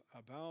up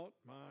about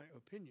my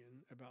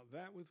opinion about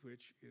that with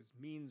which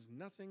means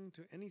nothing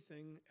to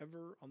anything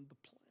ever on the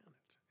planet.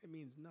 It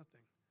means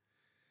nothing.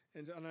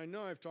 And I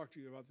know I've talked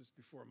to you about this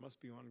before. It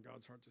must be on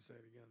God's heart to say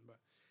it again. But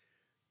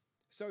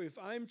so if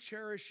I'm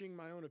cherishing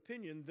my own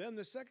opinion, then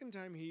the second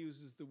time he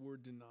uses the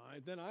word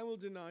deny, then I will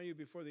deny you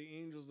before the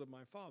angels of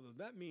my Father.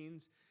 That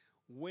means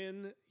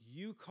when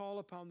you call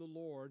upon the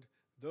Lord,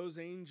 those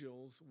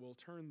angels will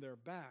turn their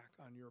back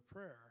on your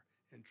prayer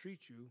and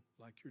treat you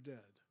like you're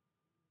dead.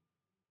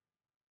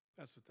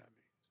 That's what that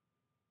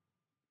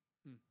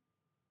means.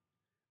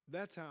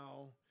 That's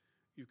how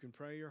you can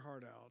pray your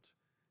heart out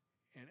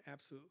and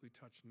absolutely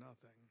touch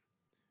nothing,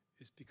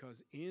 is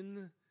because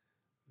in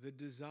the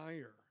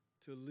desire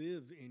to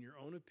live in your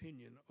own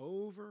opinion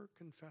over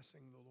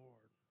confessing the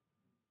Lord,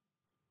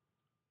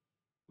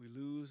 we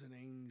lose an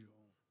angel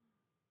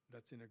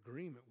that's in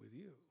agreement with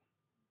you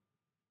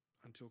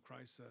until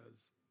Christ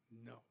says,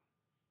 no.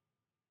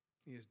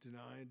 He has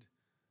denied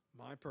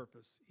my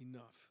purpose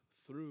enough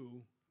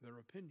through their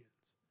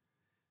opinions.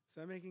 Is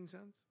that making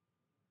sense?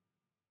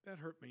 That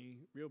hurt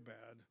me real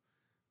bad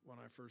when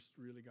I first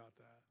really got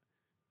that.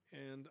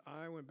 And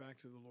I went back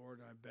to the Lord.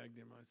 I begged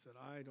him. I said,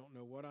 I don't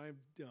know what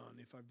I've done.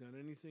 If I've done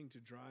anything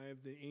to drive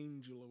the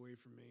angel away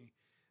from me,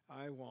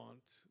 I want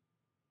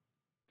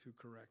to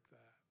correct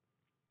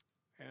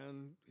that.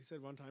 And he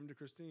said one time to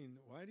Christine,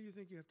 why do you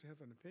think you have to have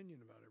an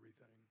opinion about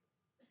everything?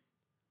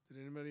 Did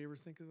anybody ever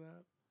think of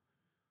that?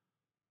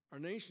 Our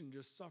nation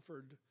just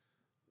suffered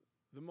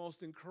the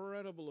most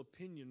incredible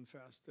opinion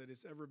fest that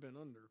it's ever been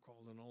under,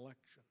 called an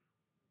election.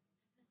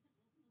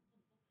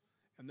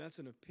 And that's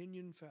an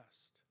opinion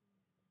fest.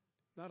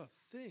 Not a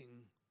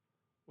thing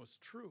was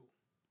true.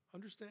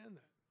 Understand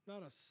that.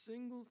 Not a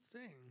single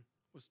thing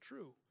was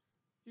true.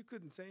 You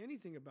couldn't say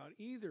anything about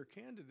either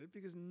candidate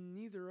because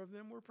neither of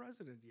them were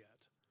president yet.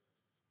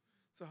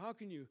 So how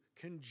can you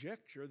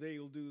conjecture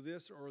they'll do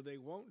this or they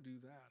won't do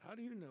that? How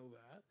do you know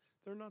that?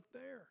 They're not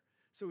there.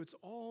 So it's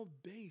all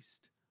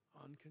based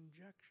on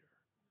conjecture.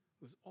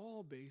 It was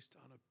all based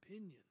on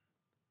opinion.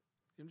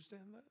 You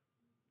understand that?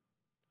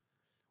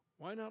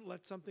 Why not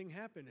let something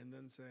happen and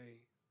then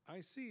say, I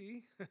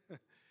see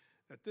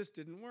that this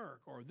didn't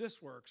work, or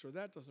this works, or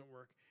that doesn't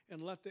work,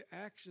 and let the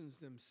actions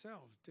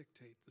themselves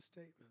dictate the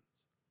statements.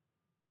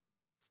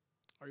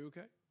 Are you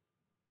okay?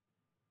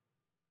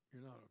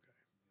 You're not okay.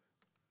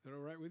 Is that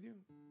all right with you?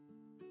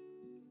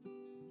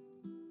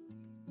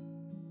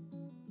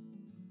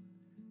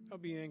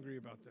 Don't be angry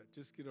about that.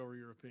 Just get over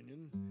your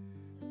opinion.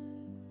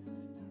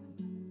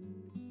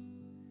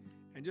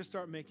 And just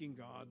start making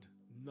God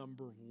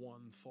number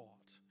one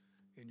thought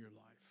in your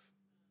life.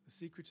 The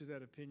secret to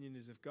that opinion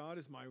is if God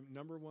is my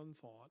number one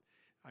thought,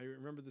 I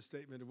remember the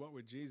statement of what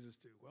would Jesus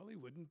do? Well, he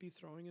wouldn't be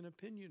throwing an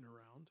opinion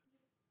around.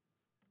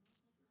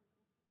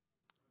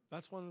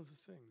 That's one of the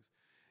things.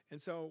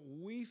 And so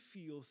we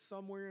feel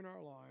somewhere in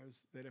our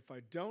lives that if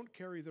I don't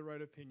carry the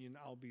right opinion,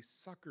 I'll be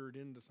suckered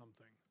into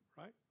something,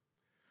 right?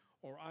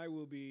 Or I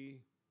will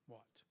be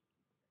what?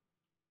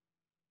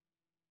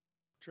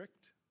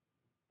 Tricked?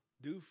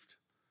 Doofed?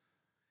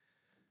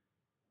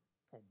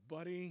 Oh,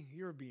 buddy,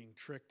 you're being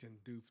tricked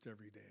and duped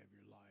every day of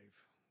your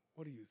life.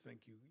 What do you think?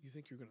 You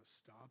think you're going to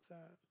stop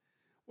that?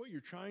 What you're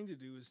trying to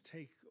do is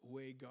take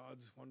away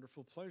God's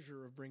wonderful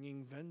pleasure of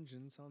bringing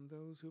vengeance on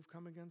those who have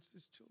come against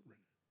his children.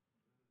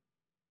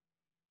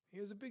 He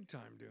has a big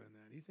time doing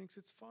that. He thinks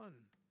it's fun.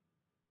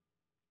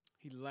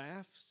 He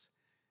laughs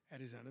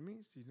at his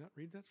enemies. Did you not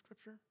read that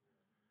scripture?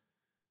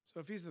 So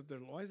if he's there,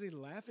 why is he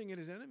laughing at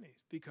his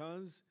enemies?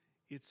 Because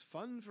it's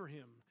fun for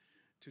him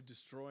to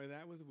destroy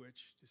that with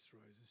which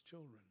destroys his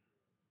children.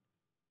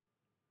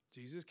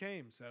 Jesus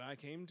came, said, I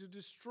came to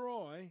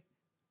destroy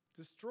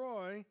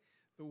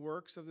the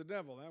works of the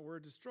devil. That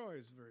word destroy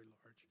is very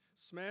large.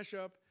 Smash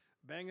up,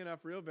 bang it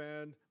up real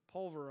bad,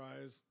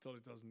 pulverize till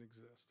it doesn't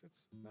exist.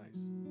 It's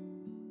nice.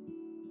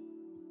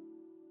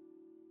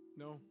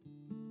 No.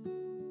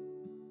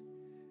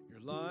 Your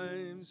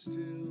lives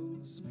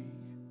still speak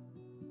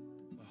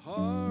the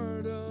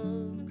heart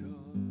of God.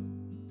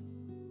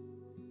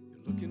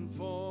 You're looking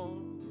for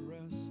the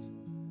rest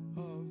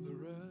of the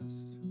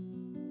rest.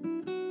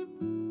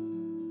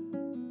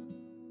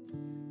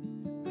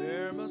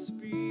 There must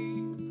be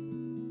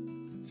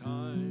a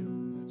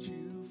time that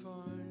you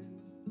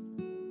find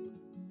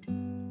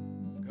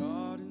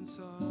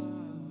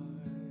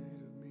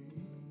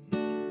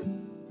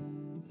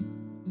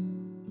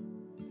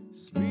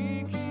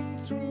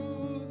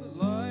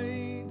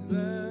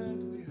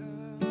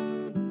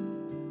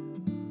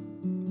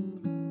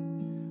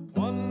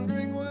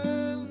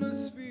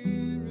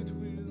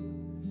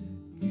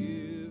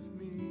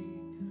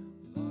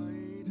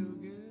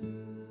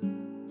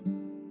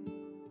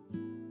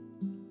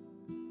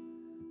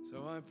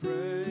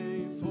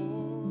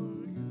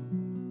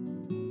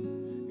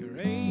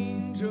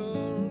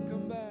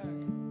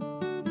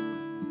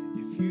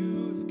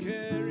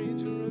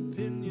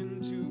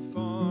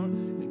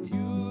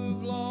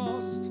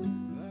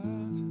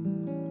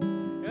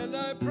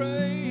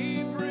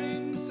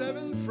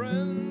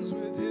friends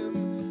with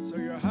him, so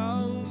your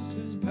house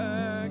is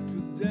packed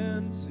with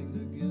dancing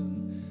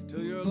again,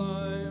 till your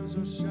lives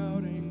are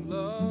shouting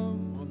love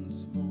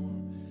once more.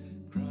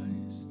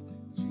 Christ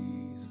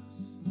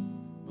Jesus,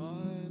 my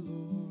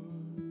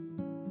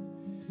Lord.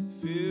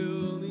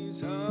 Fill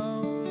these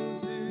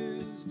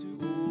houses to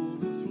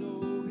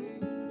overflowing,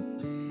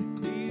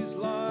 these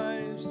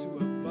lives to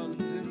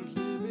abundant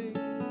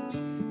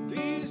living.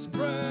 These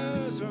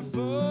prayers are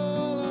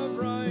full of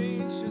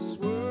righteous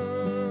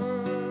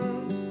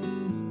words,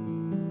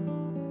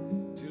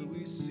 till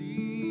we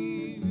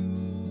see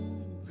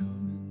you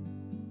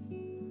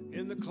coming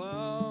in the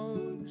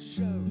cloud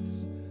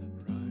shouts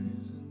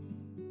rising.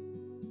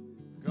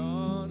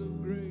 God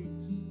of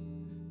grace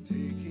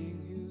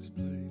taking his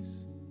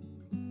place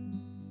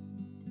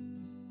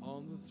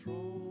on the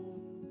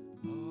throne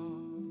of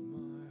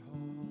my heart.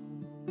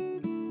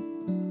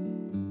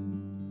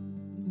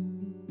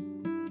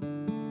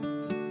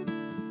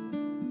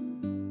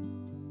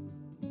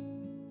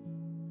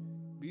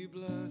 Be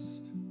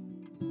blessed,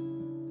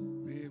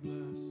 be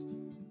blessed.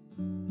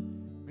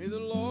 May the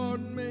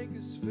Lord make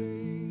his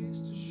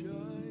face to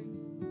shine.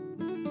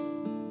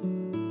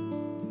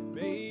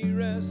 May he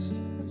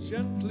rest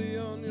gently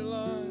on your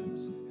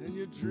lives, and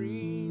your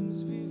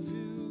dreams be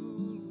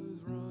filled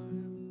with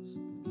rhymes.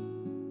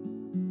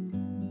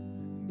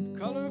 And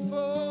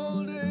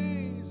colorful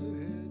days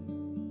ahead,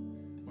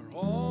 where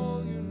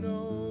all you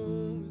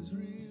know is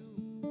real.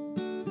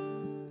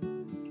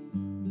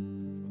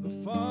 For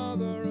the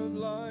Father of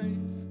life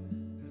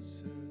has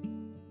said,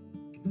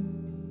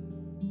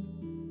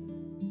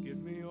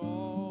 give me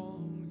all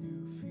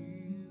you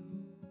feel.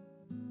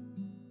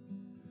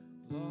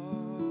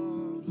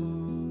 Love,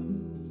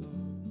 love,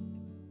 love.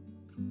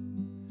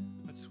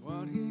 That's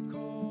what he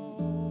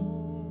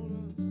called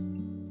us.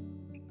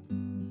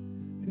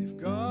 And if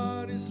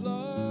God is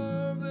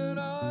love, then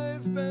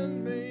I've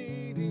been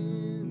made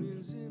in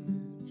his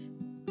image.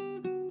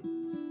 And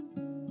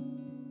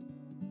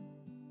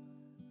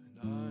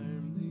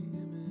I'm the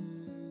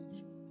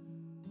image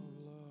of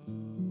love.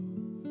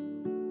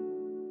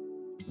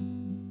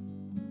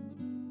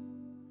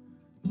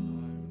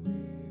 I'm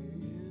the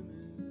image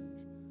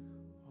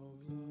of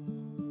love.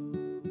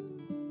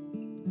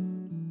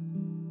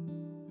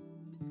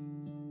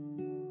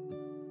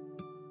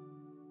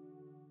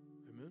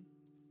 Amen.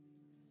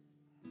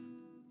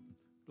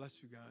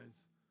 Bless you guys.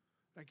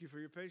 Thank you for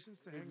your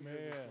patience to hang here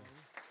this Amen. long.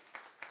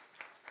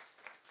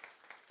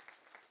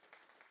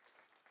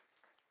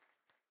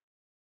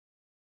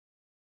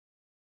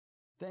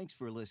 Thanks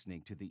for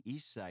listening to the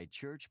Eastside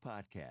Church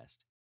Podcast.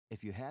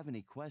 If you have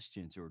any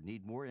questions or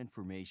need more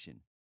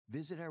information,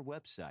 visit our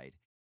website,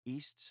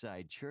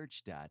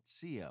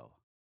 eastsidechurch.co.